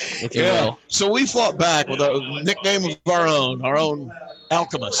warfare, if you will. So we fought back with a nickname of our own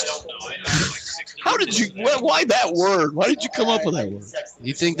alchemist. How did you? Why that word? Why did you come up with that word?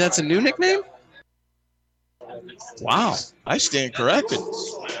 You think that's a new nickname? Wow, I stand corrected.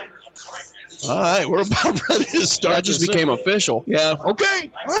 All right, we're about ready to start. That just became official. Yeah. Okay.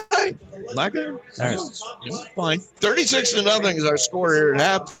 All right. Not good. All right. Fine. 36-0 is our score here at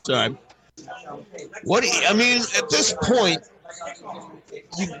halftime. At this point,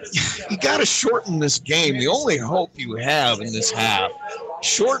 you got to shorten this game. The only hope you have in this half,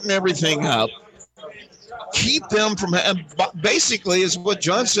 shorten everything up. Keep them from basically is what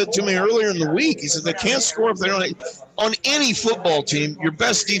John said to me earlier in the week. He said they can't score if they don't. On any football team, your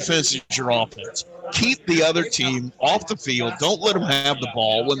best defense is your offense. Keep the other team off the field. Don't let them have the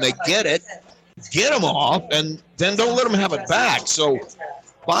ball. When they get it, get them off, and then don't let them have it back. So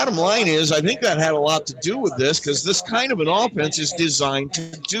bottom line is, I think that had a lot to do with this because this kind of an offense is designed to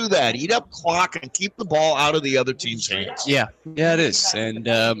do that. Eat up clock and keep the ball out of the other team's hands. Yeah, it is. And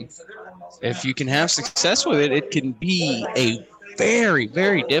if you can have success with it, it can be a very,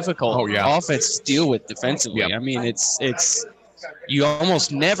 very difficult offense to deal with defensively. Yep. I mean, it's you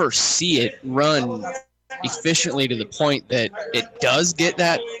almost never see it run efficiently to the point that it does get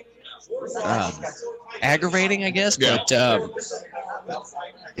that aggravating, I guess. Yeah. But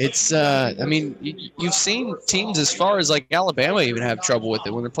it's you've seen teams as far as like Alabama even have trouble with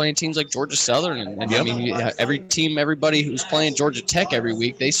it when they're playing teams like Georgia Southern, and I mean everybody who's playing Georgia Tech every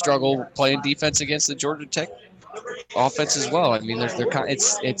week, they struggle playing defense against the Georgia Tech offense as well. I mean,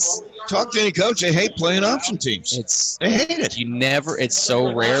 it's talk to any coach, they hate playing option teams. They hate it. It's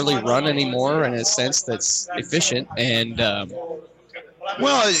so rarely run anymore in a sense that's efficient. And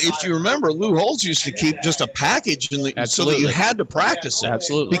well, if you remember, Lou Holtz used to keep just a package so that you had to practice it.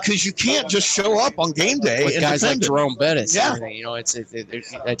 Absolutely. Because you can't just show up on game day with guys like Jerome Bettis. Yeah. You know,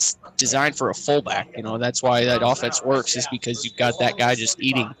 it's designed for a fullback. You know, that's why that offense works, is because you've got that guy just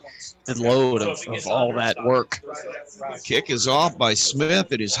eating the load of all that work. Kick is off by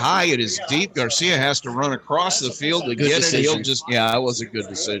Smith. It is high. It is deep. Garcia has to run across the field to get it. It was a good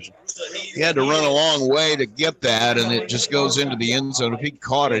decision. he had to run a long way to get that, and it just goes into the end zone. If he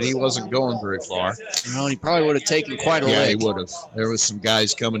caught it, he wasn't going very far. Well, he probably would have taken quite a Yeah, lick. he would have. There was some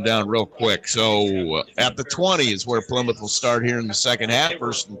guys coming down real quick. So at the 20 is where Plymouth will start here in the second half,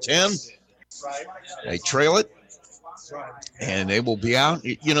 1st and 10. They trail it, and they will be out.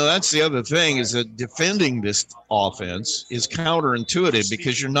 You know, that's the other thing, is that defending this offense is counterintuitive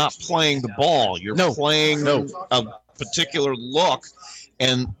because you're not playing the ball. You're playing a particular look,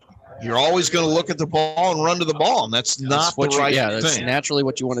 and you're always going to look at the ball and run to the ball, and that's not the right that's thing. naturally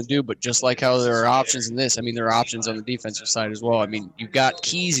what you want to do, but just like how there are options in this, I mean, there are options on the defensive side as well. I mean, you've got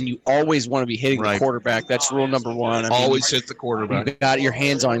keys, and you always want to be hitting the quarterback. That's rule number one. I mean, Always hit the quarterback. You've got your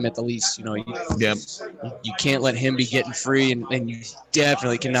hands on him at the least. You know, you can't let him be getting free, and you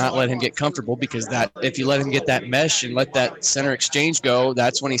definitely cannot let him get comfortable, because that if you let him get that mesh and let that center exchange go,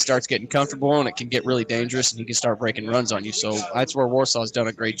 that's when he starts getting comfortable, and it can get really dangerous, and he can start breaking runs on you. So that's where Warsaw's done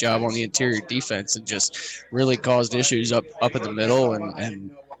a great job on the interior defense and just really caused issues up in the middle,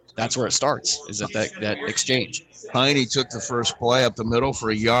 and that's where it starts, is at that exchange. Heine took the first play up the middle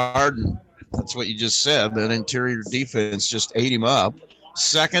for a yard, and that's what you just said. That interior defense just ate him up.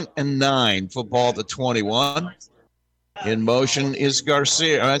 2nd and 9, football at the 21. In motion is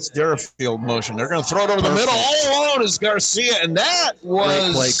Garcia. That's Derafield motion. They're going to throw it over the middle. All alone is Garcia, and that was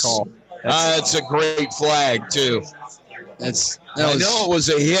great play call. It's a great flag, too. I know it was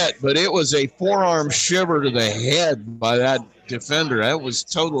a hit, but it was a forearm shiver to the head by that defender. That was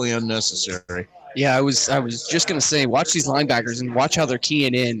totally unnecessary. Yeah, I was just gonna say, watch these linebackers and watch how they're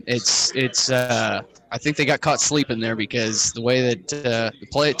keying in. It's I think they got caught sleeping there, because the way that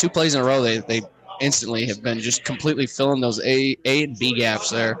 2 plays in a row, they instantly have been just completely filling those A and B gaps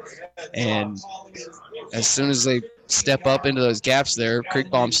there, and as soon as they step up into those gaps there,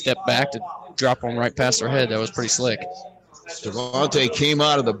 Creekbaum stepped back to drop one right past their head. That was pretty slick. Devontae came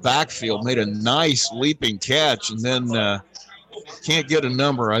out of the backfield, made a nice leaping catch, and then can't get a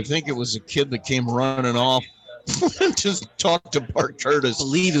number. I think it was a kid that came running off. Just talked to Bart Curtis. I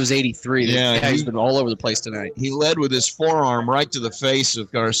believe it was 83. Yeah, he's been all over the place tonight. He led with his forearm right to the face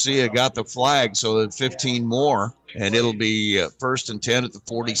of Garcia, got the flag, so that 15 more, and it'll be 1st and 10 at the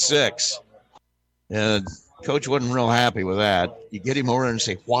 46. And Coach wasn't real happy with that. You get him over there and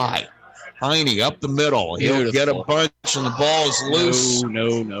say, why? Heine up the middle. He'll get a bunch, and the ball is loose.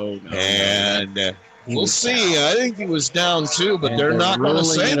 No. And we'll see. I think he was down 2, but they're not going to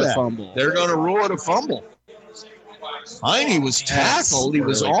say that. Fumble. They're going to rule it a fumble. Heine was tackled. He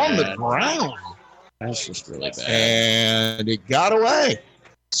was on the ground. That's just really bad. And it got away.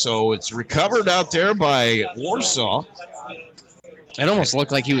 So it's recovered out there by Warsaw. It almost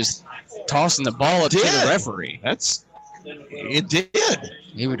looked like he was tossing the ball up to the referee. It did.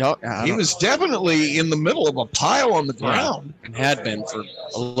 He was definitely in the middle of a pile on the ground. And had been for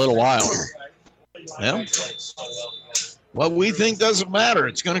a little while. Yeah. What we think doesn't matter.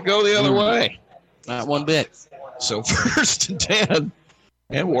 It's going to go the other way. Not one bit. So 1st and 10,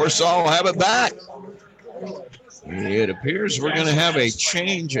 and Warsaw will have it back. It appears we're going to have a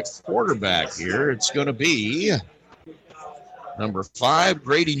change at quarterback here. It's going to be number 5,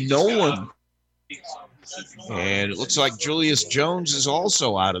 Grady Nolan. And it looks like Julius Jones is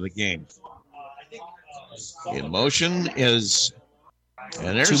also out of the game. In motion is,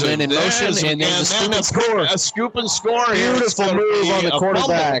 and there's 2 men in motion, and there's a scoop and score. A scoop and score. Beautiful move on the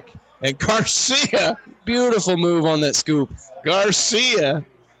quarterback. Fumble. And Garcia, beautiful move on that scoop. Garcia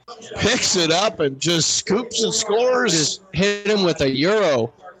picks it up and just scoops and scores. Just hit him with the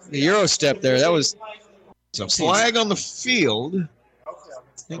Euro step there. That was a flag on the field. I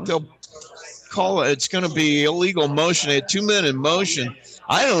think they'll call it. It's going to be illegal motion. They had 2 men in motion.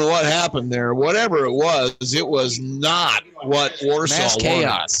 I don't know what happened there. Whatever it was not what Warsaw mass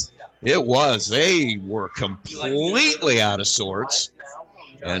chaos. It was. They were completely out of sorts.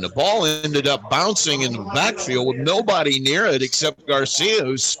 And the ball ended up bouncing in the backfield with nobody near it except Garcia,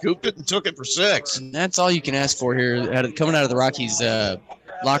 who scooped it and took it for 6. And that's all you can ask for here, coming out of the Rockies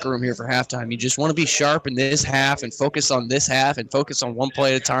locker room here for halftime. You just want to be sharp in this half and focus on this half and focus on one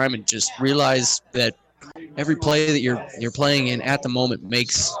play at a time, and just realize that every play that you're playing in at the moment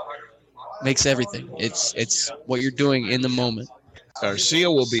makes everything. It's what you're doing in the moment. Garcia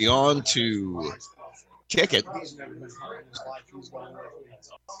will be on to kick it.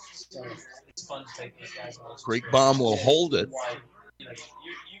 Creekbaum will hold it.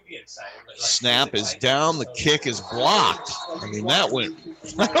 Snap is down. The kick is blocked. I mean, I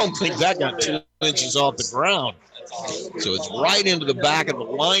don't think that got 2 inches off the ground. So it's right into the back of the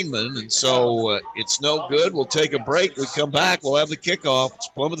lineman, and so it's no good. We'll take a break. We come back. We'll have the kickoff. It's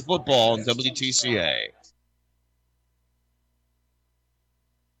Plymouth football on WTCA.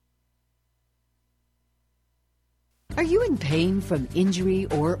 Are you in pain from injury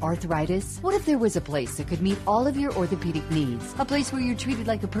or arthritis? What if there was a place that could meet all of your orthopedic needs? A place where you're treated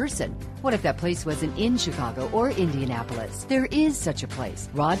like a person? What if that place wasn't in Chicago or Indianapolis? There is such a place.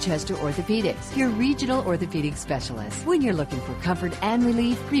 Rochester Orthopedics, your regional orthopedic specialist. When you're looking for comfort and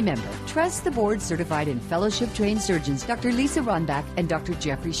relief, remember, trust the board-certified and fellowship-trained surgeons Dr. Lisa Ronbach and Dr.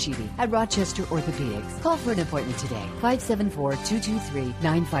 Jeffrey Sheedy at Rochester Orthopedics. Call for an appointment today,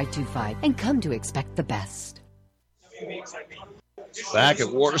 574-223-9525, and come to expect the best. Back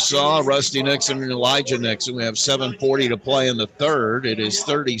at Warsaw, Rusty Nixon and Elijah Nixon. We have 7:40 to play in the third. It is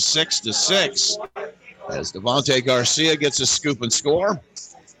 36-6 as Devontae Garcia gets a scoop and score.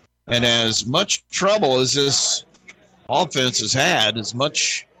 And as much trouble as this offense has had, as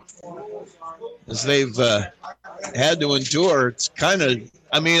much as they've had to endure, it's kind of,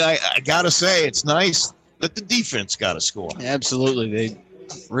 I got to say, it's nice that the defense got a score. Absolutely. They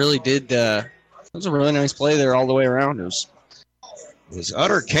really did. It was a really nice play there all the way around. It was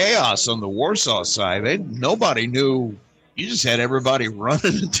utter chaos on the Warsaw side. Nobody knew. You just had everybody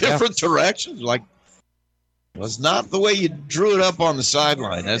running in different directions. Like, it was not the way you drew it up on the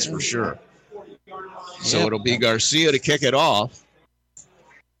sideline, that's for sure. So it'll be Garcia to kick it off.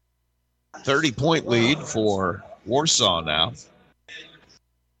 30-point lead for Warsaw now.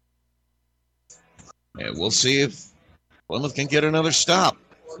 And we'll see if Plymouth can get another stop.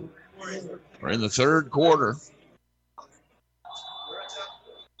 We're in the third quarter.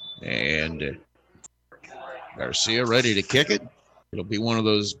 And Garcia ready to kick it. It'll be one of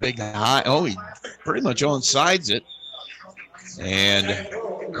those big high. Oh, he pretty much onsides it. And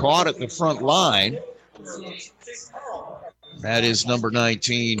caught at the front line. That is number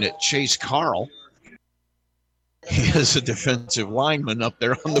 19, Chase Carl. He is a defensive lineman up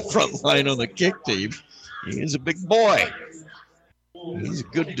there on the front line on the kick team. He is a big boy. He's a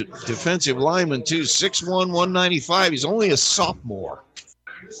good defensive lineman, too. 6'1", 195. He's only a sophomore.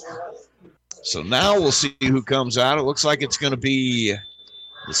 So now we'll see who comes out. It looks like it's going to be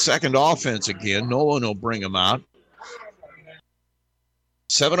the second offense again. Nolan will bring him out.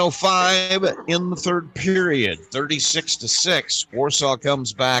 7:05 in the third period. 36-6. Warsaw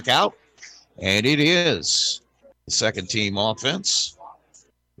comes back out, and it is the second team offense.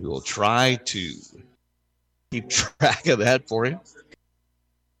 We will try to keep track of that for you.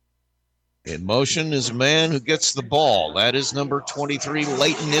 In motion is a man who gets the ball. That is number 23,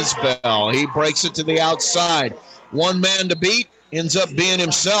 Leighton Isbell. He breaks it to the outside. One man to beat, ends up being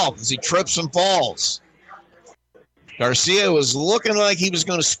himself as he trips and falls. Garcia was looking like he was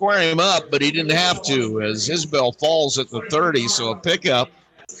going to square him up, but he didn't have to as Isbell falls at the 30, so a pickup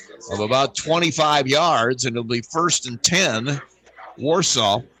of about 25 yards, and it'll be 1st and 10,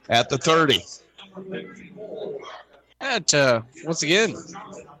 Warsaw at the 30. Once again,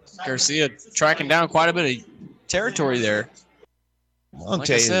 Garcia tracking down quite a bit of territory there. Like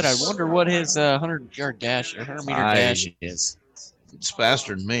I said, I wonder what his 100-yard dash or 100-meter dash is. It's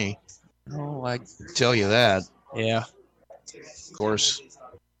faster than me. Oh, I tell you that. Yeah. Of course,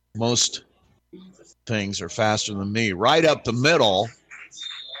 most things are faster than me. Right up the middle,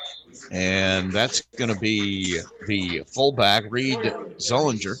 and that's going to be the fullback, Reed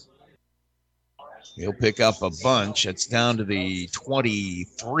Zollinger. He'll pick up a bunch. It's down to the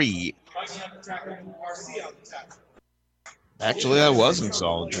 23. Actually, that wasn't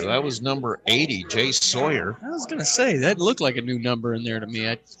Zollinger. That was number 80, Jay Sawyer. I was going to say, that looked like a new number in there to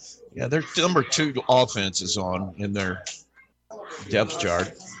me. Yeah, their number 2 offense is on in their depth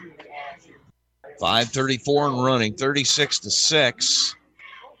chart. 5:34 and running, 36-6.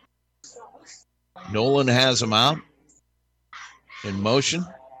 Nolan has him out in motion.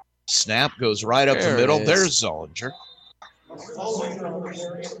 Snap goes right up the middle. There's Zollinger.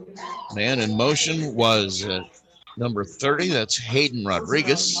 Man in motion was number 30. That's Hayden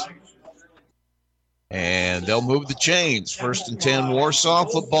Rodriguez. And they'll move the chains. 1st and 10, Warsaw.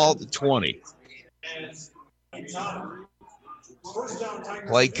 Football at the 20.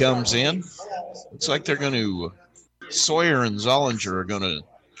 Play comes in. Looks like they're going to, Sawyer and Zollinger are going to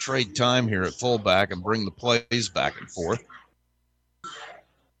trade time here at fullback and bring the plays back and forth.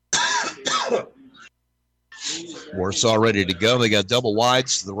 Warsaw ready to go. They got double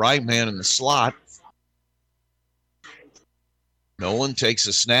wides to the right, man in the slot. Nolan takes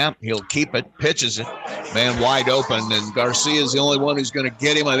a snap. He'll keep it, pitches it. Man wide open, and Garcia is the only one who's going to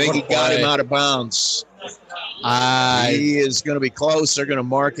get him. I think he got him out of bounds. He is going to be close. They're going to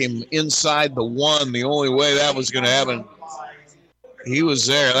mark him inside the 1. The only way that was going to happen, he was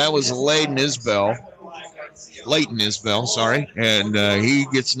there. That was Leighton Isbell. Leighton Isbell, sorry, and he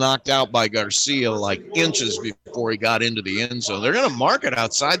gets knocked out by Garcia like inches before he got into the end zone. They're going to mark it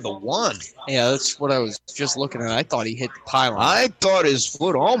outside the 1. Yeah, that's what I was just looking at. I thought he hit the pylon. I thought his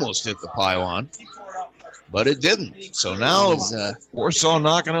foot almost hit the pylon, but it didn't. So now Warsaw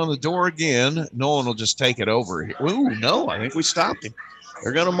knocking on the door again. Nolan will just take it over. Ooh, no, I think we stopped him.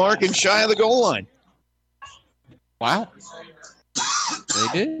 They're going to mark him shy of the goal line. Wow.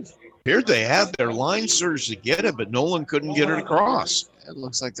 They did. Here they had their line surge to get it, but Nolan couldn't get it across. It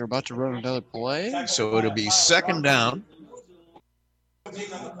looks like they're about to run another play. So it'll be second down.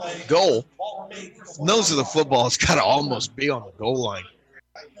 Goal. Nose of the football has got to almost be on the goal line.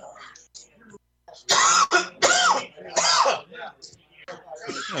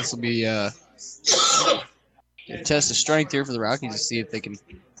 This will be a test of strength here for the Rockies to see if they can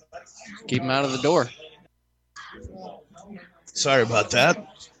keep him out of the door. Sorry about that.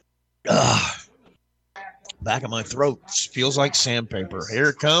 Back of my throat feels like sandpaper. Here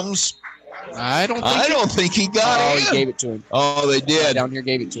it comes. I don't think he got it. Oh, he gave it to him. Oh, they did. Down here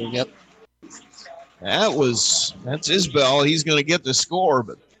gave it to him, yep. That's Isbell. He's going to get the score,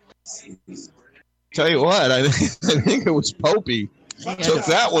 but tell you what, I think it was Popey. Took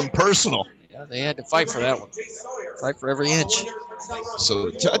that one personal. Yeah, they had to fight for that one. Fight for every inch.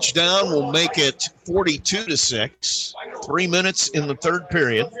 So the touchdown will make it 42-6. 3 minutes in the third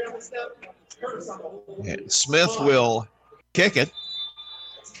period. And Smith will kick it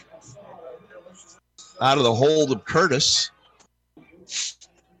out of the hold of Curtis.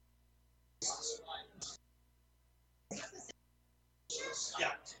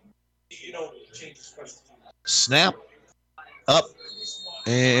 Snap up,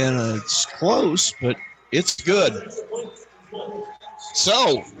 and it's close, but it's good.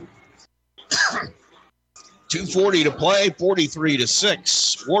 So 2:40 to play,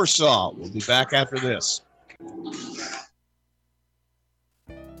 43-6. Warsaw. We'll be back after this.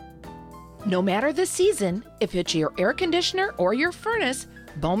 No matter the season, if it's your air conditioner or your furnace,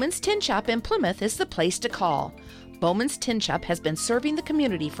 Bowman's Tin Shop in Plymouth is the place to call. Bowman's Tin Shop has been serving the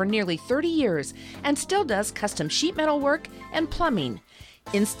community for nearly 30 years and still does custom sheet metal work and plumbing,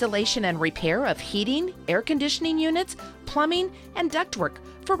 installation and repair of heating, air conditioning units, plumbing, and ductwork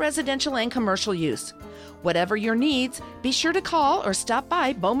for residential and commercial use. Whatever your needs, be sure to call or stop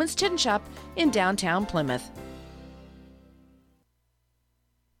by Bowman's Tin Shop in downtown Plymouth.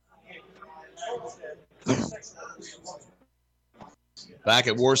 Back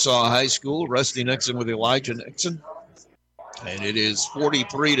at Warsaw High School, Rusty Nixon with Elijah Nixon. And it is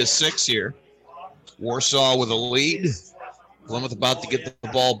 43-6 here. Warsaw with a lead. Plymouth about to get the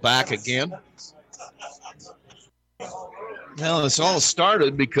ball back again. Now, this all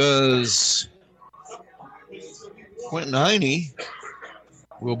started because Quentin Heine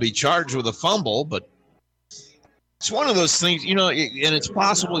will be charged with a fumble, but it's one of those things, and it's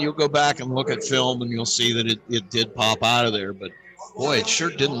possible you'll go back and look at film and you'll see that it did pop out of there, but boy, it sure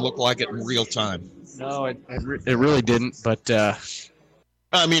didn't look like it in real time. No, it really didn't, but it's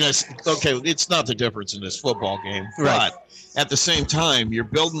not the difference in this football game, right. But at the same time, you're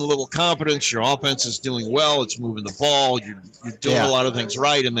building a little confidence, your offense is doing well, it's moving the ball, you're doing a lot of things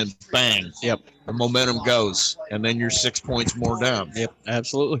right, and then bang. Yep. The momentum goes, and then you're 6 points more down. Yep,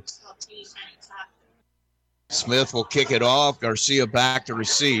 absolutely. Smith will kick it off. Garcia back to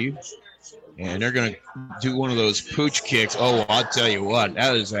receive. And they're going to do one of those pooch kicks. Oh, I'll tell you what,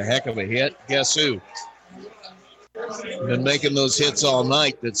 that is a heck of a hit. Guess who? Been making those hits all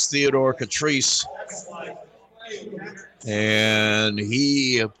night. That's Theodore Catrice. And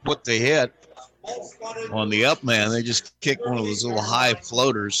he put the hit on the up man. They just kicked one of those little high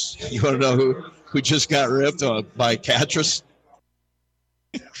floaters. You want to know who just got ripped on by Catrice?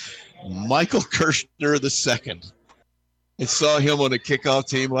 Michael Kirshner II. I saw him on the kickoff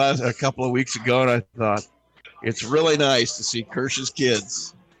team a couple of weeks ago, and I thought, it's really nice to see Kirsch's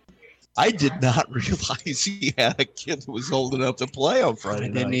kids. I did not realize he had a kid that was old enough to play on Friday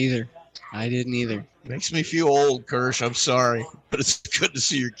night. I didn't either. Makes me feel old, Kirsch. I'm sorry, but it's good to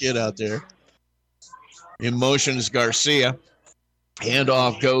see your kid out there. In motion is Garcia.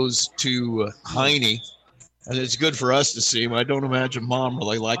 Handoff goes to Heine. And it's good for us to see him. I don't imagine Mom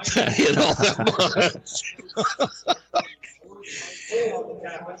really liked that hit all that much.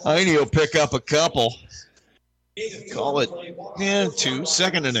 Heine will pick up a couple. Call it 2,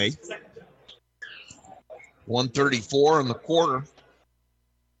 2nd and 8. 1:34 in the quarter.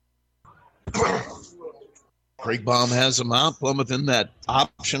 Krigbaum has them out. Plymouth in that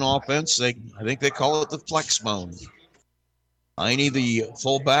option offense. I think they call it the flex bone. Heine, the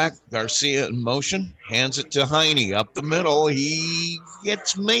fullback, Garcia in motion, hands it to Heine up the middle. He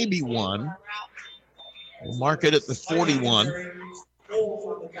gets maybe one. We'll mark it at the 41.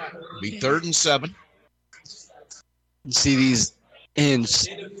 Be 3rd and 7. You see these ends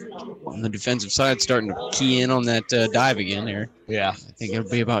on the defensive side starting to key in on that dive again here. Yeah. I think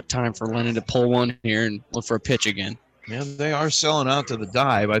it'll be about time for Lennon to pull one here and look for a pitch again. Yeah, they are selling out to the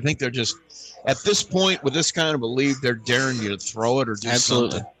dive. I think they're just, at this point, with this kind of a lead, they're daring you to throw it or do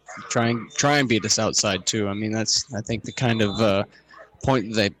something. Try and beat us outside too. I mean, that's, I think, the kind of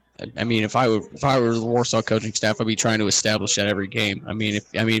point that I mean, if I were the Warsaw coaching staff, I'd be trying to establish that every game. I mean,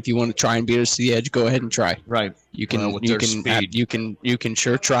 if you want to try and beat us to the edge, go ahead and try. Right. You can with their speed. you can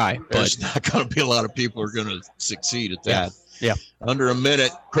sure try. There's But not going to be a lot of people who are going to succeed at that. Yeah. Under a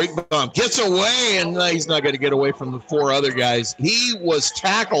minute, Kriegbaum gets away, and he's not going to get away from the 4 other guys. He was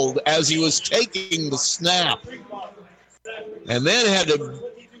tackled as he was taking the snap, and then had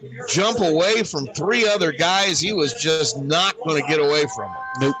to jump away from 3 other guys. He was just not going to get away from them.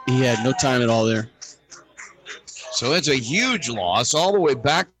 Nope, he had no time at all there. So it's a huge loss all the way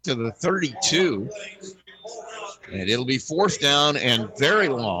back to the 32. And it'll be 4th down and very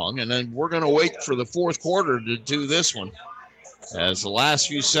long. And then we're going to wait for the 4th quarter to do this one. As the last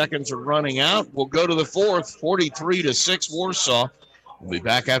few seconds are running out, we'll go to the 4th, 43-6 Warsaw. We'll be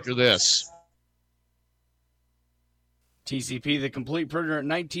back after this. TCP, the complete printer at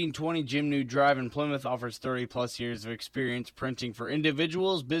 1920 Jim New Drive in Plymouth, offers 30-plus years of experience printing for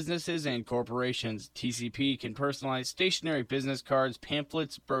individuals, businesses, and corporations. TCP can personalize stationery business cards,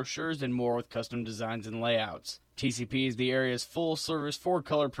 pamphlets, brochures, and more with custom designs and layouts. TCP is the area's full-service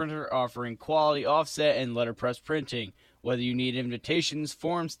 4-color printer offering quality offset and letterpress printing. Whether you need invitations,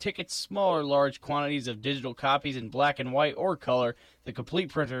 forms, tickets, small or large quantities of digital copies in black and white or color, the complete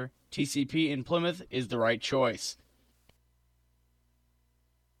printer, TCP in Plymouth, is the right choice.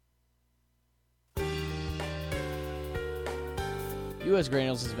 U.S.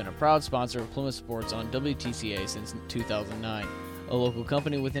 Granules has been a proud sponsor of Plymouth sports on WTCA since 2009. A local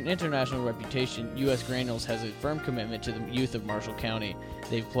company with an international reputation, U.S. Granules has a firm commitment to the youth of Marshall County.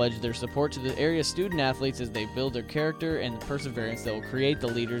 They've pledged their support to the area's student-athletes as they build their character and the perseverance that will create the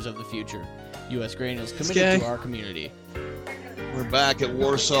leaders of the future. U.S. Granules committed to our community. We're back at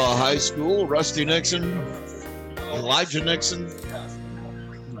Warsaw High School. Rusty Nixon, Elijah Nixon.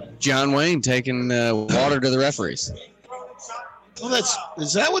 John Wayne taking water to the referees. Well,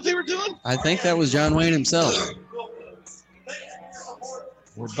 is that what they were doing? I think that was John Wayne himself.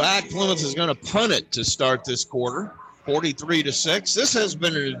 We're back. Plymouth is going to punt it to start this quarter, 43-6. This has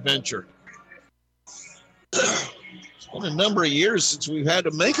been an adventure. It's been a number of years since we've had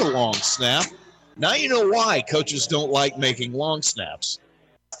to make a long snap. Now you know why coaches don't like making long snaps.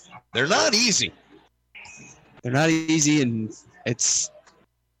 They're not easy. They're not easy, and it's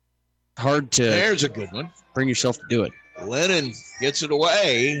hard to. There's a good one. Bring yourself to do it. Lennon gets it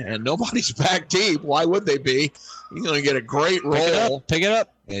away, and nobody's back deep. Why would they be? He's going to get a great roll. Pick it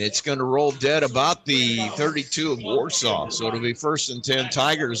up. And it's going to roll dead about the 32 of Warsaw. So it'll be 1st and 10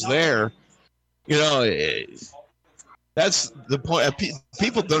 Tigers there. You know, that's the point.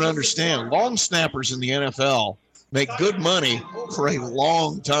 People don't understand. Long snappers in the NFL make good money for a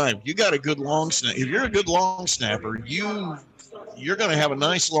long time. You got a good long snap. If you're a good long snapper, you're going to have a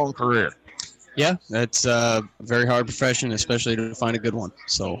nice long career. Yeah, that's a very hard profession, especially to find a good one.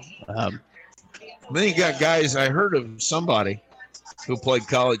 So, then you got guys. I heard of somebody who played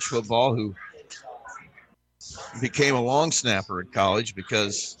college football who became a long snapper at college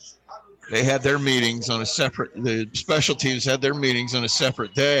because they had their meetings on a separate. The special teams had their meetings on a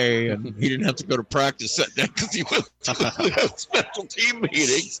separate day, and he didn't have to go to practice that day because he went to the special team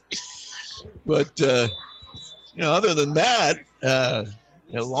meetings. But other than that.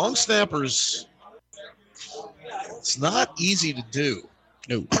 Long snappers, it's not easy to do.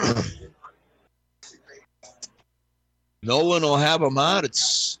 No. Nolan will have him out.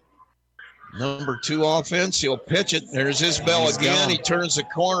 It's number 2 offense. He'll pitch it. There's Isbell again. Gone. He turns the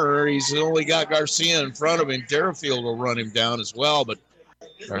corner. He's only got Garcia in front of him. Deerfield will run him down as well, but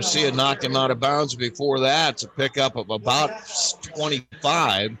Garcia knocked him out of bounds before that. It's a pickup of about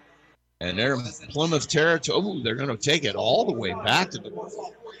 25. And they're in Plymouth territory. Oh, they're going to take it all the way back to the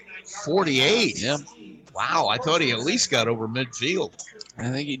 48. Yeah. Wow, I thought he at least got over midfield.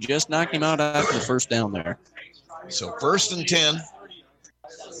 I think he just knocked him out after the 1st down there. So 1st and 10.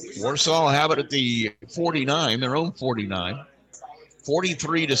 Warsaw will have it at the 49, their own 49.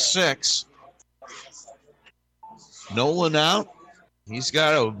 43-6. Nolan out. He's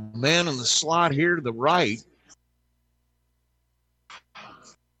got a man in the slot here to the right.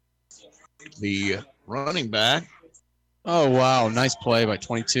 The running back. Oh, wow. Nice play by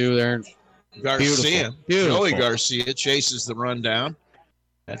 22 there. Garcia. Beautiful. Joey Garcia chases the run down.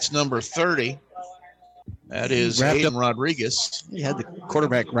 That's number 30. That is Hayden Rodriguez. He had the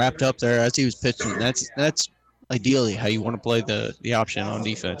quarterback wrapped up there as he was pitching. That's ideally how you want to play the option on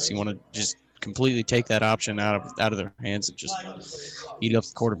defense. You want to just completely take that option out of their hands and just eat up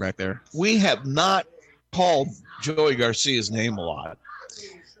the quarterback there. We have not called Joey Garcia's name a lot.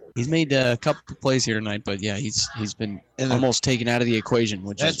 He's made a couple of plays here tonight, but yeah, he's been almost taken out of the equation,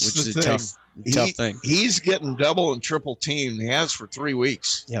 which is a tough thing. He's getting double and triple teamed. He has for 3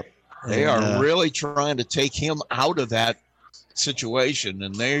 weeks. Yep. They are really trying to take him out of that situation,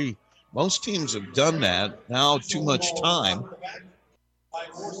 and most teams have done that. Now too much time.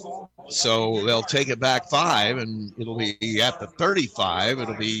 So they'll take it back 5, and it'll be at the 35.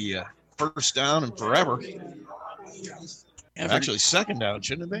 It'll be first down and forever. Actually, second down,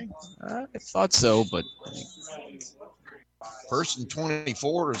 shouldn't it be? I thought so, but first and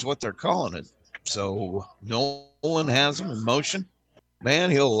 24 is what they're calling it. So Nolan has him in motion.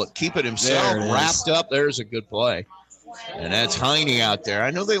 Man, he'll keep it himself wrapped up. There's a good play. And that's Heine out there. I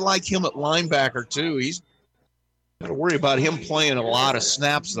know they like him at linebacker, too. He's got to worry about him playing a lot of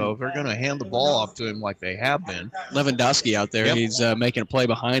snaps, though. If they're going to hand the ball off to him like they have been. Lewandowski out there. Yep. He's making a play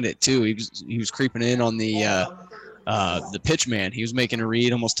behind it, too. He was creeping in on the pitch man. He was making a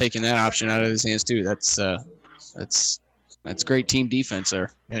read, almost taking that option out of his hands, too. That's great team defense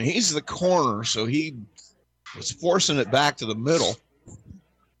there. And he's the corner, so he was forcing it back to the middle,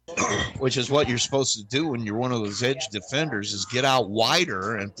 which is what you're supposed to do when you're one of those edge defenders, is get out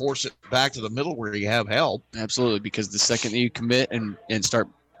wider and force it back to the middle where you have help. Absolutely, because the second that you commit and start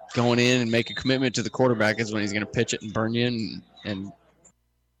going in and make a commitment to the quarterback is when he's going to pitch it and burn you, and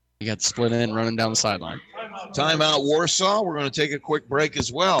you got the split end running down the sideline. Timeout Warsaw. We're going to take a quick break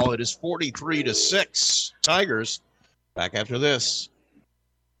as well. It is 43-6. Tigers back after this.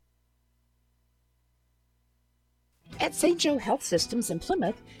 At St. Joe Health Systems in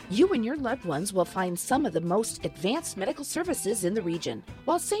Plymouth, you and your loved ones will find some of the most advanced medical services in the region.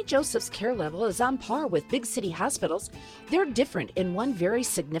 While St. Joseph's care level is on par with big city hospitals, they're different in one very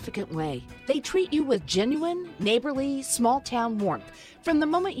significant way. They treat you with genuine, neighborly, small-town warmth. From the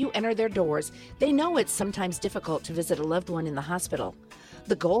moment you enter their doors, they know it's sometimes difficult to visit a loved one in the hospital.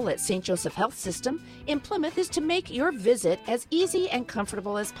 The goal at St. Joseph Health System in Plymouth is to make your visit as easy and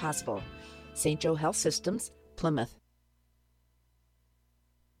comfortable as possible. St. Joe Health Systems, Plymouth.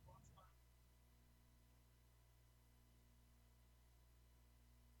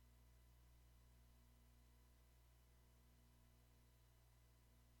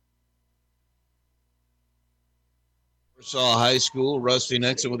 Warsaw High School, Rusty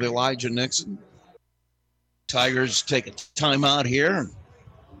Nixon with Elijah Nixon. Tigers take a timeout here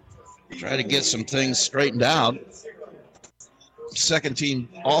and try to get some things straightened out. Second team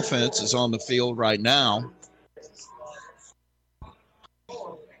offense is on the field right now.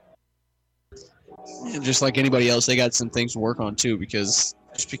 And just like anybody else, they got some things to work on too, because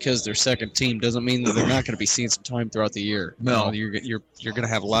just because they're second team doesn't mean that they're not going to be seeing some time throughout the year. No, you're going to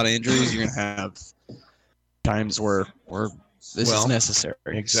have a lot of injuries. You're going to have times where this is necessary.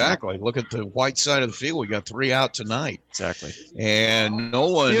 Exactly. Look at the white side of the field. We got 3 out tonight. Exactly. And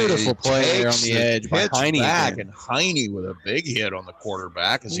Nolan beautiful play there on the edge by Heine back, and Heine with a big hit on the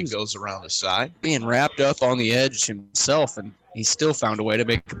quarterback as he goes around the side. Being wrapped up on the edge himself, and he still found a way to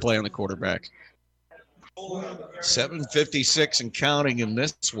make a play on the quarterback. 7:56 and counting in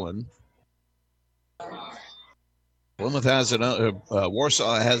this one. Plymouth has it.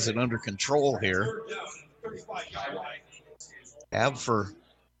 Warsaw has it under control here. Have for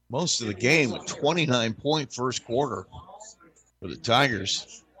most of the game, a 29-point first quarter for the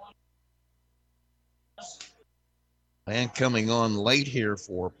Tigers. And coming on late here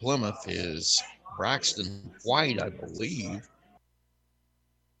for Plymouth is Braxton White, I believe.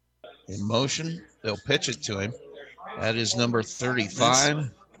 In motion, they'll pitch it to him. That is number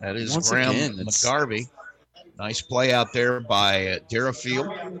 35. That is Graham McGarvey. Nice play out there by Deerfield.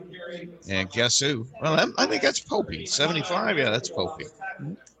 And guess who? Well, I think that's Popey. 75, yeah, that's Popey.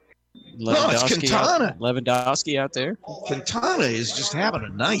 No, it's Quintana. Lewandowski out there. Quintana is just having a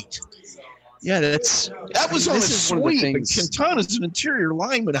night. Yeah, that was on a sweep. And Quintana's an interior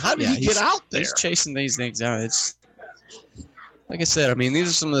lineman. How did he get out there? He's chasing these things out. It's like I said. I mean, these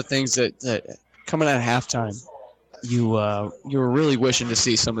are some of the things that coming out of halftime, you were really wishing to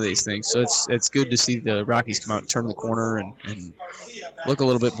see some of these things. So it's good to see the Rockies come out and turn the corner and look a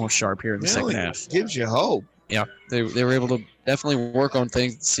little bit more sharp here in the second half. Gives you hope. Yeah, they were able to definitely work on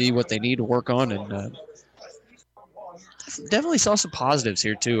things, see what they need to work on, and definitely saw some positives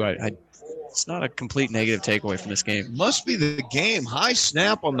here too. It's not a complete negative takeaway from this game. Must be the game. High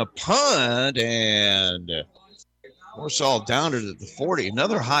snap on the punt, and Warsaw down to the 40.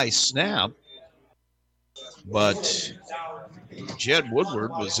 Another high snap. but Jed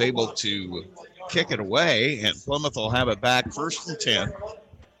Woodward was able to kick it away, and Plymouth will have it back 1st and 10.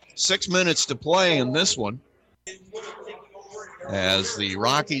 6 minutes to play in this one, as the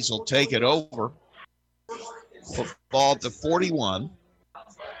Rockies will take it over. Football at the 41.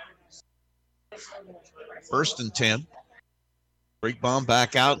 1st and 10. Kriegbaum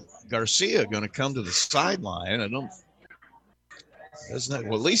back out. Garcia going to come to the sideline. Well,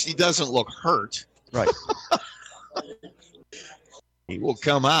 at least he doesn't look hurt. Right. He will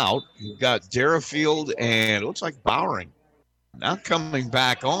come out. You've got Derafield and it looks like Bowering. Now coming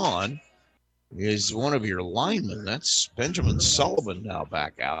back on is one of your linemen. That's Benjamin Sullivan now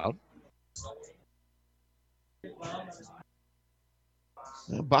back out.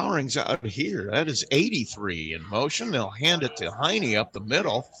 Now Bowering's out here. That is 83 in motion. They'll hand it to Heine up the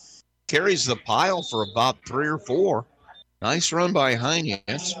middle. Carries the pile for about 3 or 4. Nice run by Heine.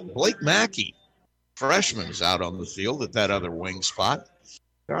 It's Blake Mackey. Freshman is out on the field at that other wing spot.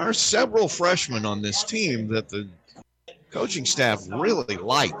 There are several freshmen on this team that the coaching staff really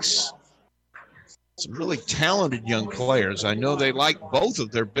likes. Some really talented young players. I know they like both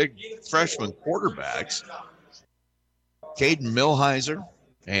of their big freshman quarterbacks. Caden Milheiser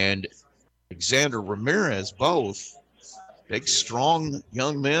and Alexander Ramirez, both big, strong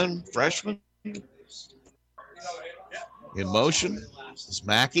young men, freshmen. In motion is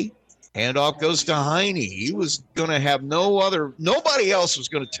Mackey. Handoff goes to Heine. He was going to have nobody else was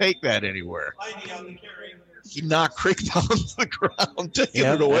going to take that anywhere. He knocked Kriegbaum to the ground, taking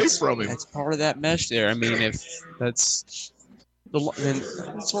it away from him. That's part of that mesh there. I mean, if that's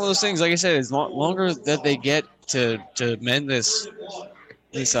it's one of those things, like I said, as longer that they get to mend this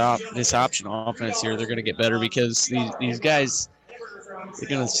option offense here, they're going to get better because these guys, they're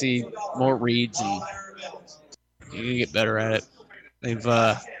going to see more reads and you're going to get better at it. They've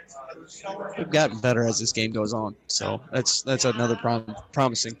gotten better as this game goes on. So that's another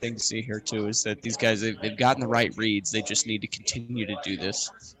promising thing to see here, too, is that these guys, they've gotten the right reads. They just need to continue to do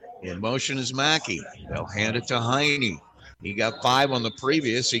this. In motion is Mackey. They'll hand it to Heine. He got 5 on the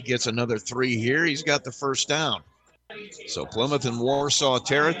previous. He gets another 3 here. He's got the first down. So Plymouth in Warsaw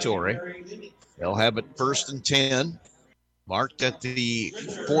territory. They'll have it 1st and 10, marked at the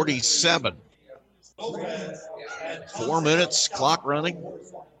 47. 4 minutes, clock running.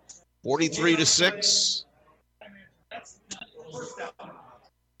 43-6.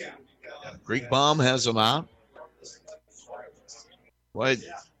 Kriegbaum has them out. What?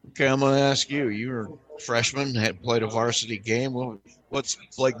 Okay, I'm going to ask you. You were a freshman, had played a varsity game. What's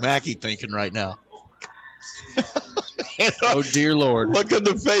Blake Mackey thinking right now? Oh, dear Lord. Look at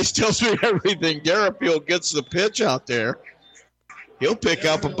the face, tells me everything. Derafield gets the pitch out there. He'll pick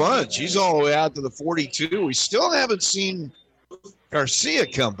up a bunch. He's all the way out to the 42. We still haven't seen Garcia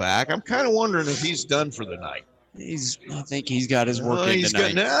come back. I'm kind of wondering if he's done for the night. I think he's got his work in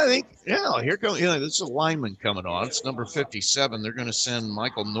tonight. Here comes. This is a lineman coming on. It's number 57. They're going to send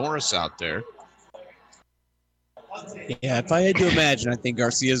Michael Norris out there. Yeah, if I had to imagine, I think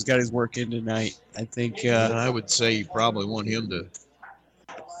Garcia's got his work in tonight. I think I would say you probably want him to.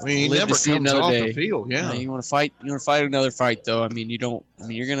 I mean, he never comes off the field. Yeah, you want to fight. You want to fight another fight, though. I mean, you don't. I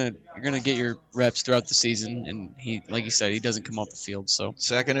mean, you're gonna get your reps throughout the season, and he, like you said, he doesn't come off the field. So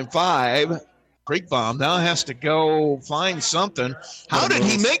 2nd and 5. Kriegbaum now has to go find something. How did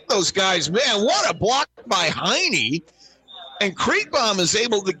he make those guys? Man, what a block by Heine. And Kriegbaum is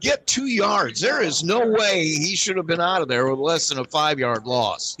able to get 2 yards. There is no way he should have been out of there with less than a 5-yard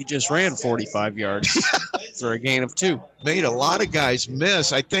loss. He just ran 45 yards for a gain of 2. Made a lot of guys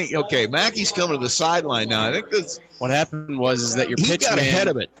miss. I think, okay, Mackey's coming to the sideline now. I think that's what happened was that your pitch got ahead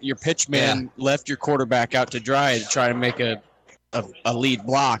of it. Your pitch man left your quarterback out to dry to try to make a lead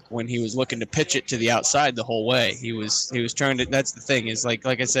block when he was looking to pitch it to the outside the whole way. He was trying to. That's the thing is like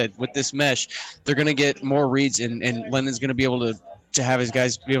I said, with this mesh, they're going to get more reads, and Lennon's going to be able to have his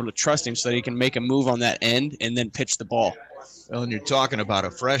guys be able to trust him so that he can make a move on that end and then pitch the ball. Well, and you're talking about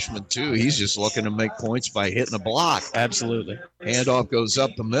a freshman too. He's just looking to make points by hitting a block. Absolutely. Handoff goes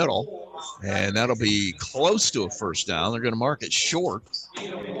up the middle, and that'll be close to a first down. They're going to mark it short.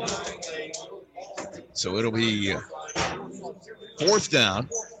 So it'll be 4th down,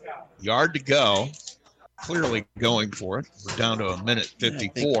 yard to go. Clearly going for it. We're down to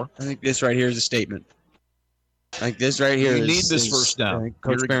 1:54. I think this right here is a statement. Like this right here. You need this first down.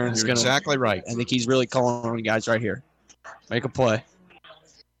 Coach Barron's you're exactly right. I think he's really calling on you guys right here. Make a play.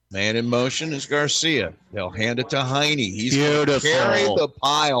 Man in motion is Garcia. They'll hand it to Heine. He's going to Beautiful. carry the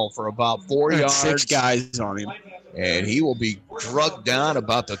pile for about 4 yards. 6 guys on him. And he will be drugged down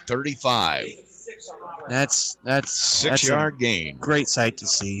about the 35. That's 6-yard gain. Great sight to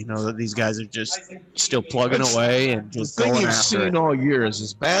see. You know that these guys are just still plugging away and just the thing going you've after seen it. all year is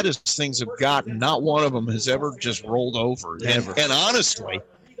as bad as things have gotten, not one of them has ever just rolled over. Never. And honestly,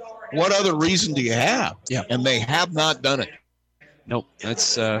 what other reason do you have? Yeah. And they have not done it. Nope,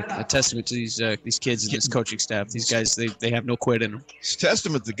 that's a testament to these kids and this coaching staff. These guys, they have no quit in them. It's a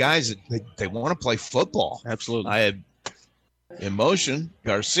testament to the guys that they want to play football. Absolutely. I had in motion,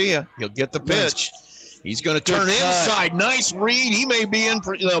 Garcia. He'll get the pitch. He's going to turn inside. Nice read. He may be in.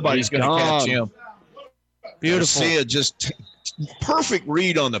 Nobody's going to catch him. Beautiful. Garcia just perfect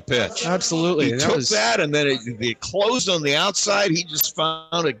read on the pitch. Absolutely. He took that, and then it closed on the outside. He just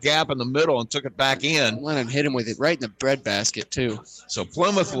found a gap in the middle and took it back in. Let him hit him with it right in the breadbasket, too. So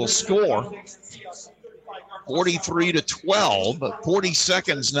Plymouth will score 43-12, but 40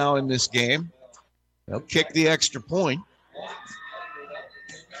 seconds now in this game. They'll kick the extra point.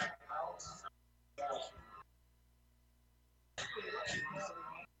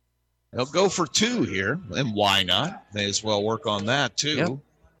 They'll go for 2 here, and why not? May as well work on that, too.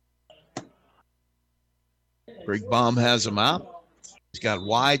 Yep. Greg Baum has him out. He's got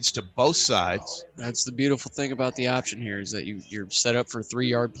wides to both sides. That's the beautiful thing about the option here is that you're set up for a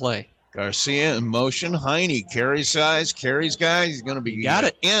 3-yard play. Garcia in motion. Heine carries guys. He's going to be in. Got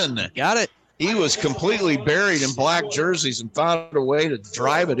it. He was completely buried in black jerseys and found a way to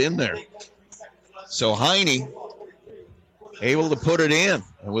drive it in there. So Heine able to put it in.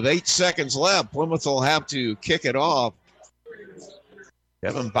 And with 8 seconds left, Plymouth will have to kick it off.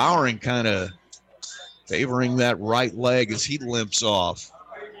 Kevin Bowering kind of favoring that right leg as he limps off.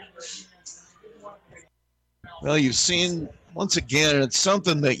 Well, you've seen, once again, and it's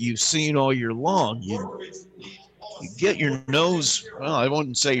something that you've seen all year long, you get your nose, well, I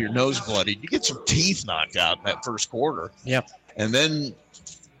wouldn't say your nose bloodied. You get some teeth knocked out in that first quarter. Yep. And then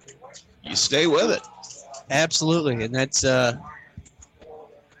you stay with it. Absolutely, and that's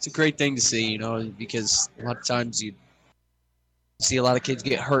it's a great thing to see, because a lot of times you see a lot of kids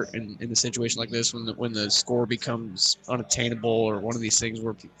get hurt in a situation like this when the score becomes unattainable or one of these things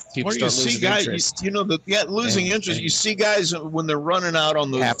where people start losing interest. Losing interest. You see guys when they're running out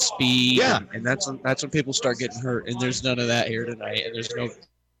on the half speed. Yeah, and that's when people start getting hurt. And there's none of that here tonight. And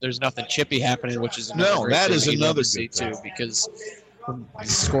there's nothing chippy happening, which is another great thing you'd love to see too, because when the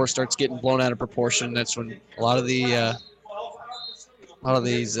score starts getting blown out of proportion, that's when a lot of these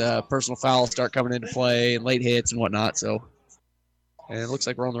personal fouls start coming into play and late hits and whatnot. So, and it looks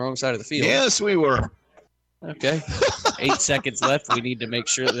like we're on the wrong side of the field. Yes, we were. Okay. 8 seconds left. We need to make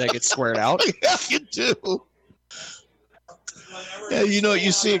sure that gets squared out. Yeah, you do. Yeah,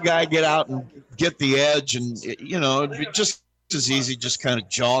 you see a guy get out and get the edge, and it'd be just as easy just kind of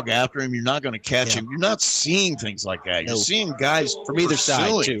jog after him. You're not going to catch him. You're not seeing things like that. You're seeing guys from either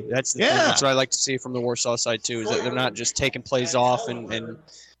side too. That's the thing. Yeah. That's what I like to see from the Warsaw side too, is that they're not just taking plays off and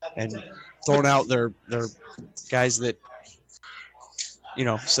throwing out their guys that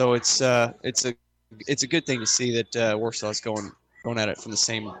so it's a good thing to see that Warsaw's going at it from the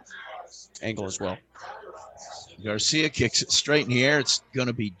same angle as well. Garcia kicks it straight in the air. It's going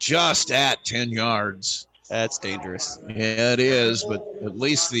to be just at 10 yards. That's dangerous. Yeah, it is, but at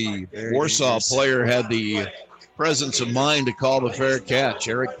least the Warsaw player had the presence of mind to call the fair catch.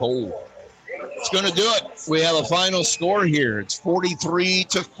 Eric Pohl. It's going to do it. We have a final score here. It's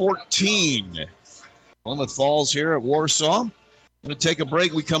 43-14. Plymouth Falls here at Warsaw. I'm going to take a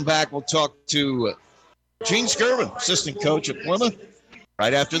break. We come back. We'll talk to Gene Skirvin, assistant coach at Plymouth.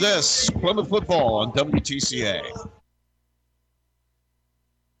 Right after this, Plymouth football on WTCA.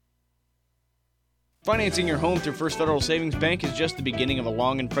 Financing your home through First Federal Savings Bank is just the beginning of a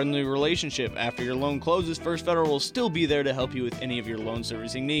long and friendly relationship. After your loan closes, First Federal will still be there to help you with any of your loan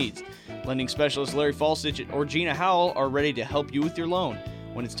servicing needs. Lending specialists Larry Falstich or Gina Howell are ready to help you with your loan.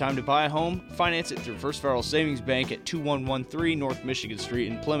 When it's time to buy a home, finance it through First Federal Savings Bank at 2113 North Michigan Street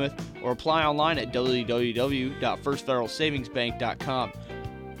in Plymouth, or apply online at www.firstfederalsavingsbank.com.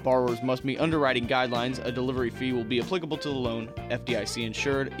 Borrowers must meet underwriting guidelines. A delivery fee will be applicable to the loan. FDIC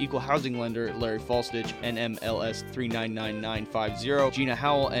insured. Equal housing lender. Larry Falstich, NMLS 399950. Gina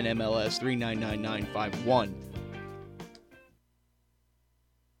Howell, NMLS 399951.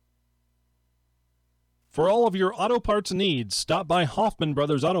 For all of your auto parts needs, stop by Hoffman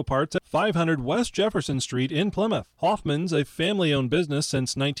Brothers Auto Parts at 500 West Jefferson Street in Plymouth. Hoffman's, a family-owned business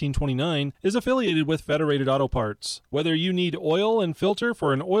since 1929, is affiliated with Federated Auto Parts. Whether you need oil and filter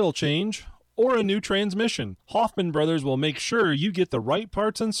for an oil change or a new transmission, Hoffman Brothers will make sure you get the right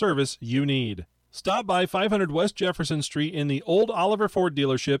parts and service you need. Stop by 500 West Jefferson Street in the old Oliver Ford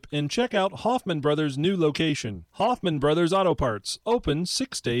dealership and check out Hoffman Brothers' new location. Hoffman Brothers Auto Parts, open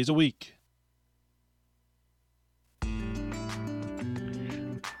 6 days a week.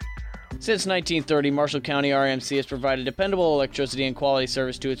 Since 1930, Marshall County RMC has provided dependable electricity and quality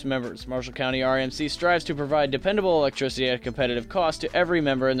service to its members. Marshall County RMC strives to provide dependable electricity at a competitive cost to every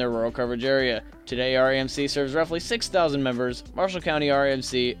member in their rural coverage area. Today, RMC serves roughly 6,000 members. Marshall County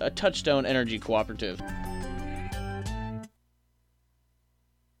RMC, a Touchstone Energy cooperative.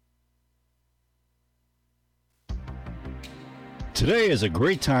 Today is a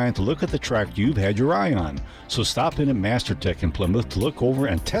great time to look at the tractor you've had your eye on. So stop in at MasterTech in Plymouth to look over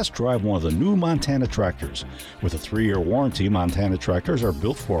and test drive one of the new Montana tractors. With a 3-year warranty, Montana tractors are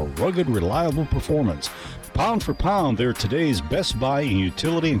built for rugged, reliable performance. Pound for pound, they're today's best buy in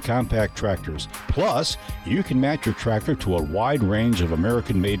utility and compact tractors. Plus, you can match your tractor to a wide range of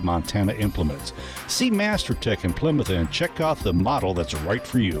American-made Montana implements. See MasterTech in Plymouth and check out the model that's right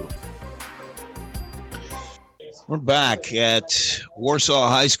for you. We're back at Warsaw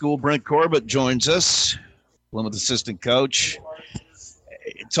High School. Brent Corbett joins us, Plymouth assistant coach.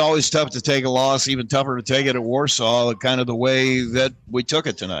 It's always tough to take a loss, even tougher to take it at Warsaw, kind of the way that we took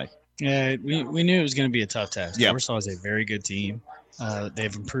it tonight. Yeah, we knew it was going to be a tough test. Yep. Warsaw is a very good team.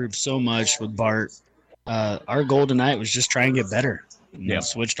 They've improved so much with Bart. Our goal tonight was just try and get better. Yep.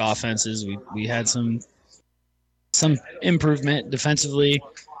 Switched offenses. We had some improvement defensively.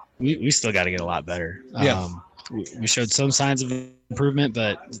 We still got to get a lot better. Yeah. We showed some signs of improvement,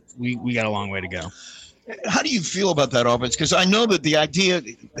 but we got a long way to go. How do you feel about that offense? Because I know that the idea,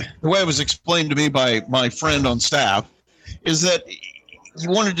 the way it was explained to me by my friend on staff, is that you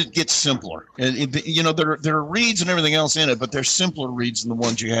wanted to get simpler. And there are reads and everything else in it, but they're simpler reads than the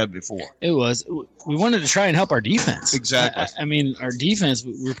ones you had before. It was. We wanted to try and help our defense. Exactly. I mean, our defense,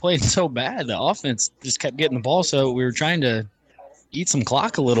 we were playing so bad. The offense just kept getting the ball, so we were trying to eat some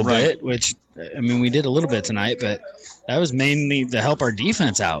clock a little bit, which, I mean, we did a little bit tonight, but that was mainly to help our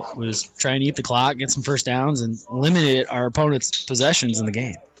defense out, was try and eat the clock, get some first downs, and limit our opponent's possessions in the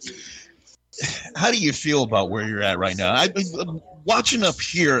game. How do you feel about where you're at right now? I've been watching up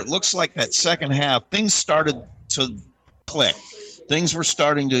here. It looks like that second half, things started to click. Things were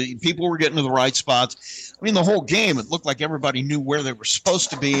starting to, people were getting to the right spots. I mean, the whole game, it looked like everybody knew where they were supposed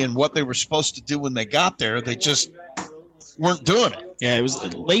to be and what they were supposed to do when they got there. They just weren't doing it. Yeah, it was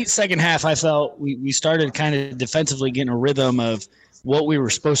late second half. I felt we started kind of defensively getting a rhythm of what we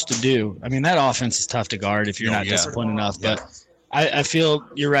were supposed to do. I mean, that offense is tough to guard if you're not disciplined enough. Yeah. But I feel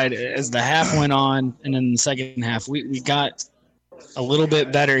you're right. As the half went on, and then the second half, we got a little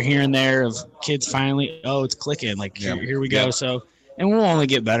bit better here and there of kids finally, it's clicking. Like, here we go. So, and we'll only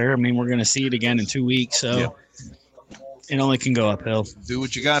get better. I mean, we're going to see it again in 2 weeks. So it only can go uphill. Do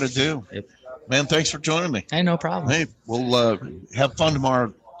what you got to do. Yep. Man, thanks for joining me. Hey, no problem. Hey, we'll have fun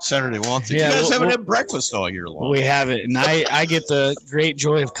tomorrow, Saturday. You guys haven't had breakfast all year long. We haven't, and I get the great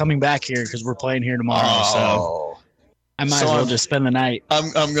joy of coming back here because we're playing here tomorrow. So I might as well just spend the night.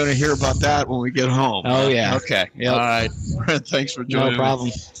 I'm going to hear about that when we get home. Oh, yeah. Okay. Yep. All right. Thanks for joining me. No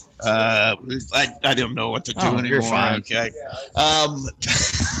problem. I didn't know what to do anymore. You're fine. Okay.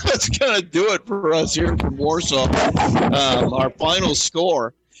 That's going to do it for us here from Warsaw. Our final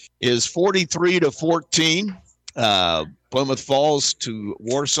score is 43-14. Plymouth falls to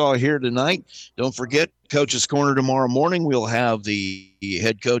Warsaw here tonight. Don't forget, Coach's Corner tomorrow morning. We'll have the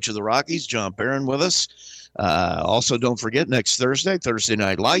head coach of the Rockies, John Barron, with us. Also, don't forget, next Thursday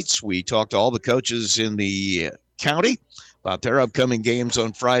Night Lights, we talk to all the coaches in the county about their upcoming games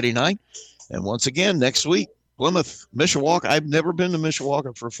on Friday night. And once again, next week, Plymouth, Mishawaka. I've never been to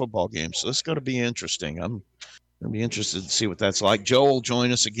Mishawaka for a football game, so it's going to be interesting. I'm going to be interested to see what that's like. Joe will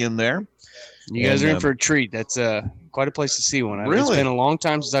join us again there. You guys are in for a treat. That's quite a place to see one. Really? It's been a long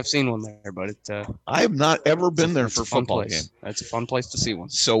time since I've seen one there, but I have not ever been there for a football game. That's a fun place to see one.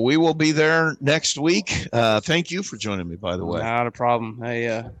 So we will be there next week. Thank you for joining me, by the way. Not a problem.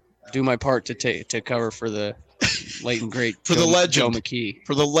 I do my part to cover for the late and great the legend, Joe McKee.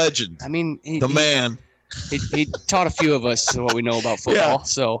 For the legend. I mean, the man. He taught a few of us what we know about football. Yeah.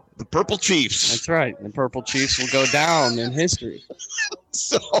 So the Purple Chiefs. That's right. The Purple Chiefs will go down in history.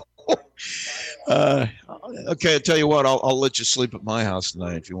 So, okay, I tell you what, I'll let you sleep at my house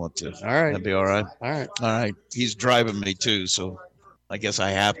tonight if you want to. All right. That'd be all right. All right. All right. He's driving me too, so I guess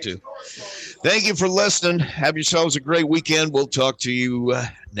I have to. Thank you for listening. Have yourselves a great weekend. We'll talk to you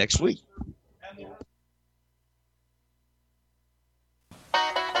next week.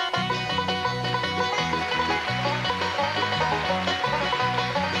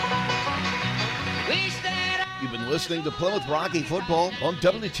 You've been listening to Plymouth Rocky Football on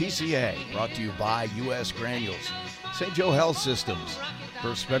WTCA, brought to you by U.S. Granules, St. Joe Health Systems,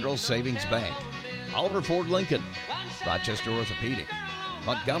 First Federal Savings Bank, Oliver Ford Lincoln, Rochester Orthopedic,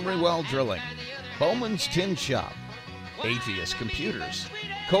 Montgomery Well Drilling, Bowman's Tin Shop, Atheist Computers,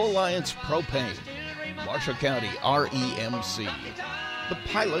 Co-Alliance Propane, Marshall County REMC, the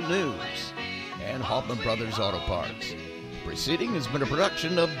Pilot News, and Hoffman Brothers Auto Parts. Preceding has been a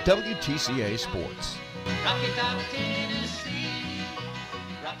production of WTCA Sports. Rocky Top 10